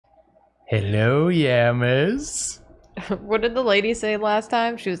Hello, Yammers. What did the lady say last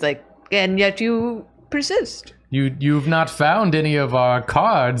time? She was like, and yet you persist. You've not found any of our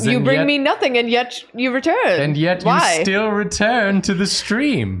cards. You bring me nothing, and yet you return. And yet Why? you still return to the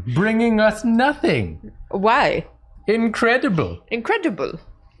stream, bringing us nothing. Why? Incredible. Incredible.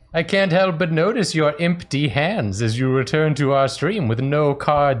 I can't help but notice your empty hands as you return to our stream with no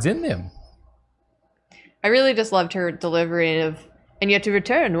cards in them. I really just loved her delivery of, and yet to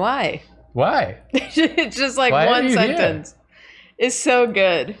return. Why? Why? It's just like Why one are you sentence. here? It's so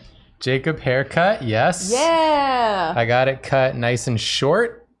good. Jacob haircut, yes. Yeah. I got it cut nice and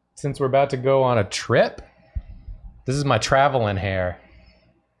short since we're about to go on a trip. This is my traveling hair.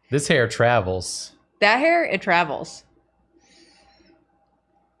 This hair travels. That hair, it travels.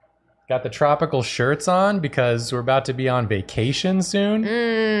 Got the tropical shirts on because we're about to be on vacation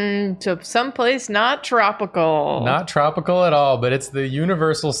soon. To someplace not tropical. Not tropical at all, but it's the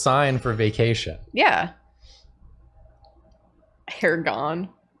universal sign for vacation. Yeah. Hair gone.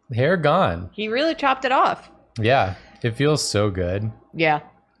 Hair gone. He really chopped it off. Yeah, it feels so good. Yeah.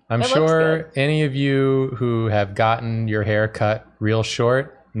 I'm It looks sure good. any of you who have gotten your hair cut real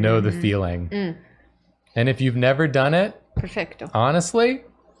short know the feeling. And if you've never done it, Perfecto. honestly,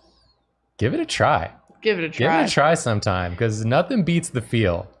 give it a try. Give it a Give try. it a try sometime, because nothing beats the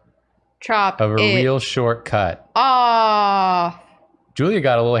feel Chop of a it real short cut. off. Julia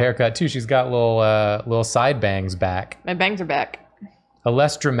got a little haircut too. She's got little side bangs back. My bangs are back. A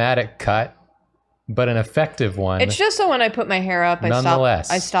less dramatic cut, but an effective one. It's just so when I put my hair up, Nonetheless.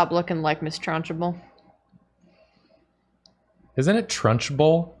 I stop looking like Miss Trunchable. Isn't it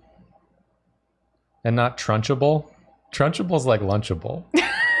Trunchable? And not Trunchable? Trunchable's like Lunchable.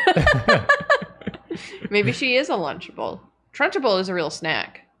 Maybe she is a Lunchable. Trunchable is a real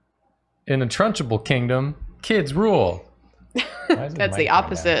snack. In the Trunchable kingdom, kids rule. Why is the That's mic the going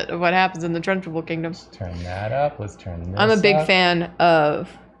opposite of what happens in the Trunchable kingdom. down? Turn that up. Let's turn this I'm a big up. fan of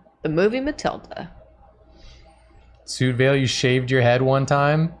the movie Matilda. Suit Vale, you shaved your head one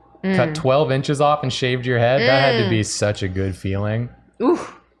time, cut 12 inches off and shaved your head. That had to be such a good feeling. Ooh,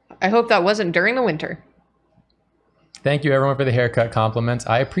 I hope that wasn't during the winter. Thank you, everyone, for the haircut compliments.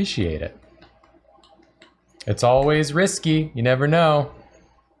 I appreciate it. It's always risky. You never know.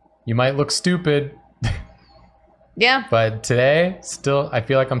 You might look stupid, Yeah, but today, still, I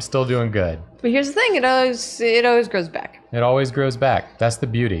feel like I'm still doing good. but here's the thing: it always grows back, It always grows back. That's the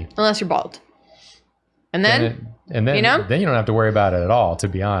beauty. unless you're bald. And then, And then you know? then you don't have to worry about it at all, to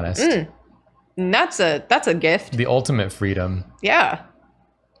be honest. and that's a gift. The ultimate freedom. Yeah,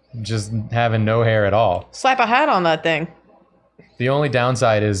 Just having no hair at all. slap a hat on that thing. The only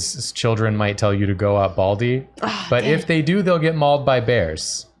downside is children might tell you to go up baldy. But if they do, they'll get mauled by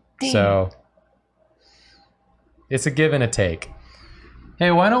bears. So it's a give and a take. Hey,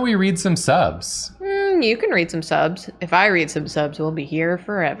 why don't we read some subs? You can read some subs. If I read some subs, we'll be here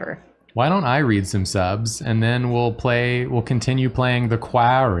forever. Why don't I read some subs and then we'll continue playing the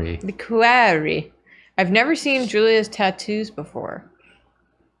Quarry. The Quarry. I've never seen Julia's tattoos before.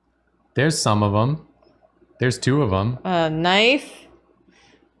 There's some of them. There's 2 of them. A knife,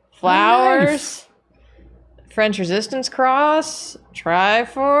 flowers, French Resistance Cross,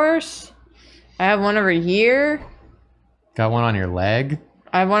 Triforce. I have one over here. Got one on your leg.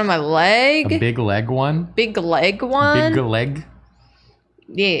 I have one on my leg. A big leg one. Big leg one. Big leg.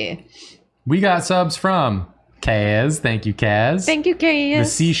 Yeah. We got subs from Kaz. Thank you, Kaz. Thank you, The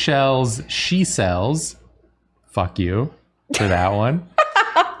Case. Seashells She Sells. Fuck you for that one.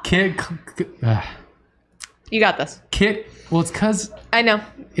 Kit. You got this. Kit. Well, it's because I know.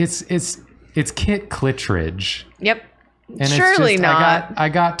 it's Kit Clittridge. Yep. And it's Surely just, not. I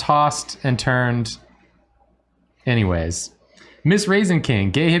got tossed and turned. Anyways. Miss Raisin King,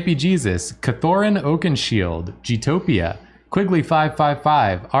 Gay Hippie Jesus, Cathorin Oakenshield, Gtopia, Quigley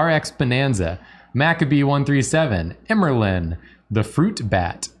 555, RX Bonanza, Maccabee 137, Emerlin, The Fruit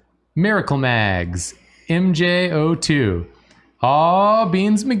Bat, Miracle Mags, MJ02. Aw,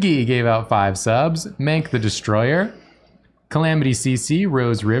 Beans McGee gave out 5 subs. Mank the Destroyer, Calamity CC,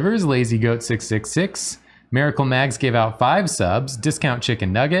 Rose Rivers, Lazy Goat 666. Miracle Mags gave out 5 subs. Discount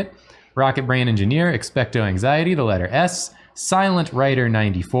Chicken Nugget, Rocket Brain Engineer, Expecto Anxiety, the letter S, Silent Writer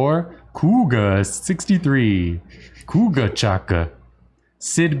 94, Kuga 63, Kuga Chaka,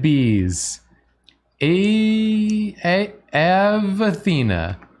 Sid Bees,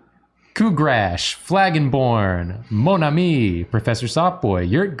 Avathena, Kugrash, Flagonborn, Monami, Professor Softboy,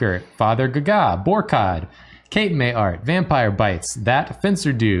 Yurtgurt, Father Gaga, Borkod, Cape Mayart, Vampire Bites, That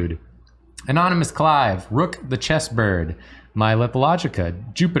Fencer Dude, Anonymous Clive, Rook the Chessbird, My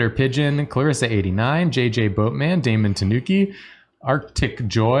Lithologica, Jupiter Pigeon, Clarissa89, JJ Boatman, Damon Tanuki, Arctic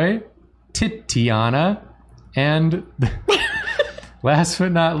Joy, Titiana, and last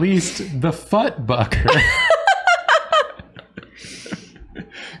but not least, the Futbucker.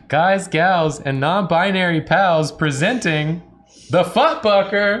 Guys, gals, and non-binary pals presenting the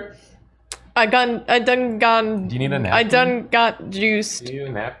Futbucker. I done gone. Do you need a napkin? I done got juiced. Do you need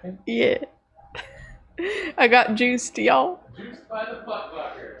a napkin? Yeah. I got juiced, y'all. Juiced by the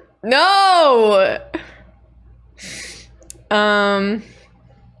Futbucker. No! I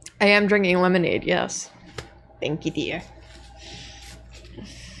am drinking lemonade, yes. Thank you, dear.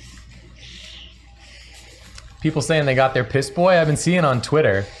 People saying they got their piss boy. I've been seeing on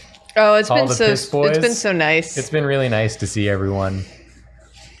Twitter. Oh, it's all been the so piss boys. it's been so nice. It's been really nice to see everyone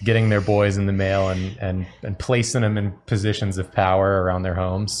getting their boys in the mail and placing them in positions of power around their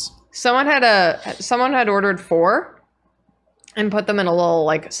homes. Someone had ordered 4 and put them in a little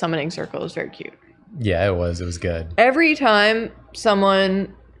like summoning circle. It was very cute. Yeah, it was good. Every time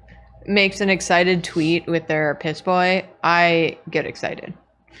someone makes an excited tweet with their piss boy, I get excited.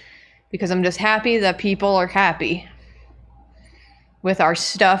 Because I'm just happy that people are happy with our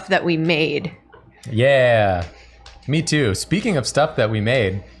stuff that we made. Yeah, me too. Speaking of stuff that we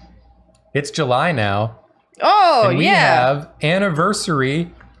made, it's July now. Oh, and we yeah. have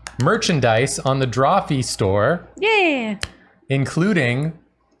anniversary merchandise on the Drawfee store. Yeah. Including,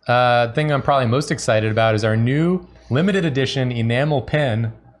 thing I'm probably most excited about is our new limited edition enamel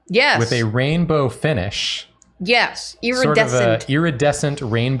pen. Yes. With a rainbow finish. Yes. Sort of Iridescent. a iridescent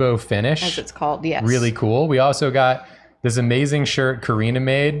rainbow finish. As it's called, yes. Really cool. We also got this amazing shirt Karina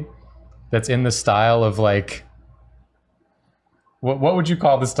made that's in the style of like, what would you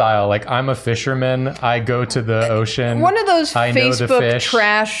call the style? Like, I'm a fisherman. I go to the ocean. One of those I know the Facebook fish.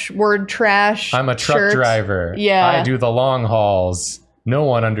 trash, word trash. I'm a truck shirts. driver. Yeah. I do the long hauls. No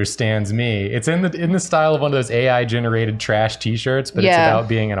one understands me. It's in the style of one of those AI generated trash t-shirts, but it's about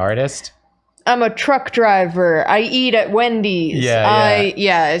being an artist. I'm a truck driver. I eat at Wendy's. Yeah.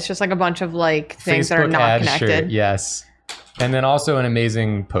 It's just like a bunch of like things Facebook that are not ad connected. shirt, yes. And then also an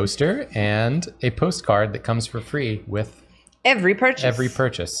amazing poster and a postcard that comes for free with every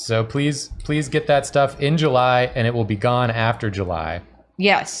purchase. So please get that stuff in July, and it will be gone after July.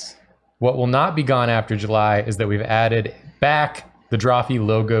 Yes. What will not be gone after July is that we've added back the Drawfee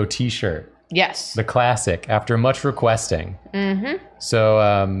logo t-shirt. Yes. The classic, after much requesting. Mm-hmm.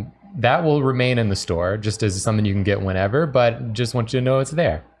 So that will remain in the store, just as something you can get whenever, but just want you to know it's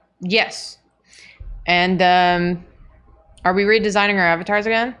there. Yes. And are we redesigning our avatars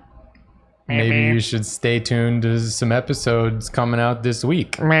again? Maybe you should stay tuned to some episodes coming out this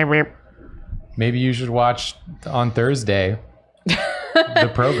week. Maybe you should watch on Thursday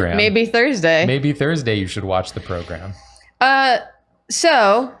the program. Maybe Thursday. Maybe Thursday you should watch the program.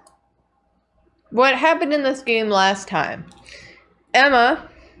 So what happened in this game last time? Emma,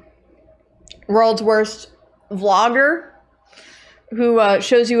 world's worst vlogger, who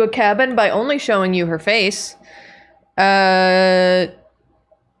shows you a cabin by only showing you her face.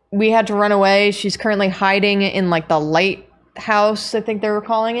 We had to run away. She's currently hiding in like the lighthouse, I think they were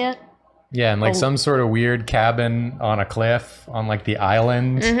calling it. Yeah, and like some sort of weird cabin on a cliff on like the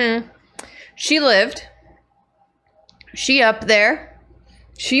island. Mm-hmm. She lived. She up there.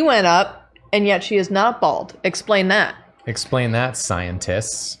 She went up, and yet she is not bald. Explain that. Explain that,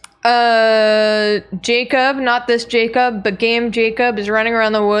 scientists. Jacob, not this Jacob, but Game Jacob is running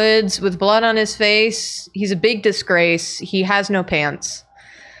around the woods with blood on his face. He's a big disgrace. He has no pants.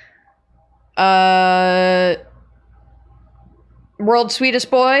 World's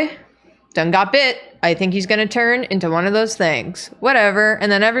sweetest boy, done got bit. I think he's gonna turn into one of those things. Whatever.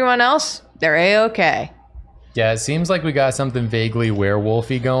 And then everyone else, they're A-okay. Yeah, it seems like we got something vaguely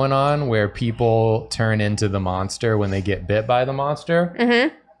werewolfy going on where people turn into the monster when they get bit by the monster.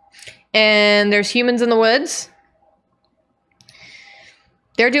 Mm-hmm. And there's humans in the woods.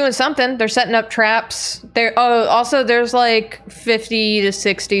 They're doing something. They're setting up traps. Also there's like 50 to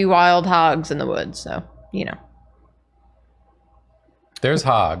 60 wild hogs in the woods, so, you know. There's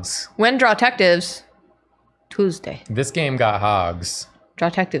hogs. When Drawtectives? Tuesday. This game got hogs.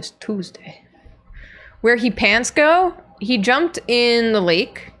 Drawtectives Tuesday. Where he pants go, he jumped in the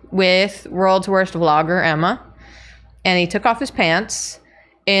lake with world's worst vlogger, Emma, and he took off his pants,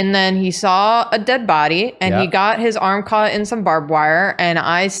 and then he saw a dead body, and he got his arm caught in some barbed wire, and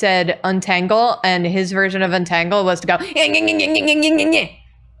I said untangle, and his version of untangle was to go,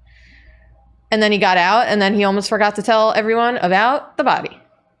 and then he got out, and then he almost forgot to tell everyone about the body.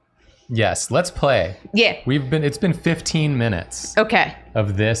 Yes, let's play. Yeah. It's been 15 minutes. Okay.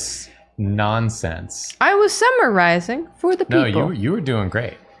 Of this nonsense. I was summarizing for the people. No, you were doing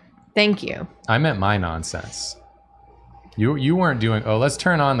great. Thank you. I meant my nonsense. You weren't doing... Oh, let's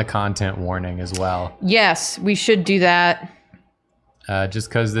turn on the content warning as well. Yes, we should do that. Just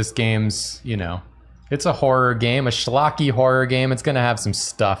because this game's, you know... It's a horror game, a schlocky horror game. It's going to have some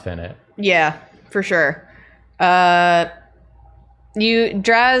stuff in it. Yeah, for sure. Draz,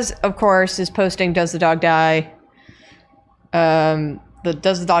 of course, is posting Does the Dog Die? The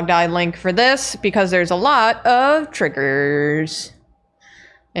Does the Dog Die link for this because there's a lot of triggers.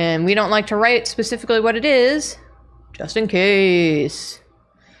 And we don't like to write specifically what it is, just in case.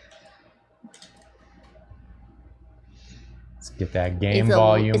 Get that game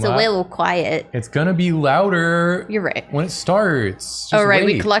volume It's up. a little quiet. It's gonna be louder. You're right. When it starts. Just Oh, right.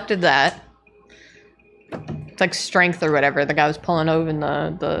 wait. We collected that. It's like strength or whatever. The guy was pulling open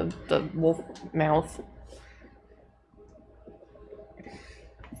the wolf mouth.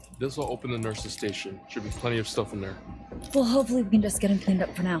 This will open the nurse's station. Should be plenty of stuff in there. Well, hopefully we can just get him cleaned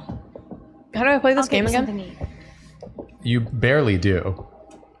up for now. How do I play this game I'll get again? you something to eat. You barely do.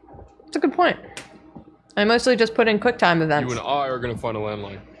 That's a good point. I mostly just put in QuickTime events. You and I are gonna find a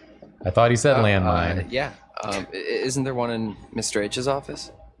landline. I thought he said landline. Yeah. Isn't there one in Mr. H's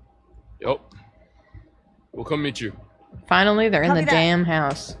office? Yep. We'll come meet you. Finally, they're in Copy the that. damn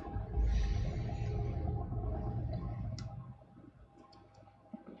house.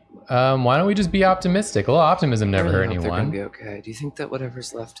 Why don't we just be optimistic? A little optimism never hurt I hope they're gonna anyone. be okay. Do you think that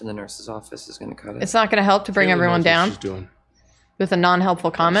whatever's left in the nurse's office is gonna cut it? It's not going to help to bring Caitlin everyone knows what down she's doing. with a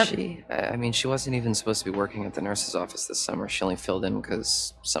non-helpful comment. I mean, she wasn't even supposed to be working at the nurse's office this summer. She only filled in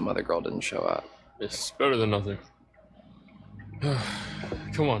because some other girl didn't show up. It's better than nothing.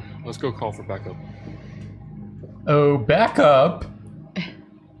 Come on, let's go call for backup. Oh, back up.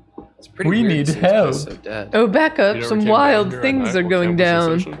 It's pretty We weird need to see this place help. So dead. Oh, back You up. never Some came down wild here at things night are while going campus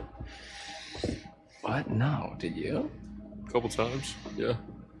down. in session? What? No, did you? A couple times, yeah.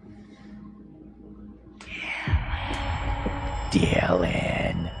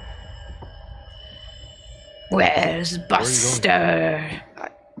 Dylan. Where's Buster?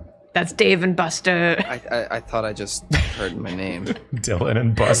 That's Dave and Buster. I thought I just heard my name. Dylan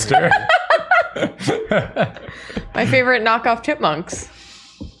and Buster. My favorite knockoff chipmunks.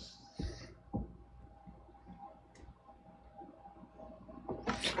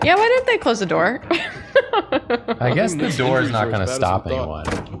 Yeah, why didn't they close the door? I guess the These door is injuries not are going as to bad as stop we thought.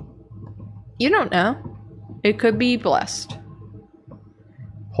 anyone. You don't know. It could be blessed.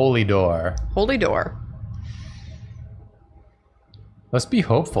 Holy door. Holy door. Let's be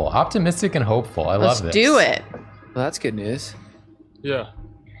hopeful. Optimistic and hopeful. I Let's love this. do it. Well, that's good news. Yeah.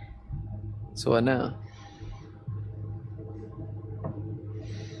 So what now?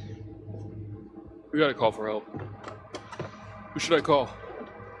 We gotta call for help. Who should I call?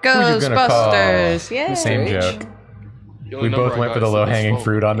 you gonna call? Ghostbusters! Yay! Same The joke. only We number both I went got for the is this low-hanging phone.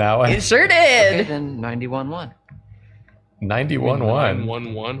 fruit on that one. It sure Okay, did! then 911. 91-1.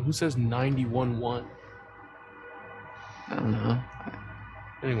 911? Who says 911? I don't know.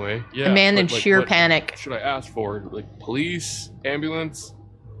 Anyway, yeah. A man but, in like, sheer what panic. should I ask for? Like police? Ambulance?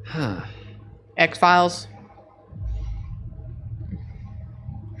 Huh. X-Files.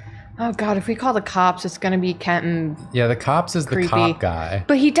 Oh god, if we call the cops, it's gonna be Kenton. Yeah, the cops is the Creepy. cop guy.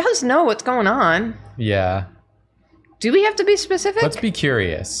 But he does know what's going on. Yeah. Do we have to be specific? Let's be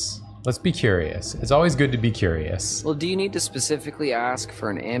curious. Let's be curious. It's always good to be curious. Well, do you need to specifically ask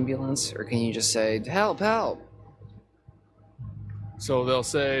for an ambulance, or can you just say, help, help? So they'll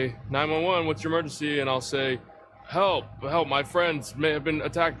say, 911, what's your emergency? And I'll say, help, help, my friends may have been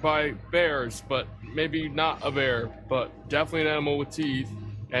attacked by bears, but maybe not a bear, but definitely an animal with teeth.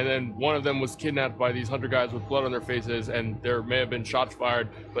 And then one of them was kidnapped by these hunter guys with blood on their faces, and there may have been shots fired,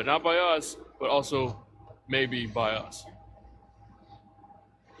 but not by us, but also maybe by us.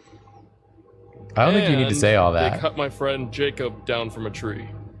 I don't think you need to And say all They that. cut my friend Jacob down from a tree.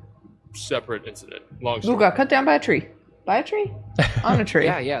 Separate incident. Long Who story. got cut down by a tree? By a tree? On a tree.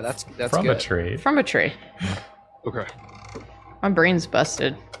 Yeah, that's From good. a tree. From a tree. Okay. My brain's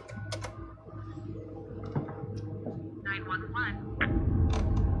busted.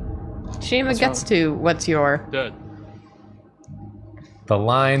 She even gets to what's your... Dead. The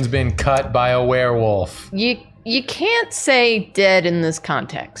line's been cut by a werewolf. You can't say dead in this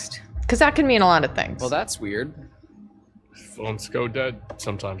context. Because that can mean a lot of things. Well, that's weird. Phones go dead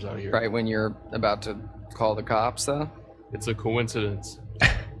sometimes out here. Right when you're about to call the cops, though? It's a coincidence.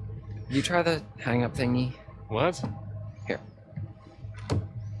 You try the hang up thingy? What? Here.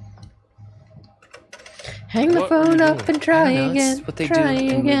 Hang the What were you phone up doing? and try I don't know, again. it's what they try do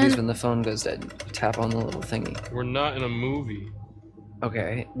in again. movies when the phone goes dead. You tap on the little thingy. We're not in a movie.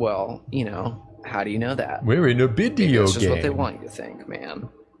 Okay, well, you know, how do you know that? We're in a Maybe video it's just game. what they want you to think, man.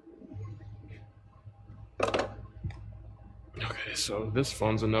 So this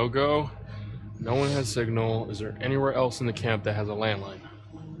phone's a no-go. No one has signal. Is there anywhere else in the camp that has a landline?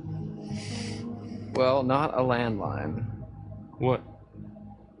 Well, not a landline. What?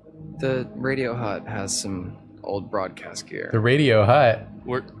 The radio hut has some old broadcast gear. The Radio Hut.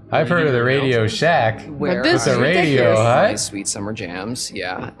 I've heard of the Radio Shack. Where this I is The Radio ridiculous. my Hut? sweet summer jams,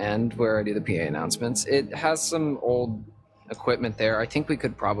 yeah, and where I do the PA announcements. It has some old equipment there. I think we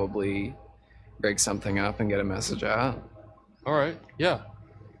could probably rig something up and get a message out. All right. Yeah.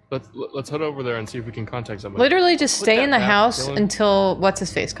 Let's head over there and see if we can contact somebody. Literally just Put stay that in the back, house Dylan. until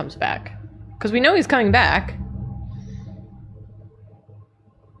what's-his-face comes back. Because we know he's coming back.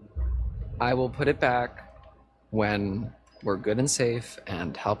 I will put it back when we're good and safe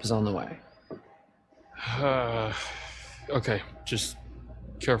and help is on the way. Okay. Just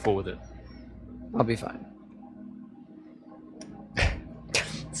careful with it. I'll be fine.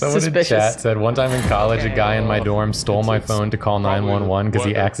 Someone in Suspicious. chat said, one time in college, a guy in my dorm stole my phone to call 911 because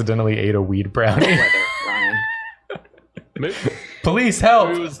he weather. accidentally ate a weed brownie. Weather, Ryan. Maybe, Police,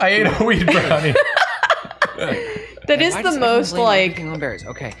 help! It was- I ate a weed brownie. That is Why the does everyone most, blame like, everything on berries?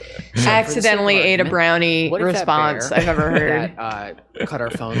 Okay. accidentally For the sake ate a of argument, brownie what if that response bear I've ever heard. that cut our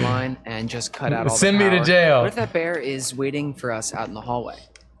phone line and just cut out all Send the me to power? jail. What if that bear is waiting for us out in the hallway?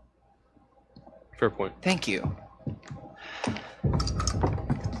 fair point. Thank you.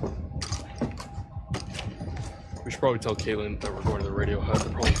 We should probably tell Caitlin that we're going to the Radio Hut.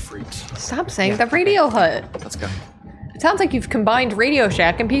 They're probably freaked. Stop saying the Radio Hut. Let's go. It sounds like you've combined Radio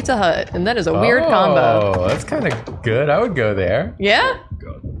Shack and Pizza Hut, and that is a weird combo. Oh, that's kind of good. I would go there. Yeah?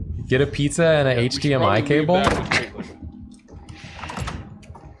 God. Get a pizza and an We should HDMI probably leave cable. that with Caitlin.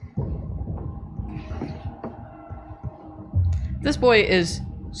 This boy is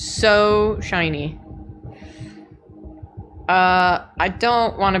so shiny. I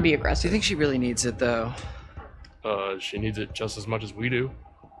don't want to be Do you aggressive. think she really needs it, though? She needs it just as much as we do.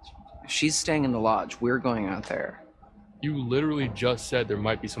 If she's staying in the lodge, we're going out there. You literally just said there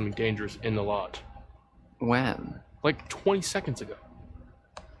might be something dangerous in the lodge. When? Like 20 seconds ago.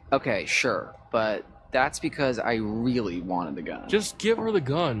 Okay, sure, but that's because I really wanted the gun. Just give her the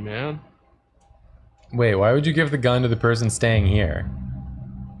gun, man. Wait, why would you give the gun to the person staying here?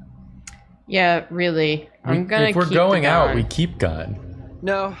 Yeah, really. I'm gonna if we're keep going the out, gun. we keep gun.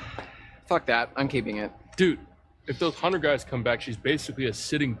 No, fuck that. I'm keeping it. Dude, if those hunter guys come back, she's basically a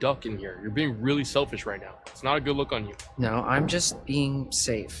sitting duck in here. You're being really selfish right now. It's not a good look on you. No, I'm just being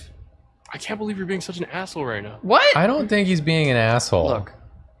safe. I can't believe you're being such an asshole right now. What? I don't think he's being an asshole. Look,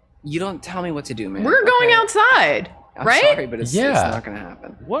 you don't tell me what to do, man. We're going okay? outside, I'm right? sorry, but it's Yeah. not gonna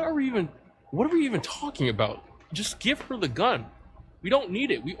happen. What are we even talking about? Just give her the gun. We don't need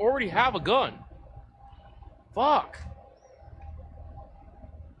it. We already have a gun. Fuck.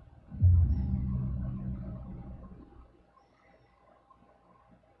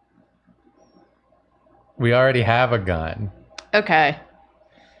 We already have a gun. Okay.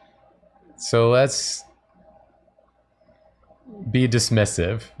 So let's be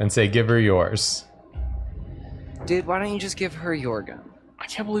dismissive and say, give her yours. Dude, why don't you just give her your gun? I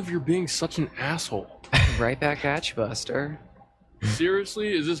can't believe you're being such an asshole. Right back at you, Buster.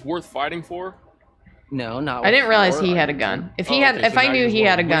 Seriously, is this worth fighting for? No, not. I didn't with realize your he had a gun. gun. If Oh, he had, okay, if so I now knew you're he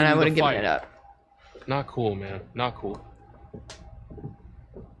had a gun, winning I the would have given fight. it up. Not cool, man. Not cool.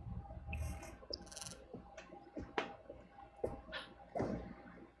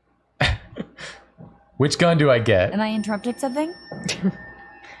 Which gun do I get? Am I interrupting something?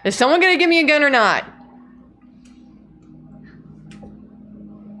 Is someone gonna give me a gun or not?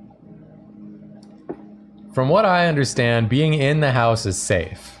 From what I understand, being in the house is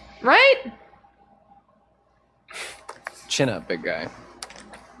safe. Right? Chin up, big guy.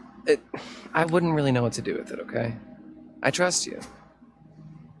 I wouldn't really know what to do with it, okay? I trust you.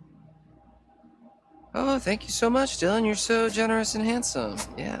 Oh, thank you so much, Dylan. You're so generous and handsome.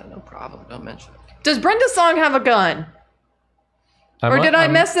 Yeah, no problem. Don't mention it. Does Brenda Song have a gun? I'm Or un- did I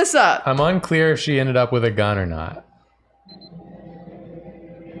I'm- mess this up? I'm unclear if she ended up with a gun or not.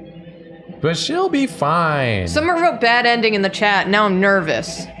 But she'll be fine. Someone wrote bad ending in the chat. Now I'm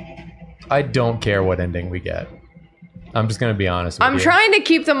nervous. I don't care what ending we get. I'm just gonna be honest with you. I'm trying to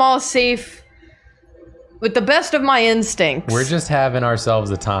keep them all safe with the best of my instincts. We're just having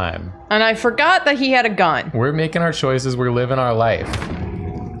ourselves a time. And I forgot that he had a gun. We're making our choices. We're living our life.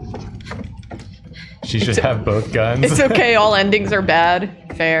 She should have both guns. It's okay, all endings are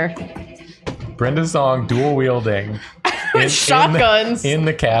bad. Fair. Brenda's song, dual wielding. With shotguns. In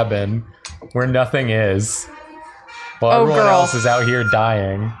the cabin where nothing is. While Oh, everyone girl. else is out here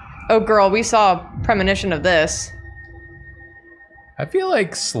dying. Oh girl, we saw a premonition of this. I feel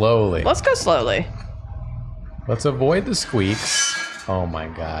like slowly. Let's go slowly. Let's avoid the squeaks. Oh my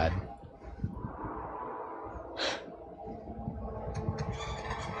god.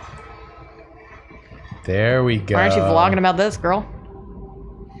 There we go. Why aren't you vlogging about this, girl?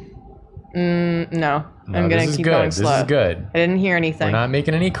 No. No, I'm gonna keep going slow. This is good. I didn't hear anything. We're not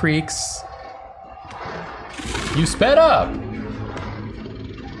making any creaks. You sped up!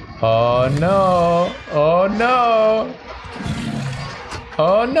 Oh no! Oh no!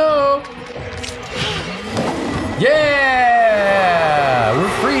 Oh no! Yeah! We're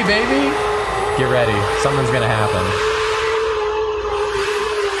free, baby! Get ready. Something's gonna happen.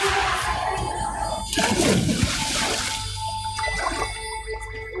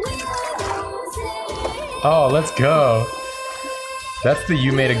 Oh, let's go. That's the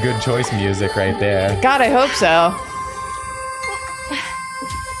You Made a Good Choice music right there. God, I hope so.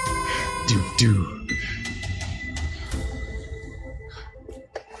 Do.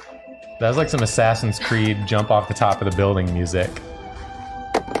 That was like some Assassin's Creed jump off the top of the building music.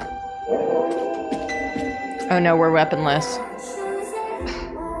 Oh no, we're weaponless.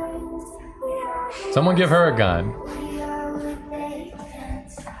 Someone give her a gun.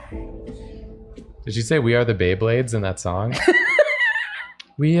 Did she say we are the Beyblades in that song?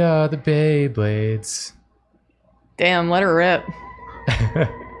 We are the Beyblades. Damn, let her rip.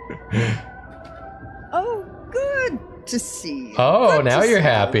 Oh, good to see you. Oh, Good now to you're see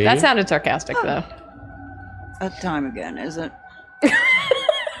happy. That sounded sarcastic, though. you. That time again, is it?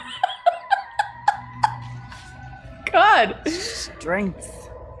 God. Strength.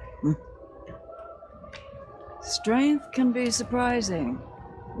 Strength can be surprising.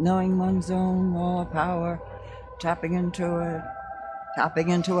 Knowing one's own raw power, tapping into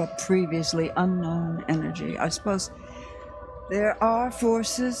a previously unknown energy. I suppose there are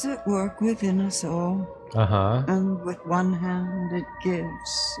forces at work within us all. Uh-huh. And with one hand it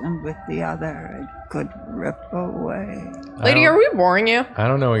gives, and with the other it could rip away. Lady, are we boring you? I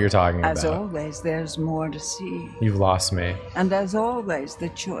don't know what you're talking As about. always, there's more to see. You've lost me. And as always, the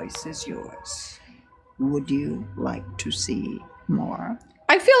choice is yours. Would you like to see more?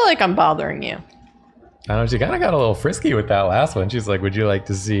 I feel like I'm bothering you. I don't know, she kind of got a little frisky with that last one. She's like, would you like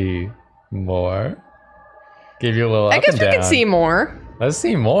to see more? Give you a little I up guess and we down. could see more. Let's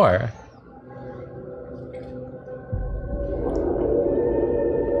see more.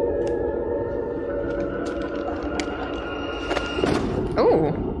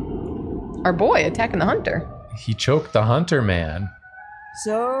 Ooh. Our boy attacking the hunter. He choked the hunter man.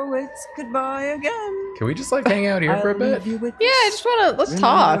 So it's goodbye again. Can we just like hang out here for a I'll bit? leave you with Yeah, I this. just want to, let's Remember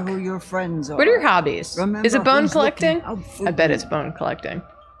talk. who your friends are. What are your hobbies? Remember Is it bone who's collecting? looking out for I bet you. it's bone collecting.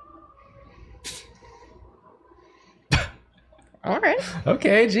 All right.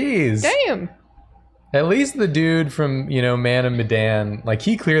 Okay, geez. Damn. At least the dude from, you know, Man of Medan, like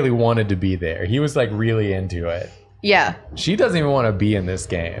he clearly wanted to be there. He was like really into it. Yeah. She doesn't even want to be in this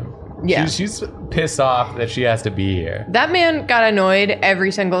game. Yeah. She's pissed off that she has to be here. That man got annoyed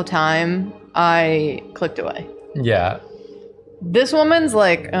every single time I clicked away. Yeah. This woman's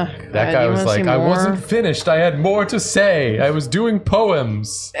like, ugh, That guy was like, I wasn't finished. I had more to say. I was doing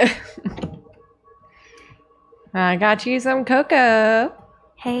poems. I got you some cocoa.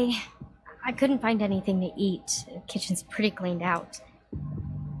 Hey, I couldn't find anything to eat. The kitchen's pretty cleaned out.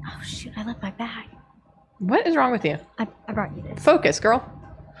 Oh shoot, I left my bag. What is wrong with you? I brought you this. Focus, girl.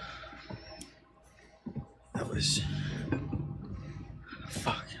 That was...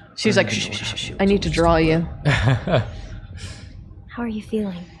 Fuck. She's like, shh, shh, shh, shh. I need to draw you. How are you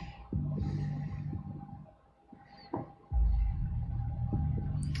feeling?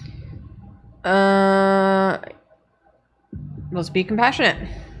 Let's be compassionate.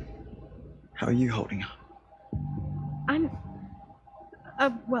 How are you holding up? I'm...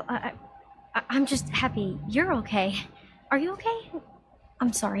 well, I'm just happy you're okay. Are you okay?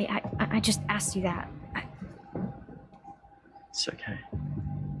 I'm sorry, I just asked you that. It's okay.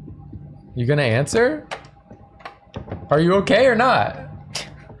 You gonna answer? Are you okay or not?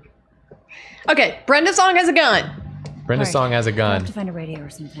 Okay, Brenda Song has a gun. Brenda Alright. Song has a We'll gun. have to find a radio or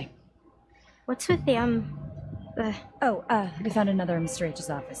something. What's with the, We found another in Mr. H's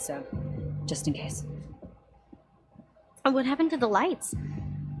office, so just in case. what happened to the lights?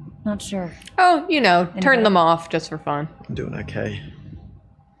 Not sure. Oh, you know, turn Anybody? them off just for fun. I'm doing okay.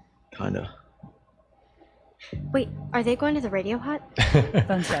 Kinda. Wait, are they going to the radio hut?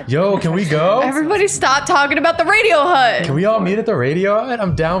 Phone's dead. Yo, can we go? Everybody stop talking about the radio hut. Can we all meet at the radio hut?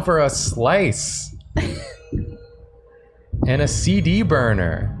 I'm down for a slice. And a CD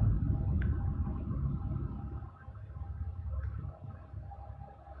burner.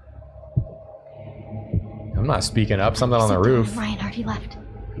 I'm not speaking up. Something on the roof. Ryan already left.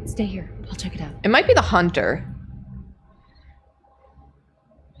 Stay here. I'll check it out. It might be the hunter.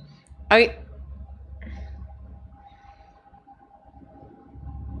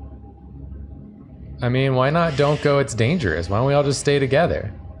 I mean, why not don't go, it's dangerous? Why don't we all just stay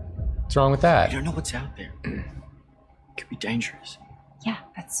together? What's wrong with You that? don't know what's out there. Could be dangerous. Yeah,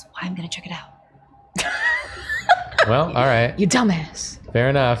 that's why I'm gonna check it out. Well, alright. You dumbass. Fair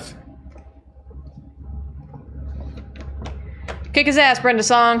enough. Kick his ass, Brenda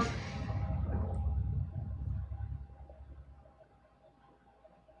Song.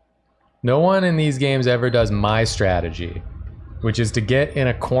 No one in these games ever does my strategy, which is to get in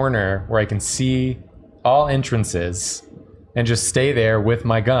a corner where I can see all entrances and just stay there with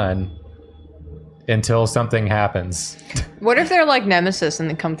my gun until something happens. What if they're like Nemesis and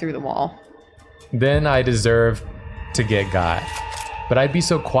they come through the wall? Then I deserve to get got. But I'd be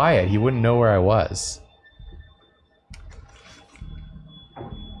so quiet, he wouldn't know where I was.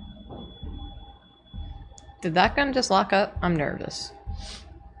 Did that gun just lock up? I'm nervous.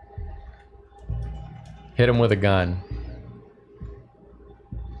 Hit him with a gun.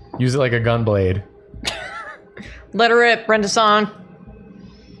 Use it like a gun blade. Let her rip, Brenda Song.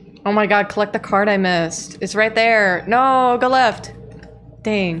 Oh my god, collect the card I missed. It's right there. No, go left.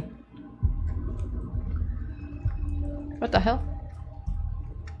 Dang. What the hell?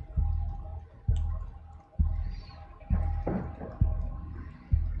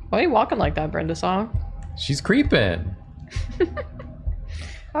 Why are you walking like that, Brenda Song? She's creeping.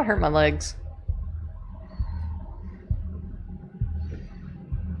 That hurt my legs.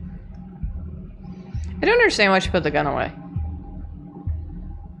 I don't understand why she put the gun away.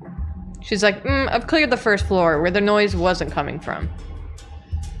 She's like, I've cleared the first floor where the noise wasn't coming from.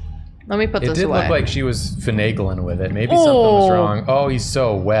 Let me put It this did away. look like she was finagling with it. Maybe something was wrong. Oh, he's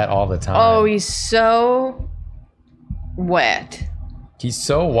so wet all the time. Oh, he's so wet. He's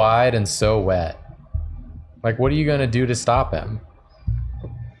so wide and so wet. Like, what are you gonna do to stop him?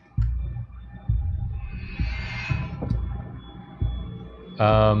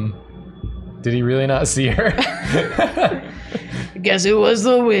 Did he really not see her? Guess it was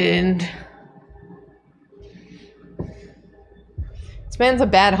the wind. This man's a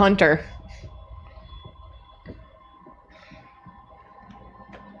bad hunter.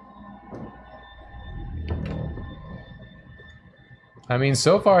 I mean,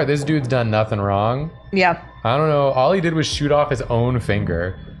 so far, this dude's done nothing wrong. Yeah. I don't know. All he did was shoot off his own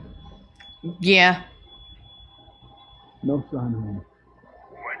finger. Yeah. No sign of him.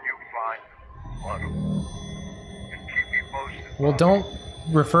 When you find one, and keep me posted. Well, don't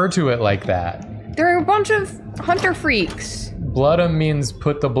refer to it like that. There are a bunch of hunter freaks. Blood 'em means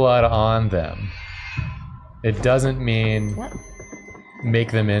put the blood on them. It doesn't mean What?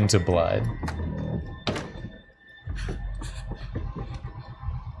 make them into blood.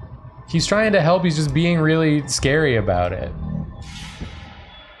 He's trying to help, he's just being really scary about it.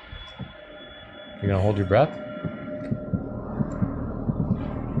 You gonna hold your breath?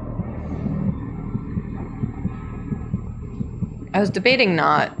 I was debating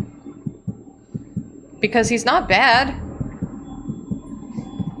not. Because he's not bad.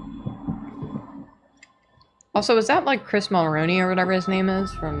 Also, is that like Chris Mulroney or whatever his name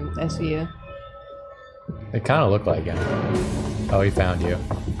is from SVU? It kind of looked like him. Oh, he found you.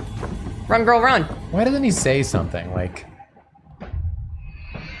 Run, girl, run. Why doesn't he say something like...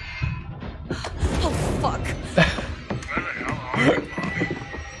 Oh, fuck.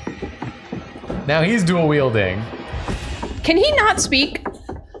 Now he's dual wielding. Can he not speak?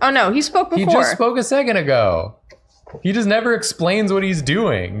 Oh no, he spoke before. He just spoke a second ago. He just never explains what he's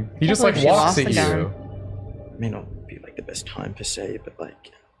doing. He just like believe she walks lost at the gun. you. May not be like the best time per se, but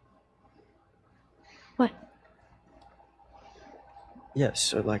like, What? yeah.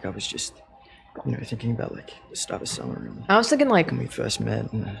 So like, I was just, you know, thinking about like the start of summer and I was thinking like, when we first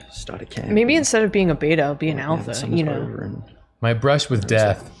met and started camp. maybe instead of being a beta, be an Now that alpha, summer's you know. over and My brush with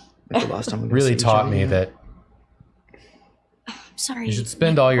death like the last time we got to really see each taught other, me you know, that Sorry. you should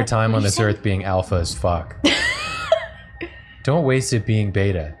spend all your What- time what on did you this say? earth being alpha as fuck. Don't waste it being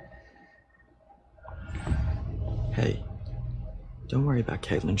beta. Hey, don't worry about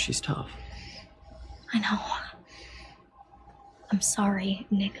Caitlin. She's tough. I know. I'm sorry,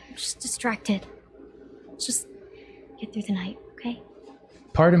 Nick. I'm just distracted. Just get through the night, okay?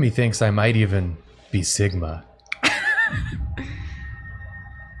 Part of me thinks I might even be Sigma.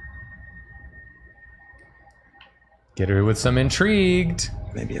 Get her with some intrigued.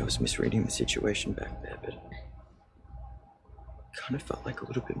 Maybe I was misreading the situation back there, but kind of felt like a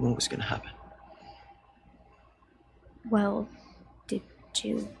little bit more was going to happen. Well, did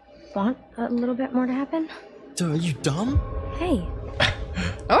you want a little bit more to happen? Duh, are you dumb? Hey,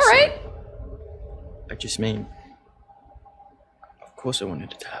 All right. I just mean, of course I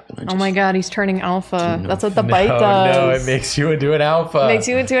wanted it to happen. Oh my god, he's turning alpha. know. That's what the bite does. No, it makes you into an alpha. Makes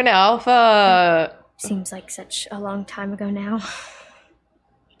you into an alpha. Seems like such a long time ago now.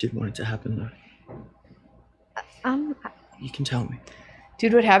 You did want it to happen, though. You can tell me.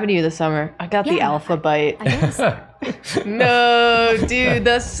 Dude, what happened to you this summer? I got the Yeah, alpha bite. I guess. No, dude,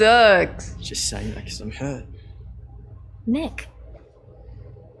 that sucks. Just saying that because I'm hurt. Nick.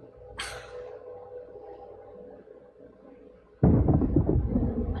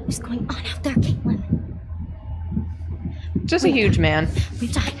 What is going on out there, Caitlin? Just a huge man.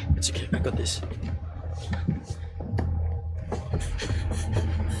 We've died. It's okay. I got this.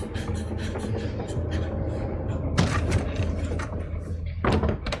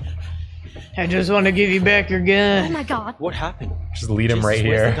 I just want to give you back your Oh gun. my god. What happened? Just lead him Jesus, right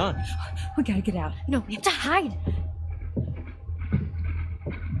where's the here. gun? We gotta get out. No, we have to hide.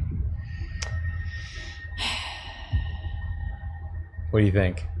 What do you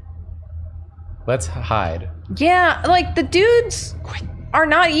think? Let's hide. Yeah, like the dudes are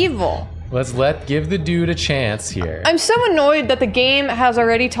not evil. Let's give the dude a chance here. I'm so annoyed that the game has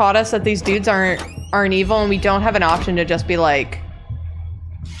already taught us that these dudes aren't evil, and we don't have an option to just be like.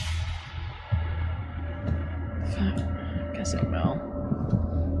 I guess I will.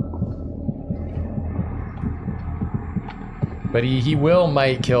 But he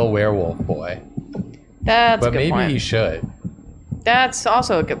might kill Werewolf Boy. That's a But good maybe point. he should. That's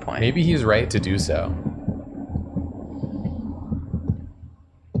also a good point. Maybe he's right to do so.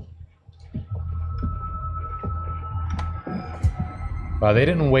 Wow, they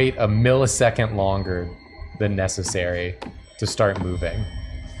didn't wait a millisecond longer than necessary to start moving.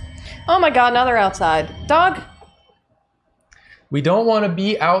 Oh my god, now they're outside. Dog? We don't want to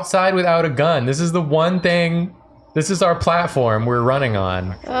be outside without a gun. This is the one thing, this is our platform we're running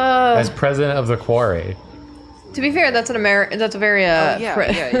on as president of the Quarry. To be fair, that's a very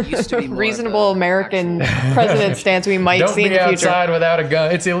it used to be more reasonable of a American president stance we might Don't see in be the future. outside without a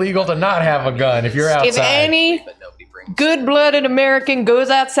gun. It's illegal to not have a gun if you're outside. If any good-blooded American goes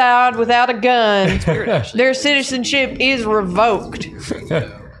outside without a gun, their citizenship is revoked.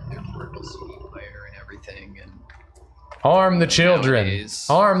 Arm the children. Nowadays,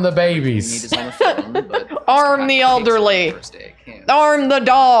 Arm the Need babies. is on the phone, but Arm the elderly. Arm the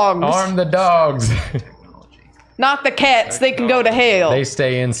dogs. Arm the dogs. Not the cats. They can go to hell. They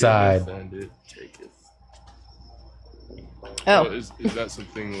stay inside. Find it, take it. Oh. Is that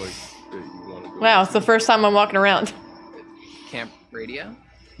something like that you want to go? Wow, it's the first time I'm walking around. Camp radio?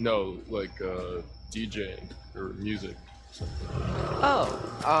 No, like DJing or music.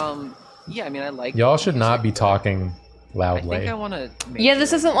 Oh, yeah, I mean, I like... Y'all should not be talking I loudly. think I want to... Yeah,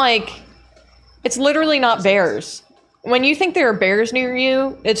 this isn't like... It's literally not bears. When you think there are bears near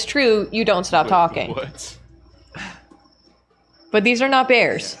you, it's true, you don't stop talking. What? But these are not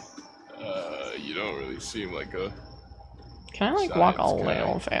bears. You don't really seem like a... Can I, like, walk a Science guy.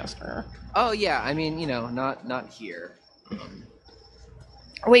 little faster? Oh, yeah, I mean, you know, not here.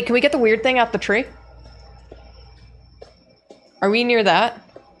 Wait, can we get the weird thing out the tree? Are we near that?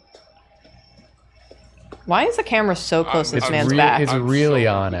 Why is the camera so close to this I'm man's Re- back? It's really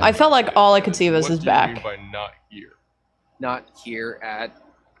on him. I felt like all I could see was What his do you back. mean by not here? Not here at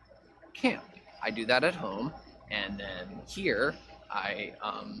camp. I do that at home, and then here, I,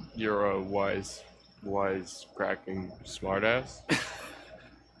 You're a wise cracking smartass.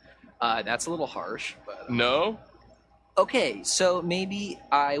 that's a little harsh, but... No? Okay, so maybe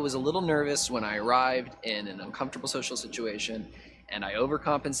I was a little nervous when I arrived in an uncomfortable social situation, and I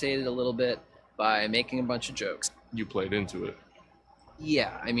overcompensated a little bit by making a bunch of jokes. You played into it.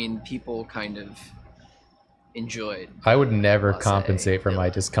 Yeah, I mean, people kind of enjoyed. I would never Blase compensate for my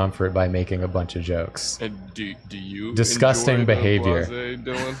Dylan. discomfort by making a bunch of jokes. And do you Disgusting enjoy the behavior. blase,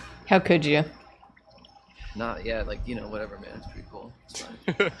 Dylan? How could you? Not yet, like, you know, whatever, man. It's pretty cool. It's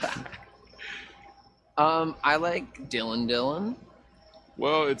fine. I like Dylan.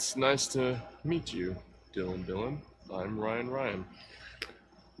 Well, it's nice to meet you, Dylan. I'm Ryan.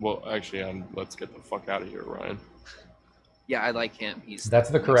 Well, actually, let's get the fuck out of here, Ryan. Yeah, I like him. That's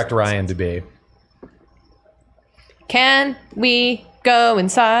the correct Ryan to be. Can we go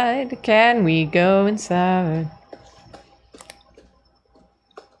inside? Can we go inside?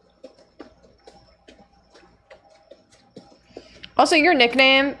 Also, your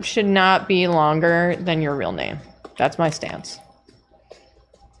nickname should not be longer than your real name. That's my stance.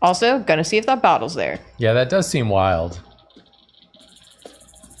 Also, gonna see if that bottle's there. Yeah, that does seem wild.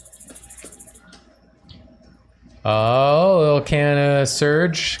 Oh, a little can of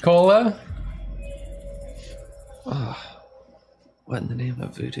Surge Cola. What in the name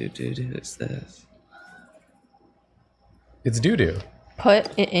of voodoo doo-doo is this? It's doo-doo. put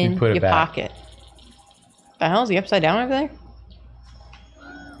it in put it your back. pocket. The hell is he upside down over there?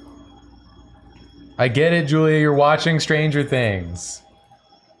 I get it, Julia. You're watching Stranger Things.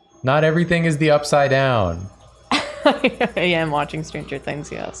 Not everything is the upside down. I am watching Stranger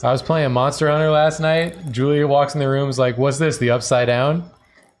Things, yes. I was playing Monster Hunter last night. Julia walks in the room, is like, "What's this? The upside down?"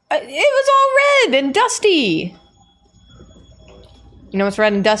 It was all red and dusty. You know what's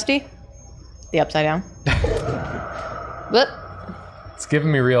red and dusty? The upside down. But It's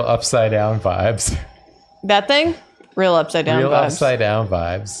giving me real upside down vibes. that thing, real upside down Real vibes. upside down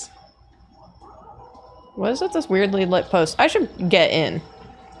vibes. What is it? This weirdly lit post. I should get in.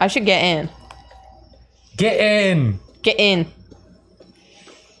 I should get in. Get in. Get in.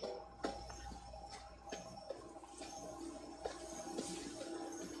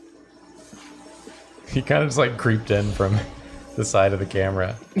 He kind of just like creeped in from the side of the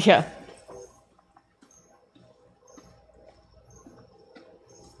camera. Yeah.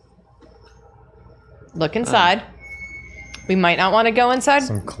 Look inside. We might not want to go inside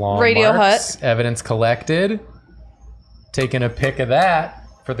Some claw Radio marks. Hut. Evidence collected. Taking a pic of that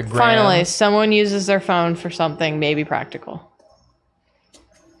for the gram. Finally, someone uses their phone for something maybe practical.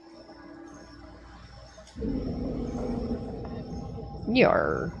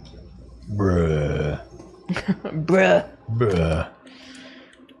 Yar. Bruh. Bruh. Bruh.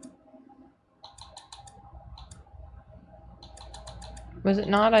 Was it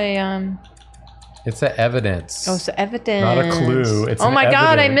not a It's a evidence. Oh, it's evidence. Not a clue. It's oh an my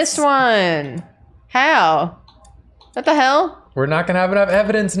god, I evidence. missed one. How? What the hell? We're not gonna have enough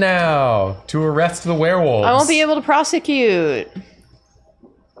evidence now to arrest the werewolves. I won't be able to prosecute.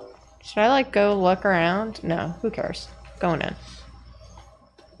 Should I like go look around? No, who cares? Going in.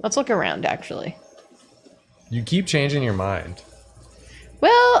 Let's look around actually. You keep changing your mind.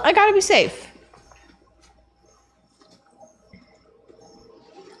 Well, I gotta be safe.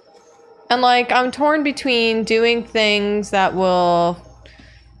 And like, I'm torn between doing things that will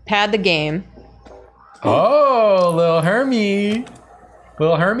pad the game. Oh, little Hermie.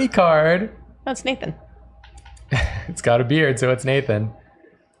 Little Hermie card. That's Nathan. It's got a beard, so it's Nathan.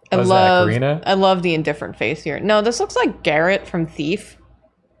 I Was love, that Karina? I love the indifferent face here. No, this looks like Garrett from Thief.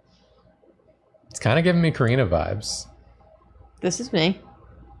 It's kind of giving me Karina vibes. This is me.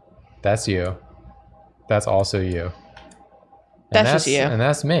 That's you. That's also you. That's just you. And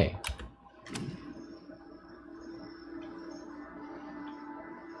that's me.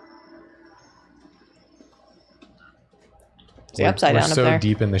 The upside We're down up so there.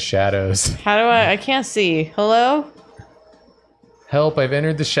 deep in the shadows. How do I can't see. Hello? Help, I've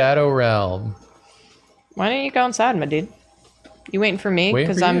entered the shadow realm. Why don't you go inside, my dude? You waiting for me Waiting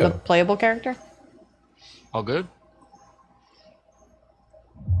because for I'm you. the playable character? All good?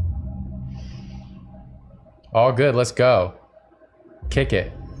 All good, let's go. Kick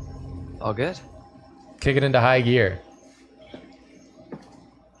it. All good? Kick it into high gear.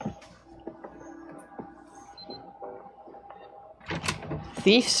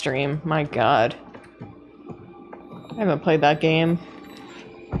 Thief stream, my god. I haven't played that game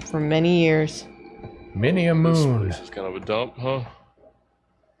for many years. Many a moon. This is kind of a dump, huh?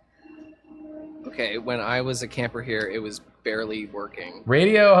 Okay, when I was a camper here, it was barely working.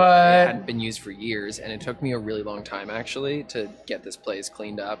 Radio It Hut. hadn't been used for years, and it took me a really long time, actually, to get this place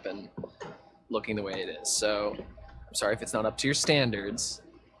cleaned up and looking the way it is. So, I'm sorry if it's not up to your standards,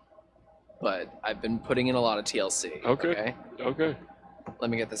 but I've been putting in a lot of TLC. Okay. Okay. Let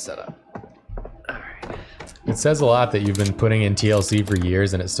me get this set up. It says a lot that you've been putting in TLC for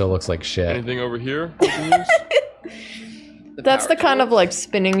years and it still looks like shit. Anything over here we can use? That's the kind of like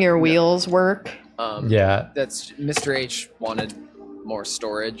spinning your wheels work. Yeah. That's Mr. H wanted more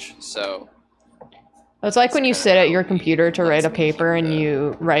storage, so It's like when you sit at your computer to write a paper and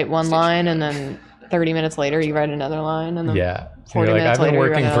you write one line and then 30 minutes later you write another line and then Yeah. And 40 you're like, minutes I've been later, you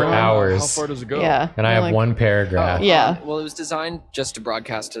working write for another line. hours. How far does it go? Yeah. And I You're have like- one paragraph. Yeah. Well, it was designed just to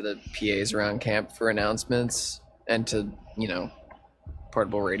broadcast to the PAs around camp for announcements and to, you know,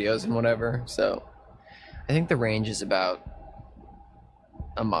 portable radios and whatever. So I think the range is about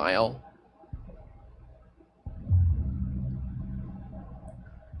a mile.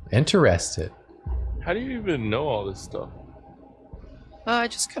 Interested. How do you even know all this stuff? I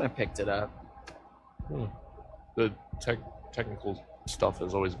just kind of picked it up. The technical stuff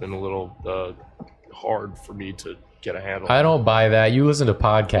has always been a little hard for me to get a handle on. I don't buy that. You listen to Well,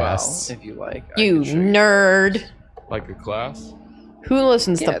 podcasts. if you like. I You can show nerd. Like a class? Who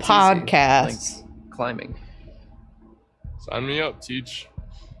listens Yeah, to it's easy. podcasts? Like climbing. Sign me up, teach.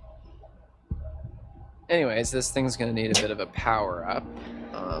 Anyways, this thing's going to need a bit of a power up,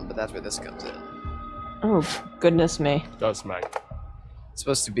 but that's where this comes in. Oh, goodness me. Dust mag.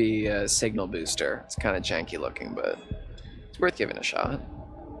 supposed to be a signal booster. It's kind of janky looking, but it's worth giving a shot.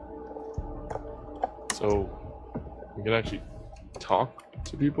 So, we can actually talk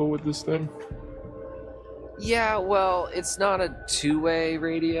to people with this thing? Yeah, well, it's not a two-way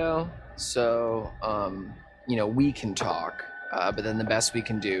radio, so, you know, we can talk, but then the best we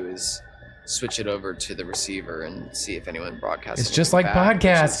can do is switch it over to the receiver and see if anyone broadcasts. It's just like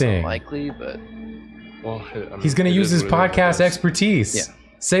podcasting. Unlikely, but well, I mean, he's gonna use his podcast expertise. Yeah.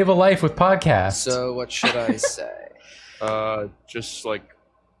 Save a life with podcasts. So what should I say? Just like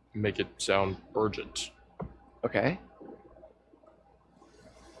make it sound urgent. Okay.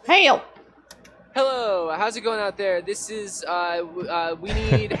 Hail! Hello, how's it going out there? This is, we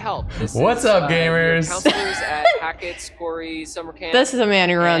need help. What's up, gamers? Counselors at Hackett's Quarry summer camp. This is a man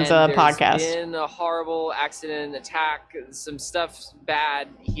who runs a podcast. There's been a horrible accident, attack, some stuff bad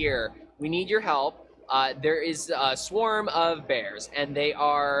here. We need your help. There is a swarm of bears, and they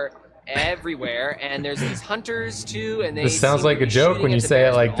are everywhere. And there's these hunters too, and they. This sounds like a joke when you say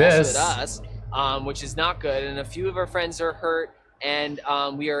it like this. Also at us, which is not good. And a few of our friends are hurt. And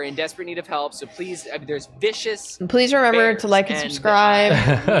we are in desperate need of help, so please, there's vicious Please remember to like and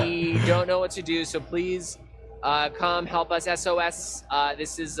subscribe. We don't know what to do, so please come help us. SOS,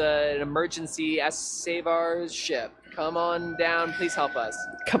 this is an emergency. Save our ship. Come on down, please help us.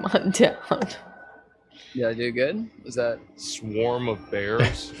 Come on down. Did I do good? Was that swarm of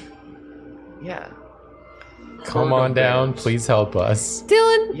bears? Yeah. Come on down, please help us.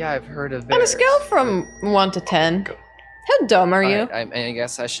 Dylan? Yeah, I've heard of bears. On a scale from 1 to 10. How dumb are you? Right, I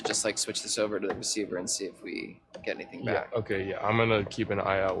guess I should just like switch this over to the receiver and see if we get anything back. Yeah, okay, yeah. I'm gonna keep an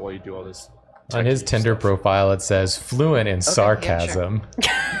eye out while you do all this. On his Tinder profile, it says fluent in sarcasm.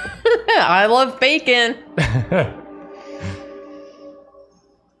 Yeah, sure. I love bacon.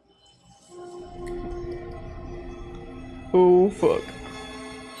 Oh, fuck.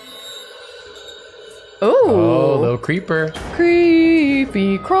 Oh, little creeper.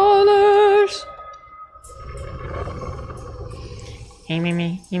 Creepy crawlers.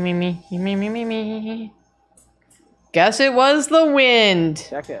 Me. Guess it was the wind.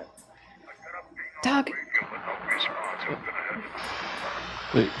 Check it. Doug.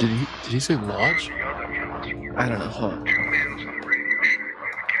 Wait, did he say lodge? I don't know. Hold on.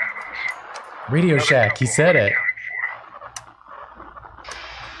 Radio Shack, he said it.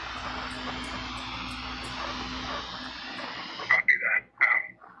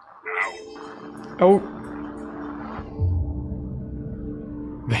 Oh.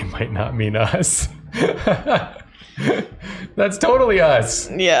 They might not mean us. That's totally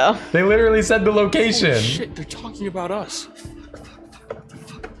us. Yeah. They literally said the location. Oh, shit, they're talking about us.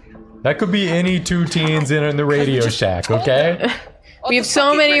 That could be any two teens in the Radio Shack, okay? We have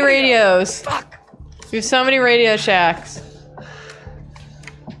so many radios. Fuck. We have so many Radio Shacks.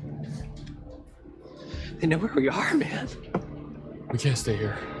 They know where we are, man. We can't stay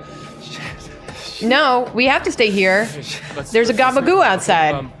here. No, we have to stay here. There's a gabagoo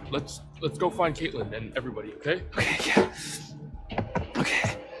outside. Let's go find Caitlin and everybody, okay? Okay, yeah.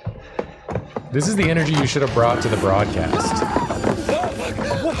 Okay. This is the energy you should have brought to the broadcast. Why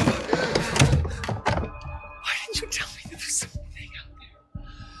didn't you tell me there was something out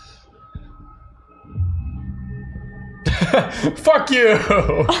there? Fuck you!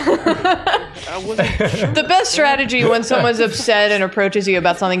 The best strategy when someone's upset and approaches you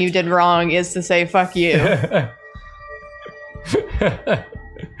about something you did wrong is to say, fuck you.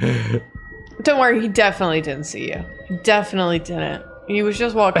 Don't worry, he definitely didn't see you. He definitely didn't. He was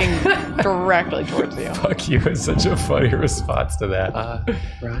just walking directly towards you. Fuck you is such a funny response to that.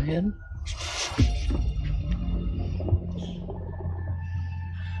 Ryan?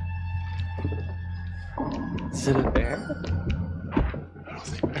 Is it a bear?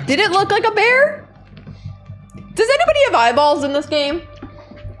 Did it look like a bear? Does anybody have eyeballs in this game?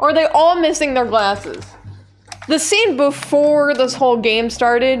 Or are they all missing their glasses? The scene before this whole game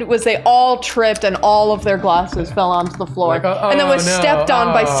started was they all tripped and all of their glasses fell onto the floor. Like, and then was stepped on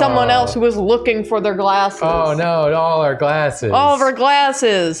by someone else who was looking for their glasses. Oh no, all our glasses. All of our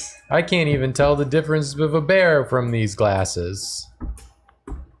glasses. I can't even tell the difference of a bear from these glasses. I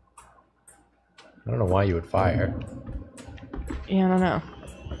don't know why you would fire. Yeah, I don't know.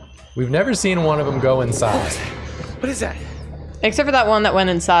 We've never seen one of them go inside. What is that? Except for that one that went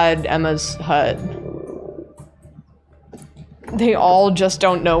inside Emma's hut. They all just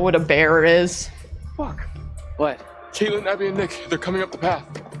don't know what a bear is. Fuck. What? Caitlin, Abby, and Nick, they're coming up the path.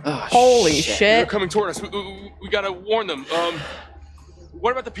 Oh, holy They're shit. coming toward us. We gotta warn them.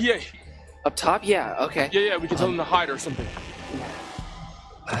 What about the PA? Up top? Yeah, okay. Yeah, we can tell them to hide or something.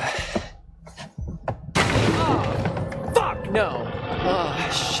 Fuck, no. Oh,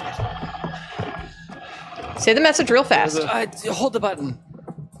 shit. Say the message real fast. Hold the button.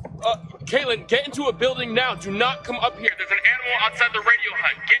 Caitlin, get into a building now. Do not come up here. There's an animal outside the radio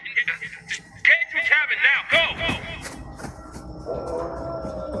hut. Get into a cabin now. Go!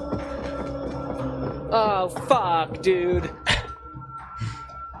 Oh, fuck, dude.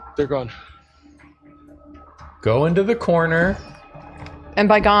 They're gone. Go into the corner. And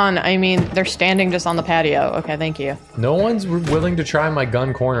by gone, I mean they're standing just on the patio. Okay, thank you. No one's willing to try my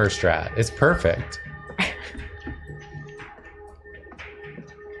gun corner strat. It's perfect.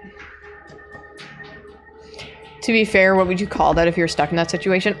 To be fair, what would you call that if you were stuck in that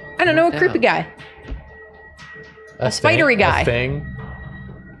situation? I don't know, a creepy guy. A spidery guy. A thing.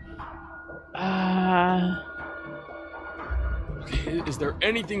 Okay, is there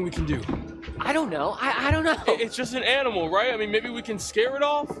anything we can do? I don't know. I don't know. It's just an animal, right? I mean, maybe we can scare it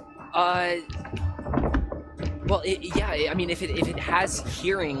off? Well, yeah. I mean, if it has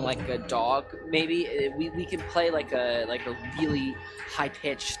hearing like a dog, maybe we can play like a really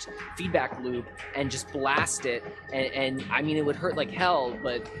high-pitched feedback loop and just blast it. And I mean, it would hurt like hell,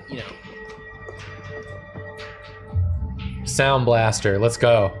 but you know. Sound blaster. Let's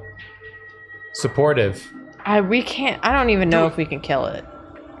go. Supportive. We can't. I don't even know if we can kill it.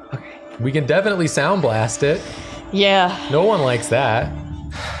 We can definitely sound blast it. Yeah. No one likes that.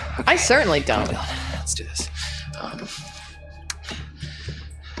 I certainly don't. Let's do this.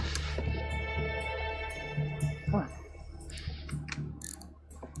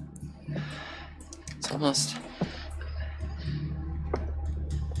 It's almost.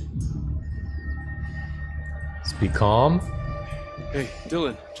 Let's be calm. Hey,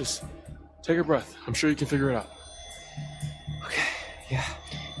 Dylan, just take a breath. I'm sure you can figure it out. Okay, yeah.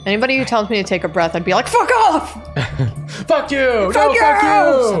 Anybody who tells me to take a breath, I'd be like, fuck off! Fuck you! Fuck No, fuck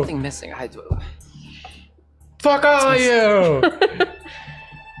you! Something missing. Fuck all of you!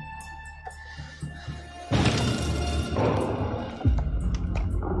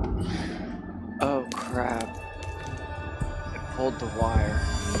 Oh crap! I pulled the wire.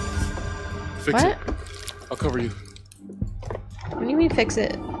 Fix What? it. I'll cover you. What do you mean fix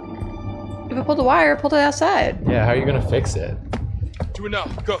it? If I pulled the wire, I pulled it outside. Yeah, how are you gonna fix it? Do it now.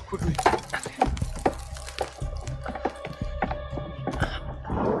 Go, quickly.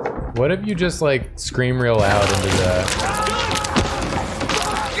 What if you just like scream real loud into the...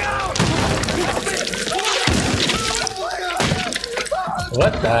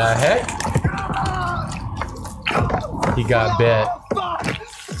 What the heck? He got bit. Oh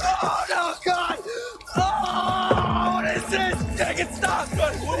no, God! Oh, what is this? Take it, stop!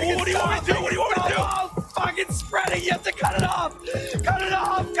 What do you want me to do? What do you want me to do? Oh, fucking spreading! You have to cut it off! Cut it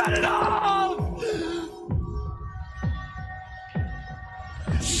off! Cut it off!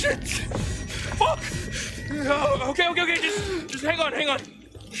 Shit! Fuck! Oh, okay. Just hang on.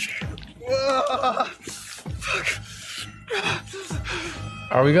 Fuck.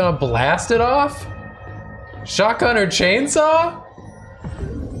 Are we gonna blast it off? Shotgun or chainsaw?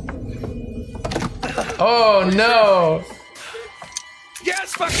 Oh no!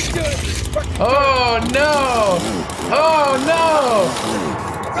 Yes, fucking do it! Oh no! Oh no!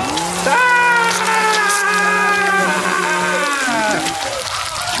 Ah!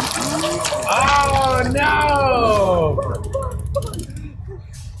 Oh no!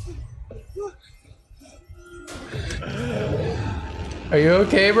 Are you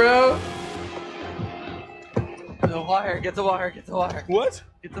okay, bro? The wire, get the wire. What?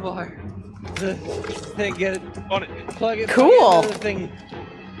 Get the wire. The thing, get it. On it. Plug it. Cool. Plug it into the thing.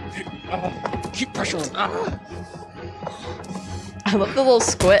 Keep pressure on. I love the little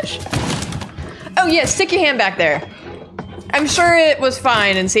squish. Oh yeah, stick your hand back there. I'm sure it was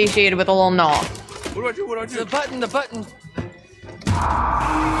fine and satiated with a little gnaw. What do I do? The button.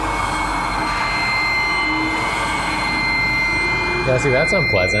 Yeah, see, that's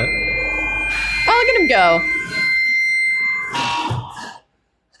unpleasant. Oh, look at him go.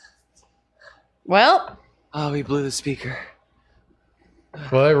 Well. Oh, we blew the speaker.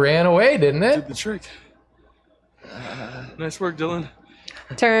 Well, it ran away, didn't Did it? the trick. Nice work, Dylan.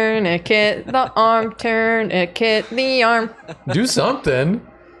 Tourniquet the arm, tourniquet the arm. Do something.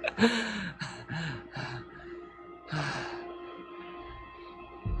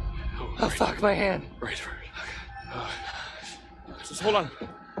 Oh, fuck, my hand. Right. Just hold on.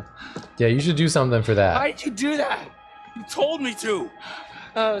 Yeah, you should do something for that. Why did you do that? You told me to.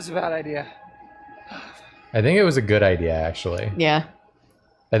 Oh, it was a bad idea. I think it was a good idea, actually. Yeah.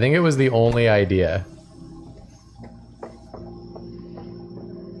 I think it was the only idea.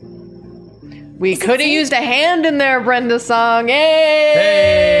 We could have used a hand in there, Brenda song. Hey!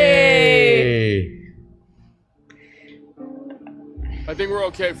 Hey! I think we're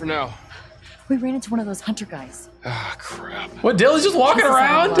okay for now. We ran into one of those hunter guys. Ah, crap. What, Dylan's just walking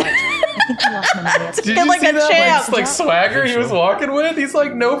around? I think we lost memory. Did you see that like swagger he was walking with? He's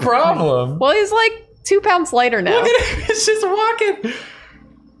like, no problem. Well, he's like 2 pounds lighter now. Look at him. He's just walking.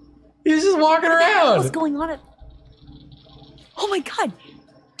 He's just walking around. What's going on? Oh my god.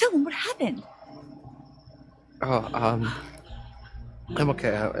 Dylan, what happened? Oh, I'm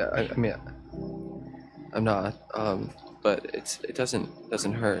okay. I mean, I'm not. But it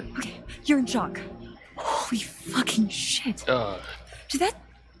doesn't hurt. Okay, you're in shock. Holy fucking shit. Did that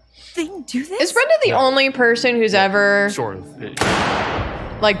thing do this? Is Brenda the only person who's ever Sort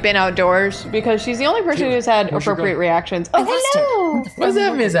of. like been outdoors? Because she's the only person who's had appropriate reactions. Oh, hello! What's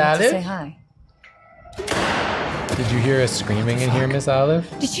that, Miss Olive? Say hi. Did you hear us screaming in here, Miss Olive?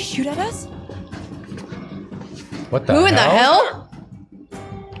 Did she shoot at us? What the Who hell? in the hell?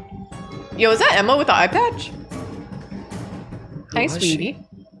 Yo, is that Emma with the eye patch? Hi, sweetie.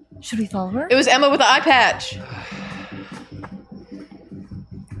 Should we follow her? It was Emma with the eye patch.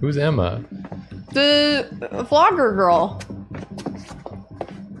 Who's Emma? The vlogger girl.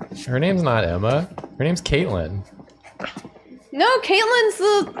 Her name's not Emma. Her name's Caitlin. No, Caitlin's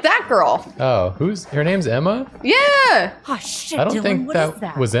that girl. Oh, her name's Emma? Yeah. Oh shit, I don't Dylan, think what that is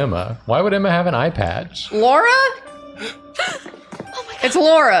that? was Emma. Why would Emma have an eye patch? Laura? It's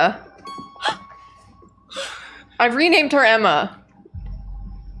Laura. I've renamed her Emma.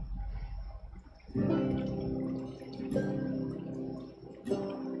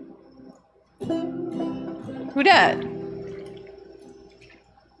 Who dat?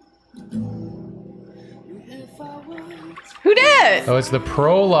 Who dat? Oh, it's the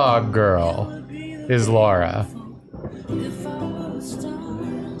prologue girl. Is Laura.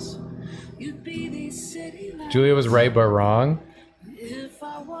 Julia was right but wrong.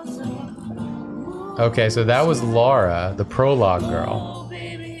 Okay, so that was Laura, the prologue girl.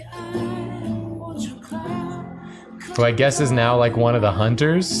 Who I guess is now like one of the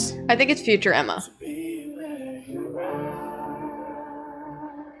hunters. I think it's future Emma.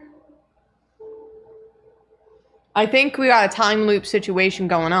 I think we got a time loop situation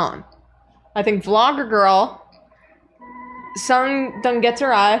going on. I think vlogger girl, sun done gets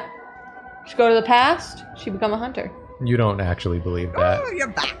her eye. She go to the past, she become a hunter. You don't actually believe that. Oh, you're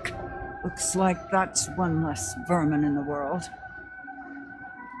back. Looks like that's one less vermin in the world.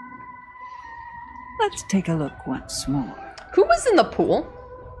 Let's take a look once more. Who was in the pool?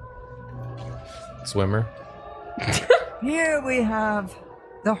 Swimmer. Here we have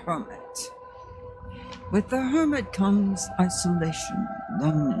the hermit. With the hermit comes isolation,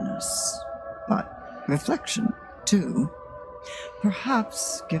 loneliness, but reflection too.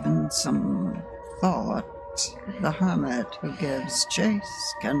 Perhaps, given some thought, the hermit who gives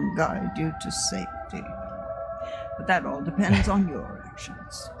chase can guide you to safety. But that all depends on your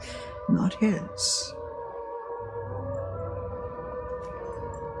actions, not his.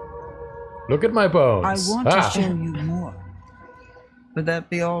 Look at my bones. I want to show you more. Would that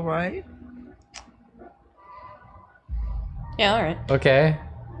be all right? Yeah, all right. Okay.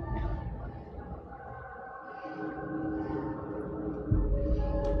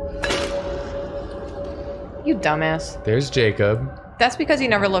 You dumbass. There's Jacob. That's because he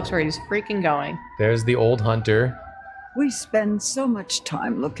never looks where he's freaking going. There's the old hunter. We spend so much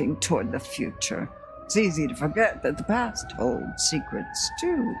time looking toward the future. It's easy to forget that the past holds secrets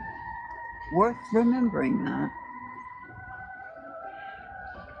too. Worth remembering that.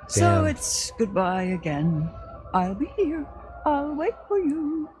 So Damn. it's goodbye again. I'll be here. I'll wait for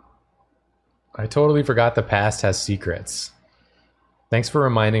you. I totally forgot the past has secrets. Thanks for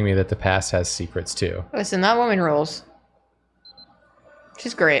reminding me that the past has secrets too. Listen, that woman rules.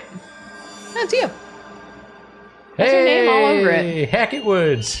 She's great. That's you. That's her name all over it. Hackett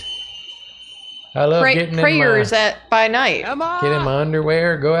Woods. I love getting prayers in by night. get in my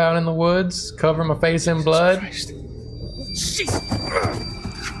underwear, go out in the woods, cover my face in blood.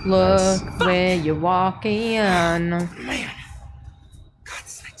 Look where you're walking. Man. God,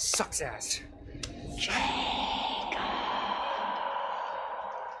 this night sucks ass.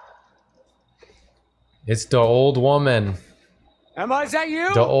 It's the old woman. Emma, is that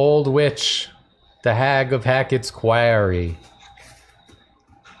you? The old witch. The hag of Hackett's Quarry.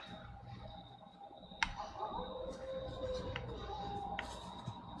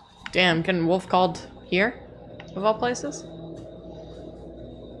 Damn, getting wolf called here? Of all places?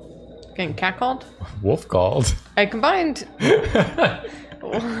 Getting cat called? Wolf called. I combined.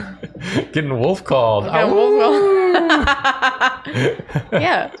 Getting wolf called. Okay, wolf called.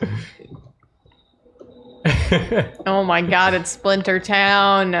 Yeah. Oh my god, it's Splinter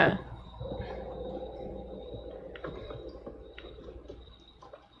Town.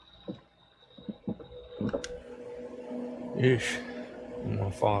 Yeesh. I'm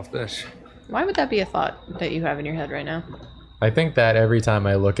gonna fall off this. Why would that be a thought that you have in your head right now? I think that every time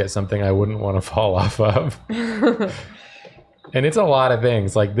I look at something I wouldn't want to fall off of. And it's a lot of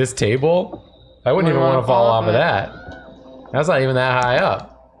things. Like this table, I wouldn't even want to fall off of that. That's not even that high up.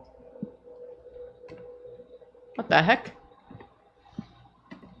 What the heck?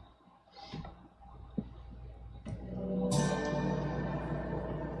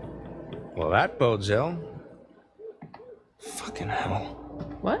 Well, that bodes ill. Fucking hell.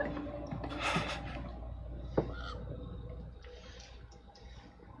 What?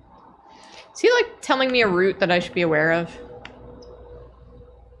 Is he like telling me a route that I should be aware of?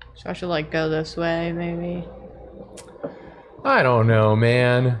 So I should like go this way, maybe. I don't know,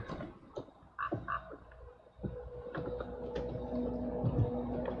 man.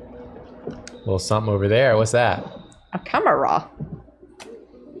 Little something over there. What's that? A camera.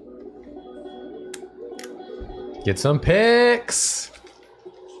 Get some pics.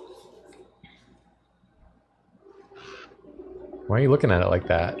 Why are you looking at it like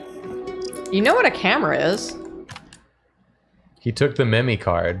that? You know what a camera is. He took the meme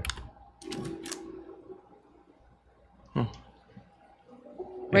card.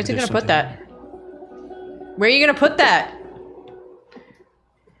 Where's he gonna put that? Where are you gonna put that?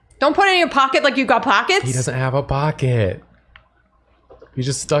 Don't put it in your pocket like you got pockets. He doesn't have a pocket. He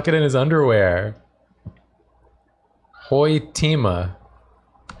just stuck it in his underwear. Hoitima.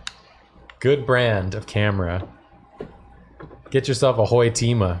 Good brand of camera. Get yourself a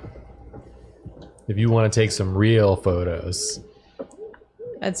Hoitima if you want to take some real photos.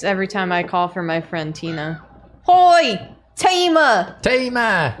 That's every time I call for my friend Tina. Hoi! Tima!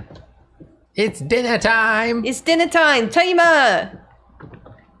 Tima! It's dinner time! It's dinner time! Tima!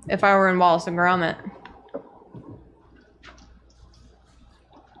 If I were in Wallace and Gromit.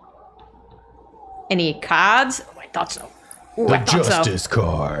 Any cards? Oh, I thought so. Ooh, The I thought Justice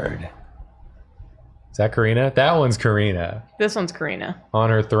card. Is that Karina? That one's Karina. This one's Karina. On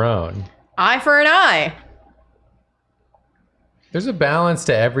her throne. Eye for an eye. There's a balance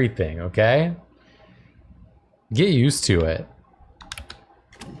to everything, okay? Get used to it.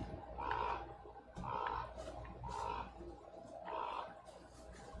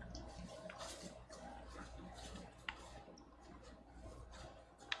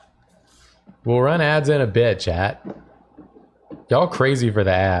 We'll run ads in a bit, chat. Y'all crazy for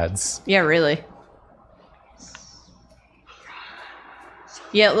the ads. Yeah, really.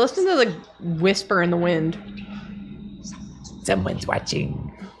 Yeah, listen to the whisper in the wind. Someone's watching.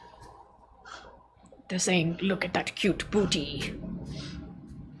 They're saying, look at that cute booty.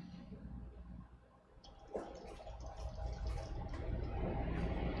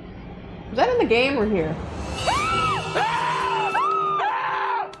 Was that in the game or here?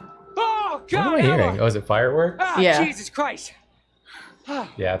 Oh, God! What am I hearing? Oh, is it fireworks? Ah, Yeah. Jesus Christ.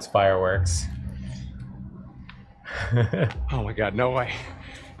 Yeah, it's fireworks. Oh my God, no way.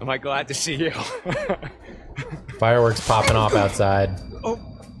 Am I glad to see you? Fireworks popping off outside. Oh,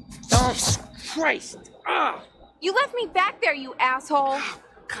 Jesus Christ. Ah, You left me back there, you asshole.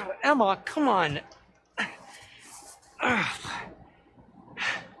 God, Emma, come on.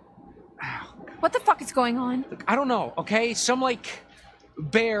 What the fuck is going on? Look, I don't know, okay? Some, like,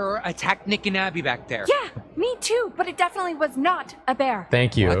 bear attacked Nick and Abby back there. Yeah, me too, but it definitely was not a bear.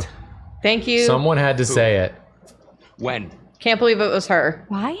 Thank you. What? Thank you. Someone had to say it. When? Can't believe it was her.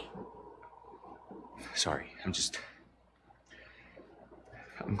 Why? Sorry, I'm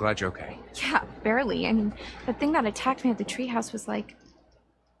glad you're okay. Yeah, barely. I mean, the thing that attacked me at the treehouse was like...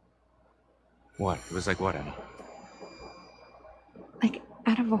 What? It was like what, Emma? like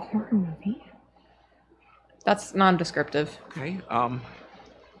out of a horror movie. That's non-descriptive. Okay,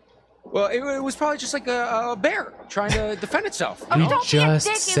 Well, it was probably just like a bear trying to defend itself. Oh, You don't just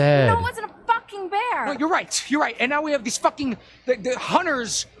be a dick. said. No, it wasn't a fucking bear. No, you're right. And now we have these fucking the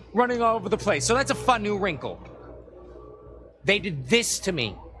hunters running all over the place. So that's a fun new wrinkle. They did this to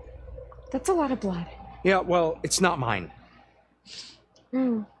me. That's a lot of blood. Yeah, well, it's not mine.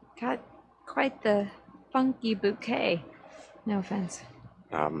 Got quite the funky bouquet. No offense.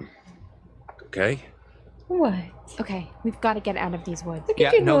 Okay. What? Okay, we've got to get out of these woods.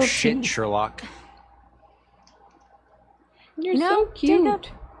 Yeah, no shit, Sherlock. You're No, so cute. Jacob,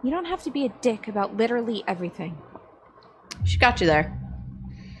 you don't have to be a dick about literally everything. She got you there.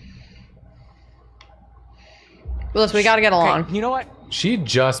 Willis, we gotta get along. Okay, you know what? She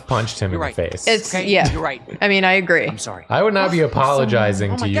just punched him You're in right. the face. It's Okay, yeah. you're right. I mean, I agree. I'm sorry. I would not be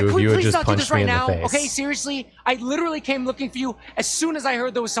apologizing Oh to my you God, if can we you had please just not do this punched me right in now? the face. Okay, seriously? I literally came looking for you as soon as I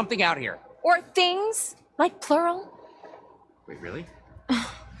heard there was something out here. Or things, like plural. Wait, really?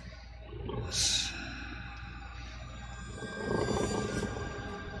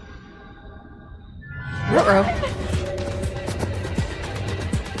 Uh-oh.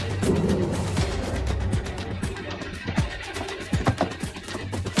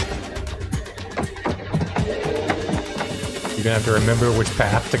 You're gonna have to remember which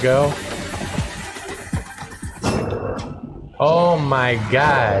path to go. Oh my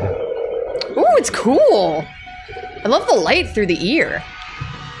god. Ooh, it's cool. I love the light through the ear.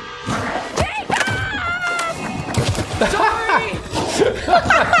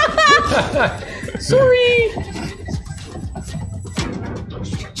 Sorry.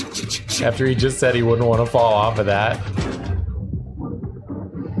 After he just said he wouldn't want to fall off of that.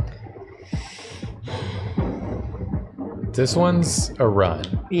 This one's a run.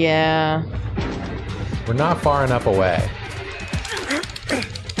 Yeah. We're not far enough away.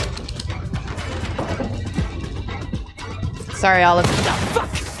 Sorry, Olive.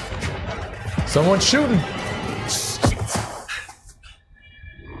 Someone's shooting.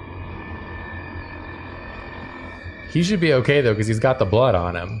 He should be okay though, because he's got the blood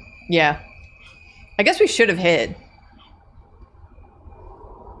on him. Yeah. I guess we should have hid.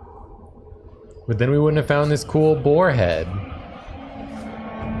 But then we wouldn't have found this cool boar head.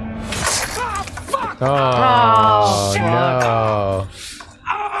 Oh, no.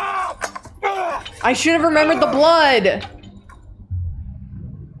 I should have remembered the blood.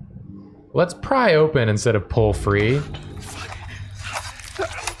 Let's pry open instead of pull free.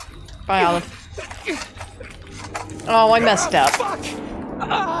 Bye, Olive. Oh, I messed up.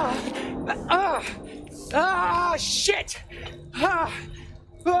 Shit!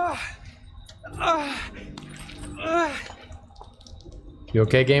 You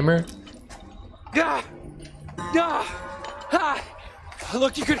okay, gamer?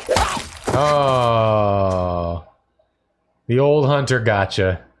 Look, you could. Oh. The old hunter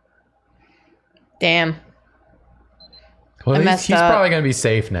gotcha. Damn. Well, I he's messed up. probably going to be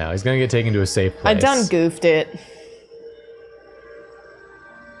safe now. He's going to get taken to a safe place. I done goofed it.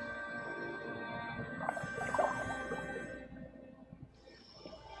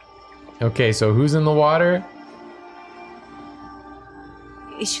 Okay, so who's in the water?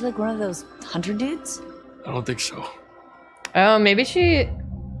 Is she like one of those hunter dudes? I don't think so. Oh, maybe she...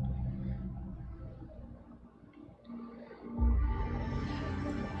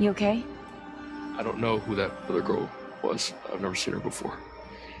 You okay? I don't know who that other girl was. I've never seen her before.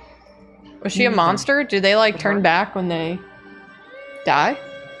 Was she a monster? Do they like turn back when they die?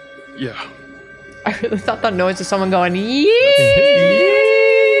 Yeah. I really thought that noise was someone going, yee!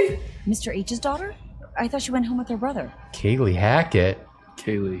 Mr. H's daughter? I thought she went home with her brother. Kaylee Hackett.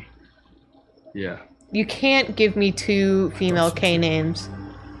 Kaylee. Yeah. You can't give me two female K names.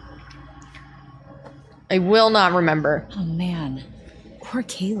 I will not remember. Oh man. Poor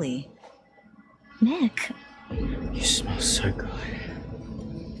Kaylee. Nick. You smell so good.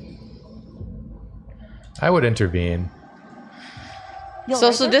 I would intervene. You all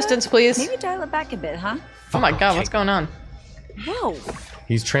Social right there, distance, bud? please. Maybe dial it back a bit, huh? Oh my god, what's going on? Whoa.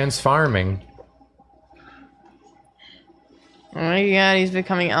 He's transfarming. Oh my god, he's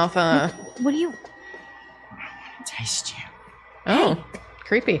becoming alpha. What do you... Taste you. Oh,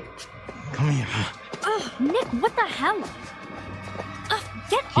 creepy. Come here. Oh, Nick, what the hell?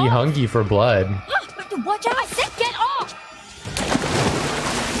 Get He off! hung you for blood. Watch out! I said get off!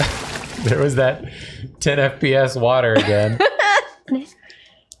 There was that 10 FPS water again.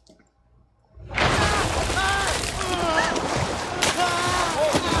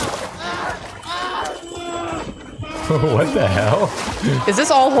 What the hell? Is this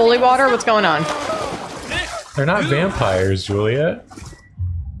all holy water? What's going on? They're not vampires, Julia.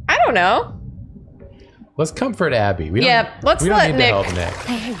 I don't know. Let's comfort Abby. We let's we don't let need Nick. to help Nick.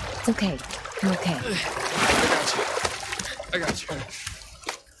 Hey, it's okay. You're okay. I got you.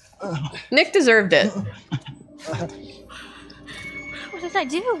 Nick deserved it. What did I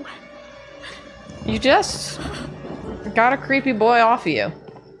do? You just got a creepy boy off of you.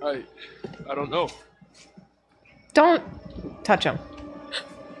 I don't know. Don't touch him.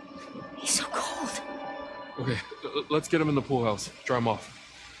 He's so cold. Okay, let's get him in the pool house. Dry him off.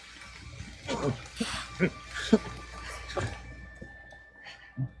 A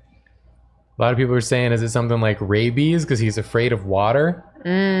lot of people are saying, is it something like rabies because he's afraid of water?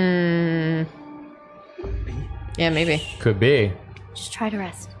 Yeah, maybe. Could be. Just try to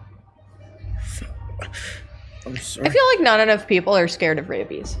rest. I'm sorry. I feel like not enough people are scared of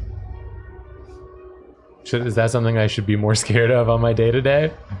rabies. Is that something I should be more scared of on my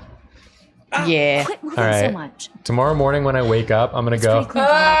day-to-day? Yeah. Quit moving All right. so much. Tomorrow morning when I wake up, I'm gonna go, Pretty clean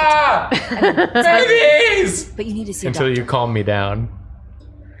for all the time. rabies! But you need to see a Until doctor. you calm me down.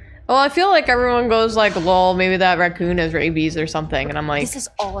 Well, I feel like everyone goes like, lol, maybe that raccoon has rabies or something. And I'm like, This is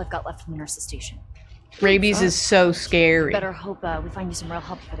all I've got left from the nurse's station. Rabies is so scary. Better hope we find you some real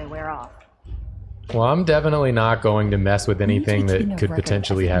help before they wear off. Well, I'm definitely not going to mess with anything that keeping a could record of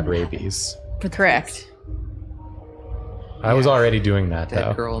potentially have everything that rabies. Correct. I was already doing that, That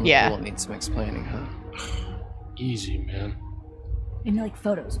though. girl in the Yeah. pool needs some explaining, huh? Easy, man. Maybe like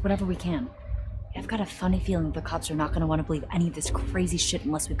photos, whatever we can. I've got a funny feeling the cops are not going to want to believe any of this crazy shit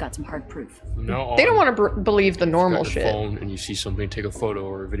unless we've got some hard proof. From now They don't on, want to believe the you normal got your shit. phone and you see something, take a photo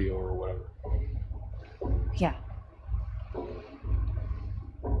or a video or whatever. Yeah.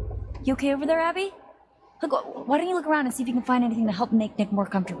 You okay over there, Abby? Look, why don't you look around and see if you can find anything to help make Nick more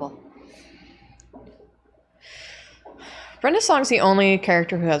comfortable? Brenda Song's the only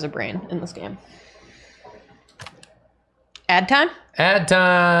character who has a brain in this game. Ad time? Ad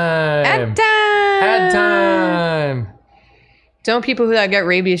time! Ad time! Ad time! Don't people who get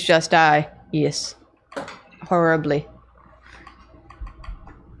rabies just die? Yes. Horribly.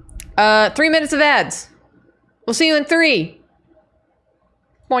 3 minutes of ads. We'll see you in 3.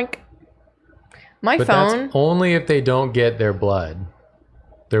 Boink. My But phone. that's only if they don't get their blood.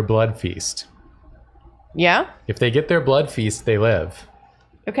 Their blood feast. Yeah? If they get their blood feast, they live.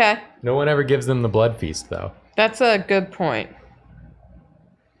 Okay. No one ever gives them the blood feast, though. That's a good point.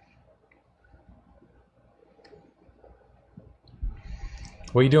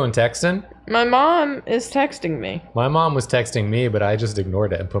 What are you doing, texting? My mom is texting me. My mom was texting me, but I just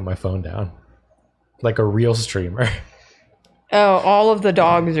ignored it and put my phone down. Like a real streamer. Oh, all of the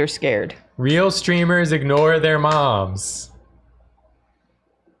dogs are scared. Real streamers ignore their moms.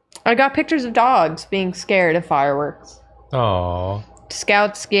 I got pictures of dogs being scared of fireworks. Aww.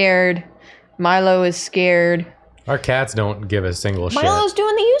 Scout's scared. Milo is scared. Our cats don't give a single shit. Milo's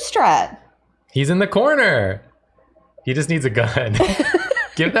doing the U-strat. He's in the corner. He just needs a gun.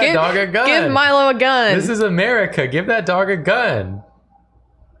 Give that dog a gun. Give Milo a gun. This is America. Give that dog a gun.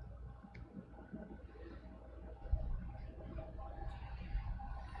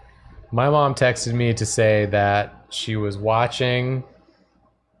 My mom texted me to say that she was watching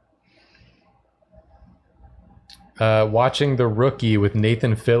The Rookie with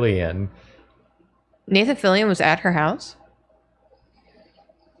Nathan Fillion. Nathan Fillion was at her house?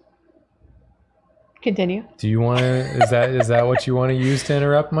 Continue. Do you want to? Is that what you want to use to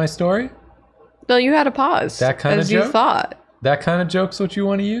interrupt my story? No, you had a pause. That kind as of joke? you thought. That kind of joke's what you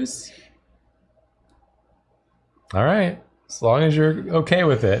want to use? All right, as long as you're okay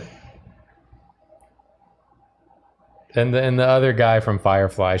with it. And the other guy from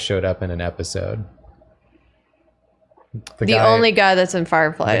Firefly showed up in an episode. The only guy that's in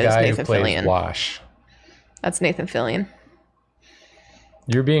Firefly the is guy Nathan who plays Fillion. Wash. That's Nathan Fillion.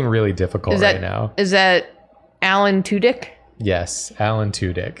 You're being really difficult right now. Is that Alan Tudyk? Yes, Alan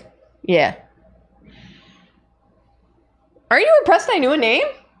Tudyk. Yeah. Are you impressed I knew a name?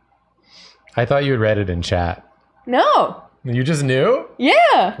 I thought you had read it in chat. No. You just knew?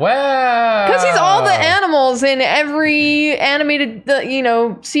 Yeah. Wow. Because he's all the animals in every animated,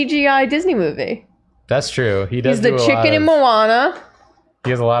 CGI Disney movie. That's true. He does. He's the chicken in Moana.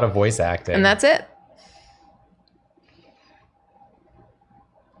 He has a lot of voice acting. And that's it.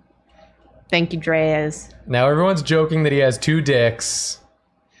 Thank you, Dreas. Now everyone's joking that he has 2 dicks.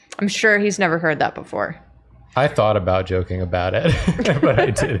 I'm sure he's never heard that before. I thought about joking about it, but I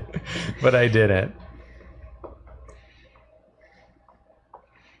didn't. But I didn't.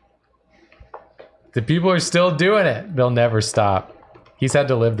 The people are still doing it. They'll never stop. He's had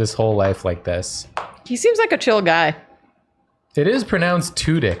to live this whole life like this. He seems like a chill guy. It is pronounced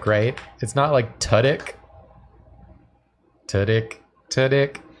Tudyk, right? It's not like Tudyk. Tudyk,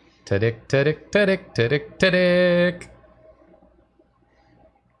 Tudyk, Tudyk, Tudyk, Tudyk, Tudyk, Tudyk.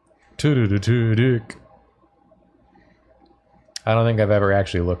 Tudyk. I don't think I've ever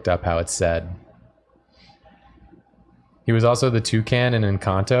actually looked up how it's said. He was also the toucan in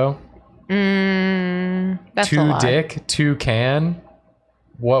Encanto. That's a lie. Dick, toucan.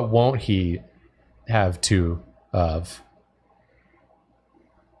 What won't he have 2 of?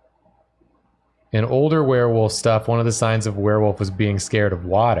 In older werewolf stuff, one of the signs of a werewolf was being scared of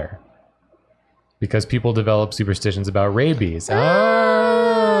water. Because people develop superstitions about rabies. We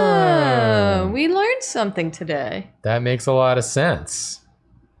learned something today. That makes a lot of sense.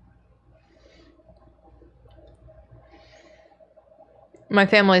 My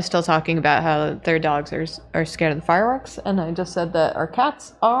family is still talking about how their dogs are scared of the fireworks, and I just said that our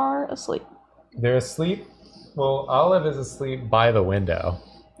cats are asleep. They're asleep? Well, Olive is asleep by the window.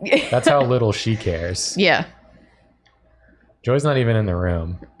 That's how little she cares. Yeah. Joy's not even in the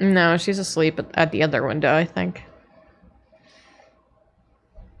room. No, she's asleep at the other window, I think.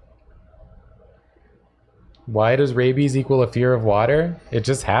 Why does rabies equal a fear of water? It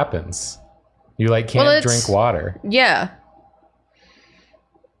just happens. You like can't Well, drink water. Yeah.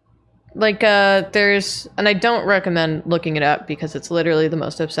 Like there's, and I don't recommend looking it up because it's literally the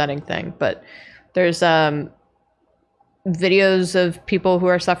most upsetting thing, but there's videos of people who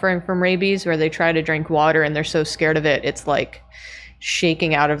are suffering from rabies where they try to drink water and they're so scared of it, it's like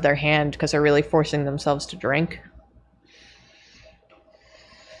shaking out of their hand because they're really forcing themselves to drink.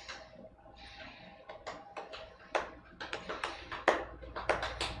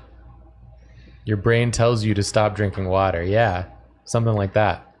 Your brain tells you to stop drinking water. Yeah, something like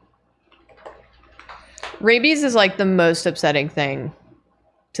that. Rabies is like the most upsetting thing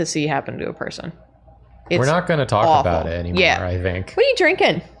to see happen to a person. We're not going to talk awful. about it anymore, Yeah. I think. What are you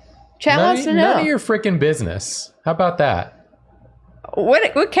drinking? Chat wants to know. None of your freaking business. How about that?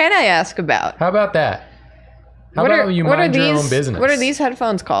 What can I ask about? How about that? How about you mind your own business? What are these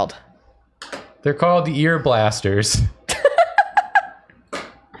headphones called? They're called ear blasters.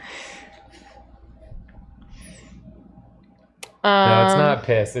 No, it's not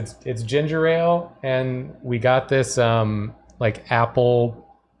piss. It's ginger ale, and we got this like apple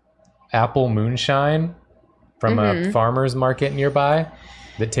moonshine from a farmer's market nearby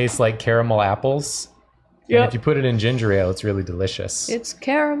that tastes like caramel apples. Yeah. And if you put it in ginger ale, it's really delicious. It's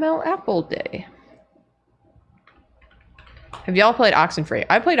Caramel Apple Day. Have y'all played Oxenfree?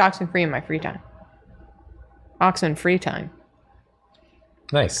 I played Oxenfree in my free time. Oxenfree time.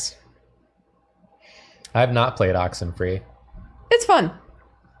 Nice. I have not played Oxenfree. It's fun.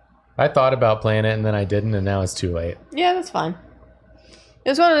 I thought about playing it and then I didn't, and now it's too late. Yeah, that's fine. It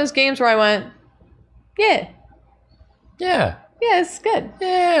was one of those games where I went, yeah. Yeah. Yeah, it's good.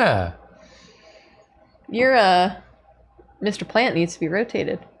 Yeah. Your Mr. Plant needs to be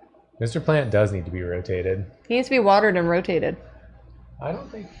rotated. Mr. Plant does need to be rotated. He needs to be watered and rotated. I don't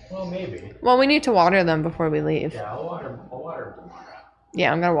think, well, maybe. Well, we need to water them before we leave. Yeah, I'll water them tomorrow.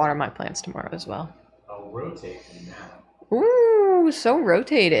 Yeah, I'm gonna water my plants tomorrow as well. I'll rotate them now. Ooh, so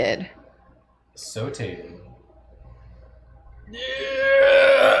rotated. Sotated.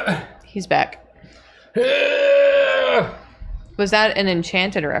 Yeah. He's back. Yeah. Was that an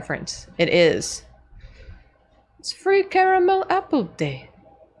Enchanted reference? It is. It's free caramel apple day.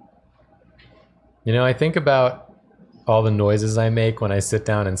 You know, I think about all the noises I make when I sit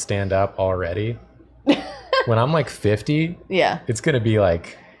down and stand up already. When I'm like 50, yeah, it's gonna be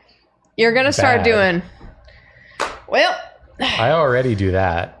like you're gonna start doing. Well, I already do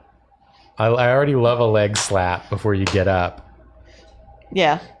that. I already love a leg slap before you get up.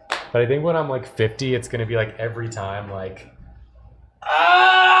 Yeah. But I think when I'm like 50, it's gonna be like every time, like,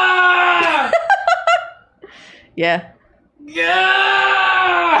 ah! Yeah.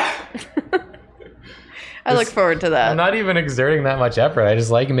 Yeah. I look forward to that. I'm not even exerting that much effort. I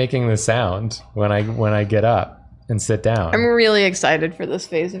just like making the sound when I get up and sit down. I'm really excited for this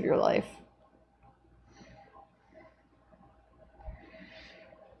phase of your life.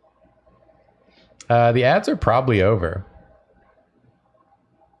 The ads are probably over.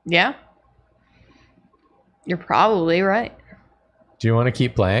 Yeah. You're probably right. Do you want to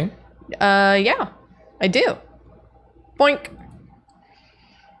keep playing? Yeah, I do. Boink.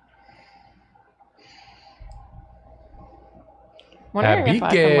 Wondering if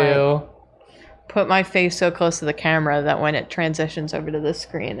I can, like, put my face so close to the camera that when it transitions over to this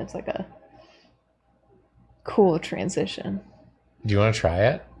screen, it's like a cool transition. Do you want to try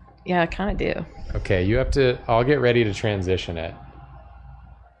it? Yeah, I kind of do. Okay, you have to. I'll get ready to transition it.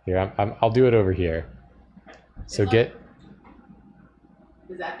 Here, I'll do it over here. So get.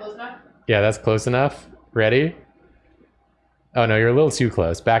 Is that close enough? Yeah, that's close enough. Ready? Oh no, you're a little too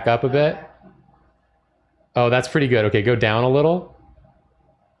close. Back up a bit. Oh, that's pretty good. Okay, go down a little.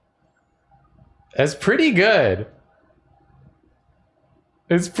 That's pretty good.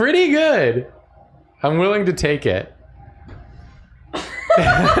 It's pretty good. I'm willing to take it.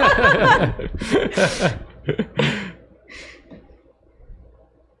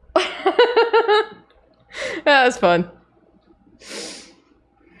 That was fun.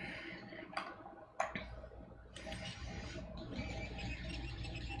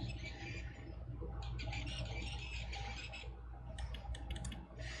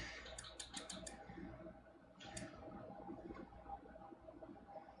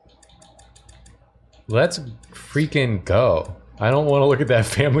 Let's freaking go. I don't want to look at that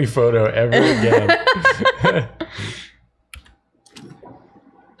family photo ever again.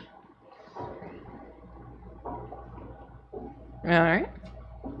 All right.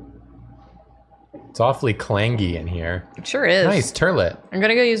 It's awfully clangy in here. It sure is. Nice turlet. I'm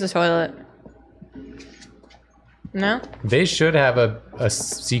gonna go use the toilet. No? They should have a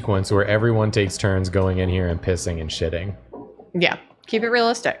sequence where everyone takes turns going in here and pissing and shitting. Yeah. Keep it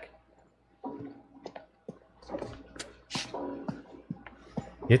realistic.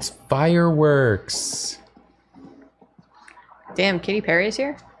 It's fireworks. Damn, Katy Perry's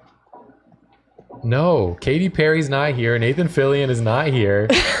here? No, Katy Perry's not here. Nathan Fillion is not here.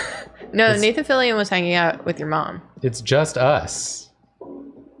 No, Nathan Fillion was hanging out with your mom. It's just us.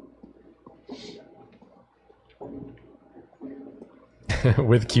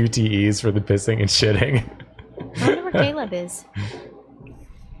 With QTEs for the pissing and shitting. I wonder where Caleb is.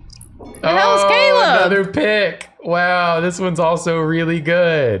 The hell's Caleb? Another pick. Wow, this one's also really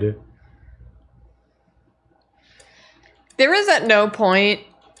good. There is at no point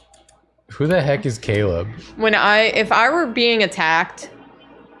Who the heck is Caleb? when if I were being attacked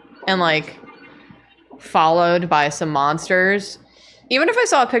and like followed by some monsters, even if I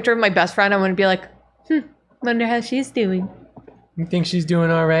saw a picture of my best friend, I wouldn't be like, wonder how she's doing. You think she's doing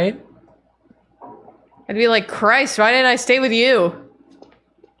all right? I'd be like, Christ, why didn't I stay with you?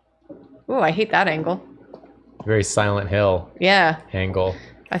 Ooh, I hate that angle. Very Silent Hill Yeah. angle.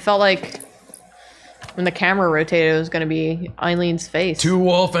 I felt like when the camera rotated, it was going to be Eileen's face. Two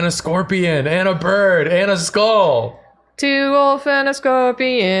wolf and a scorpion and a bird and a skull. Two wolf and a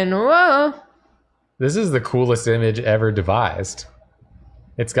scorpion. Whoa. This is the coolest image ever devised.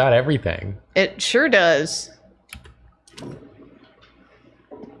 It's got everything. It sure does.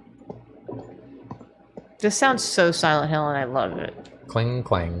 This sounds so Silent Hill and I love it. Cling,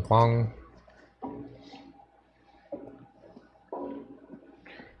 clang, clong.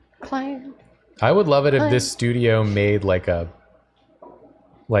 Clang. I would love it if this studio made like an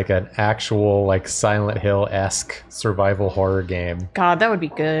actual like Silent Hill-esque survival horror game. God, that would be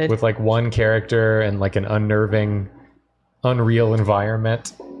good. With like one character and like an unnerving, unreal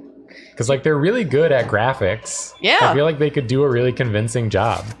environment. Because like they're really good at graphics. Yeah. I feel like they could do a really convincing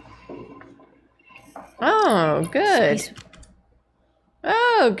job. Oh, good.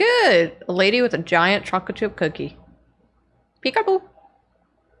 Oh, good. A lady with a giant chocolate chip cookie. Peekaboo.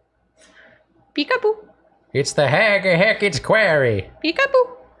 Peekaboo. It's the heck, it's Quarry.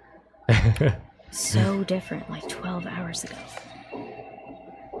 Peekaboo. So different, like 12 hours ago.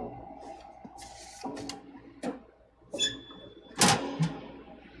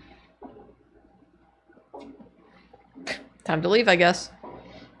 Time to leave, I guess.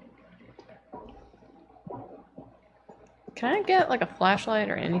 Can I get like a flashlight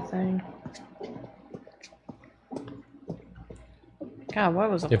or anything? God,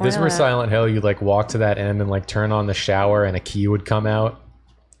 what was the If point this of were that? Silent Hill, you'd like walk to that end and like turn on the shower and a key would come out.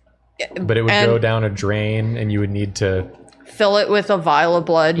 But it would go down a drain and you would need to fill it with a vial of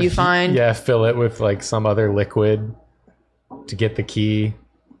blood you find. Yeah, fill it with like some other liquid to get the key.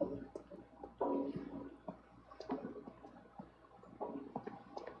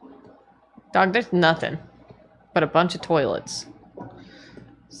 Dog, there's nothing but a bunch of toilets.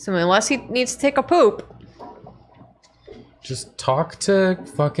 So unless he needs to take a poop. Just talk to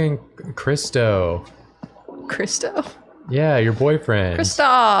fucking Christo. Christo? Yeah, your boyfriend.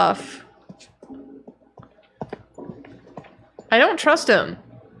 Christoph! I don't trust him.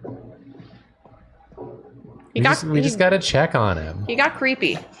 We just gotta check on him. He got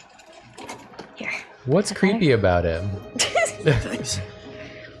creepy. What's creepy about him? Thanks.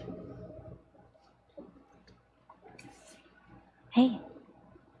 Hey.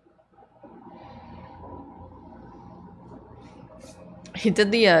 He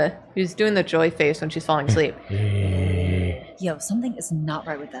did the, he was doing the joy face when she's falling asleep. Yo, something is not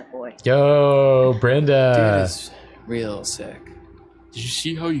right with that boy. Yo, Brenda. Dude is real sick. Did you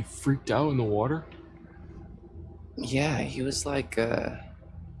see how he freaked out in the water? Yeah, he was like a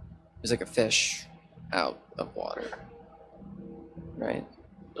fish out of water. Right?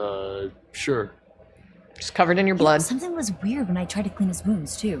 Sure. Just covered in your blood. Something was weird when I tried to clean his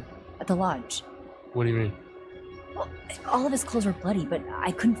wounds, too. At the lodge. What do you mean? Well, all of his clothes were bloody, but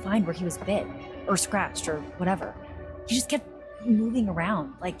I couldn't find where he was bit. Or scratched, or whatever. He just kept moving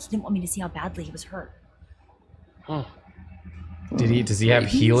around, like he didn't want me to see how badly he was hurt. Huh. Does he have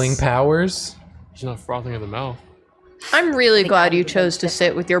healing powers? He's not frothing at the mouth. I'm really glad you chose to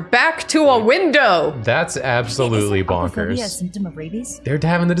sit with your back to a window. That's absolutely Aquaphobia a bonkers. symptom of rabies? They're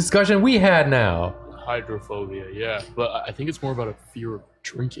having the discussion we had now. Hydrophobia, yeah. But I think it's more about a fear of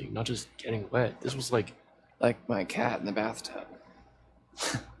drinking, not just getting wet. This was like my cat in the bathtub.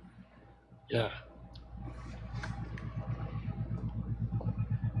 Yeah.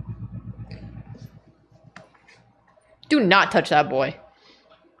 Do not touch that boy.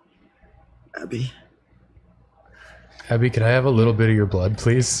 Abby. Abby, could I have a little bit of your blood,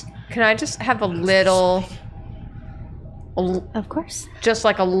 please? Can I just have a little... Of course. Just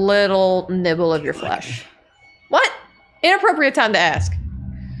like a little nibble of your flesh. What? Inappropriate time to ask.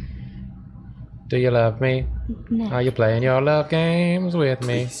 Do you love me? Nick. Are you playing your love games with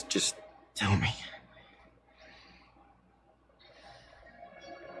me? Please, just tell me.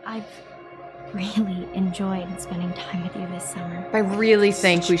 I've really enjoyed spending time with you this summer. I really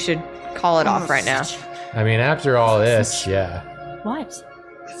think we should call it off right now. I mean, after all this, yeah. What?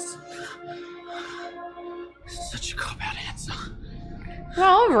 Such a cop-out answer.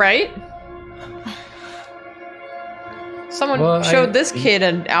 Well, right. Someone showed this kid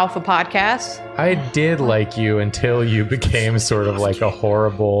an alpha podcast. I did like you until you became sort of like a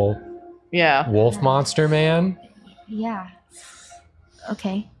horrible wolf monster man. Yeah.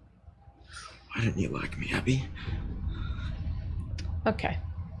 Okay. Why didn't you like me, Abby? Okay.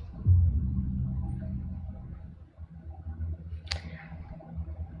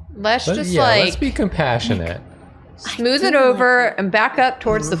 Let's let's be compassionate. Smooth it over and back up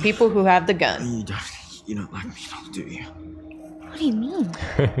towards the people who have the gun. You don't like me at all, do you? What do you mean?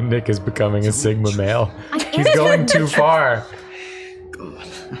 Nick is becoming a Sigma male. He's going too far. God.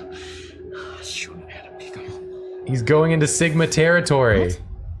 I shouldn't have had to pick him. He's going into Sigma territory.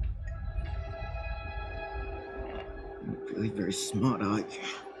 You're really very smart, aren't you?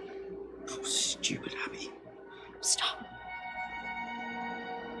 Oh, stupid Abby. Stop.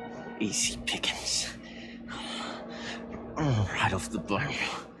 Easy pickings. Right off the bone.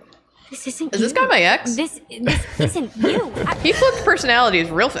 This isn't Is this guy my ex? This isn't you. He flipped personalities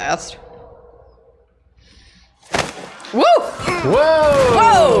real fast. Woo! Whoa!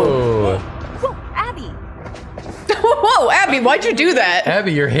 Whoa! Whoa, Abby! Whoa, Abby, why'd you do that?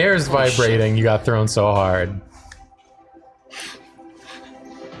 Abby, your hair's vibrating. You got thrown so hard.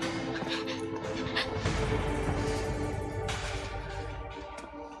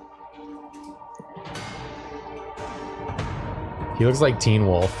 He looks like Teen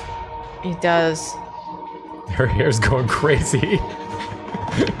Wolf. He does. Her hair's going crazy.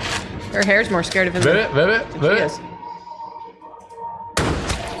 Her hair's more scared of him than she is.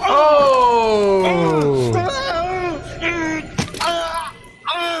 Oh!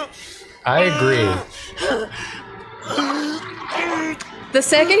 I agree. The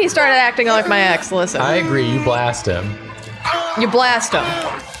second he started acting like my ex, listen. I agree, you blast him. You blast him.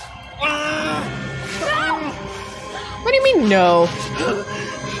 What do you mean, no?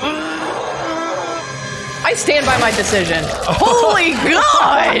 I stand by my decision. Holy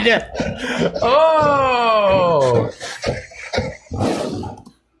God! Oh!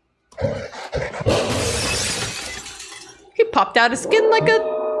 He popped out his skin like a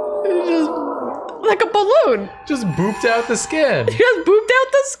balloon. Just booped out the skin. He just booped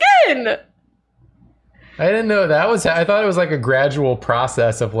out the skin. I didn't know that was. I thought it was like a gradual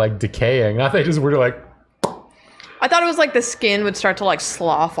process of like decaying. Not they just were like. I thought it was like the skin would start to like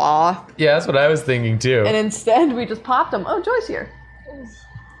slough off. Yeah, that's what I was thinking too. And instead, we just popped him. Oh, Joy's here.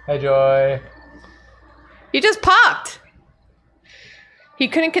 Hi, Joy. He just popped. He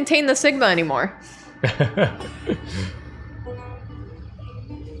couldn't contain the Sigma anymore.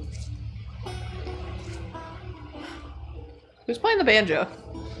 Who's playing the banjo?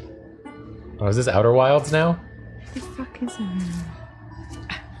 Oh, is this Outer Wilds now? What the fuck is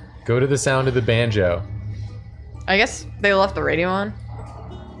that? Go to the sound of the banjo. I guess they left the radio on.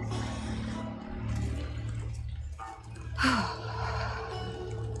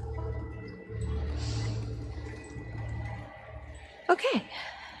 Okay.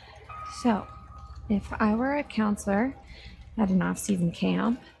 So, if I were a counselor at an off-season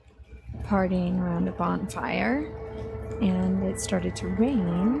camp, partying around a bonfire, and it started to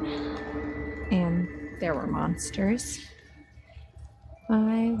rain, and there were monsters,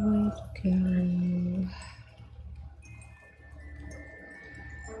 I would go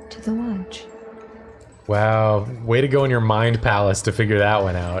to the lodge. Wow, way to go in your mind palace to figure that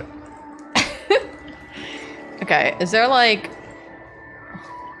one out. Okay, is there like...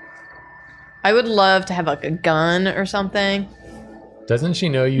 I would love to have like a gun or something. Doesn't she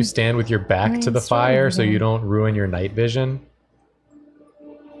know you stand with your back to the fire so you don't ruin your night vision?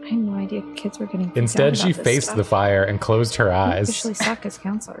 I had no idea kids were getting. Instead, she faced the fire and closed her We eyes. officially suck as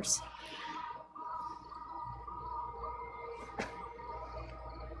counselors.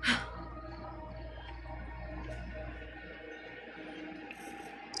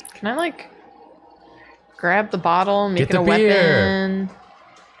 Can I like grab the bottle and make Get it a the beer. weapon?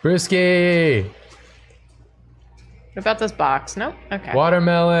 Brewski! What about this box? Nope. Okay.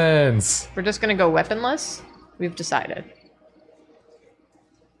 Watermelons! We're just gonna go weaponless? We've decided.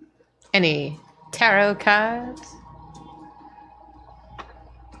 Any tarot cards?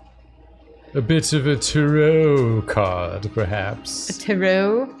 A bit of a tarot card, perhaps. A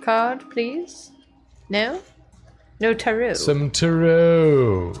tarot card, please? No? No tarot. Some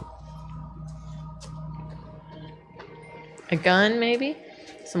tarot. A gun, maybe?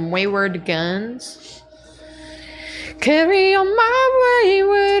 Some wayward guns. Carry on my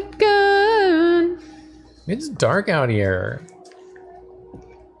wayward gun. It's dark out here.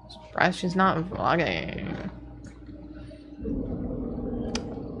 Surprised she's not vlogging.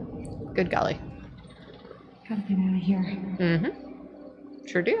 Good golly. Gotta get out of here. Mm-hmm.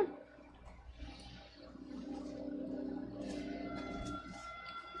 Sure do.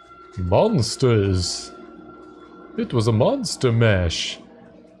 Monsters. It was a monster mesh.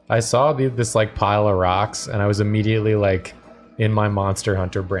 I saw this like pile of rocks and I was immediately like in my Monster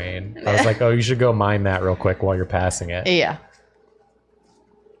Hunter brain. I was like, oh, you should go mine that real quick while you're passing it. Yeah.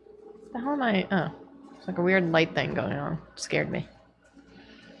 The hell am I? Oh. It's like a weird light thing going on. It scared me.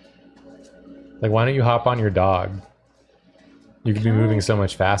 Like, why don't you hop on your dog? You could be moving so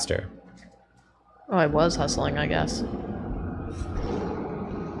much faster. Oh, I was hustling, I guess.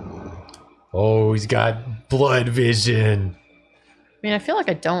 Oh, he's got blood vision. I mean, I feel like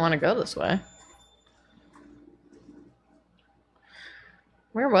I don't want to go this way.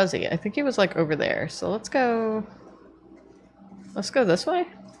 Where was he? I think he was like over there. So let's go. Let's go this way.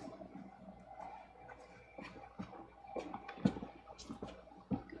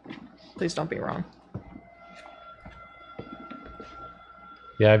 Please don't be wrong.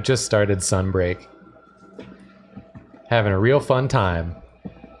 Yeah, I've just started Sunbreak. Having a real fun time.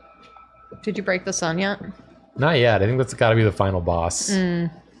 Did you break the sun yet? Not yet. I think that's got to be the final boss. I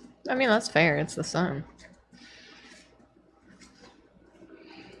mean, that's fair. It's the sun.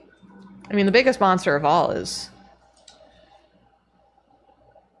 I mean, the biggest monster of all is...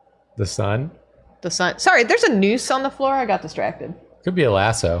 The sun? The sun. Sorry, there's a noose on the floor. I got distracted. Could be a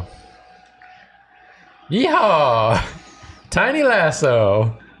lasso. Yeehaw! Tiny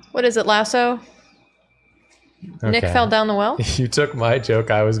lasso! What is it, lasso? Nick fell down the well? You took my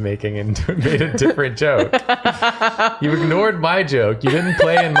joke I was making and made a different joke. You ignored my joke. You didn't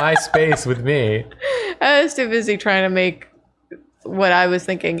play in my space with me. I was too busy trying to make what I was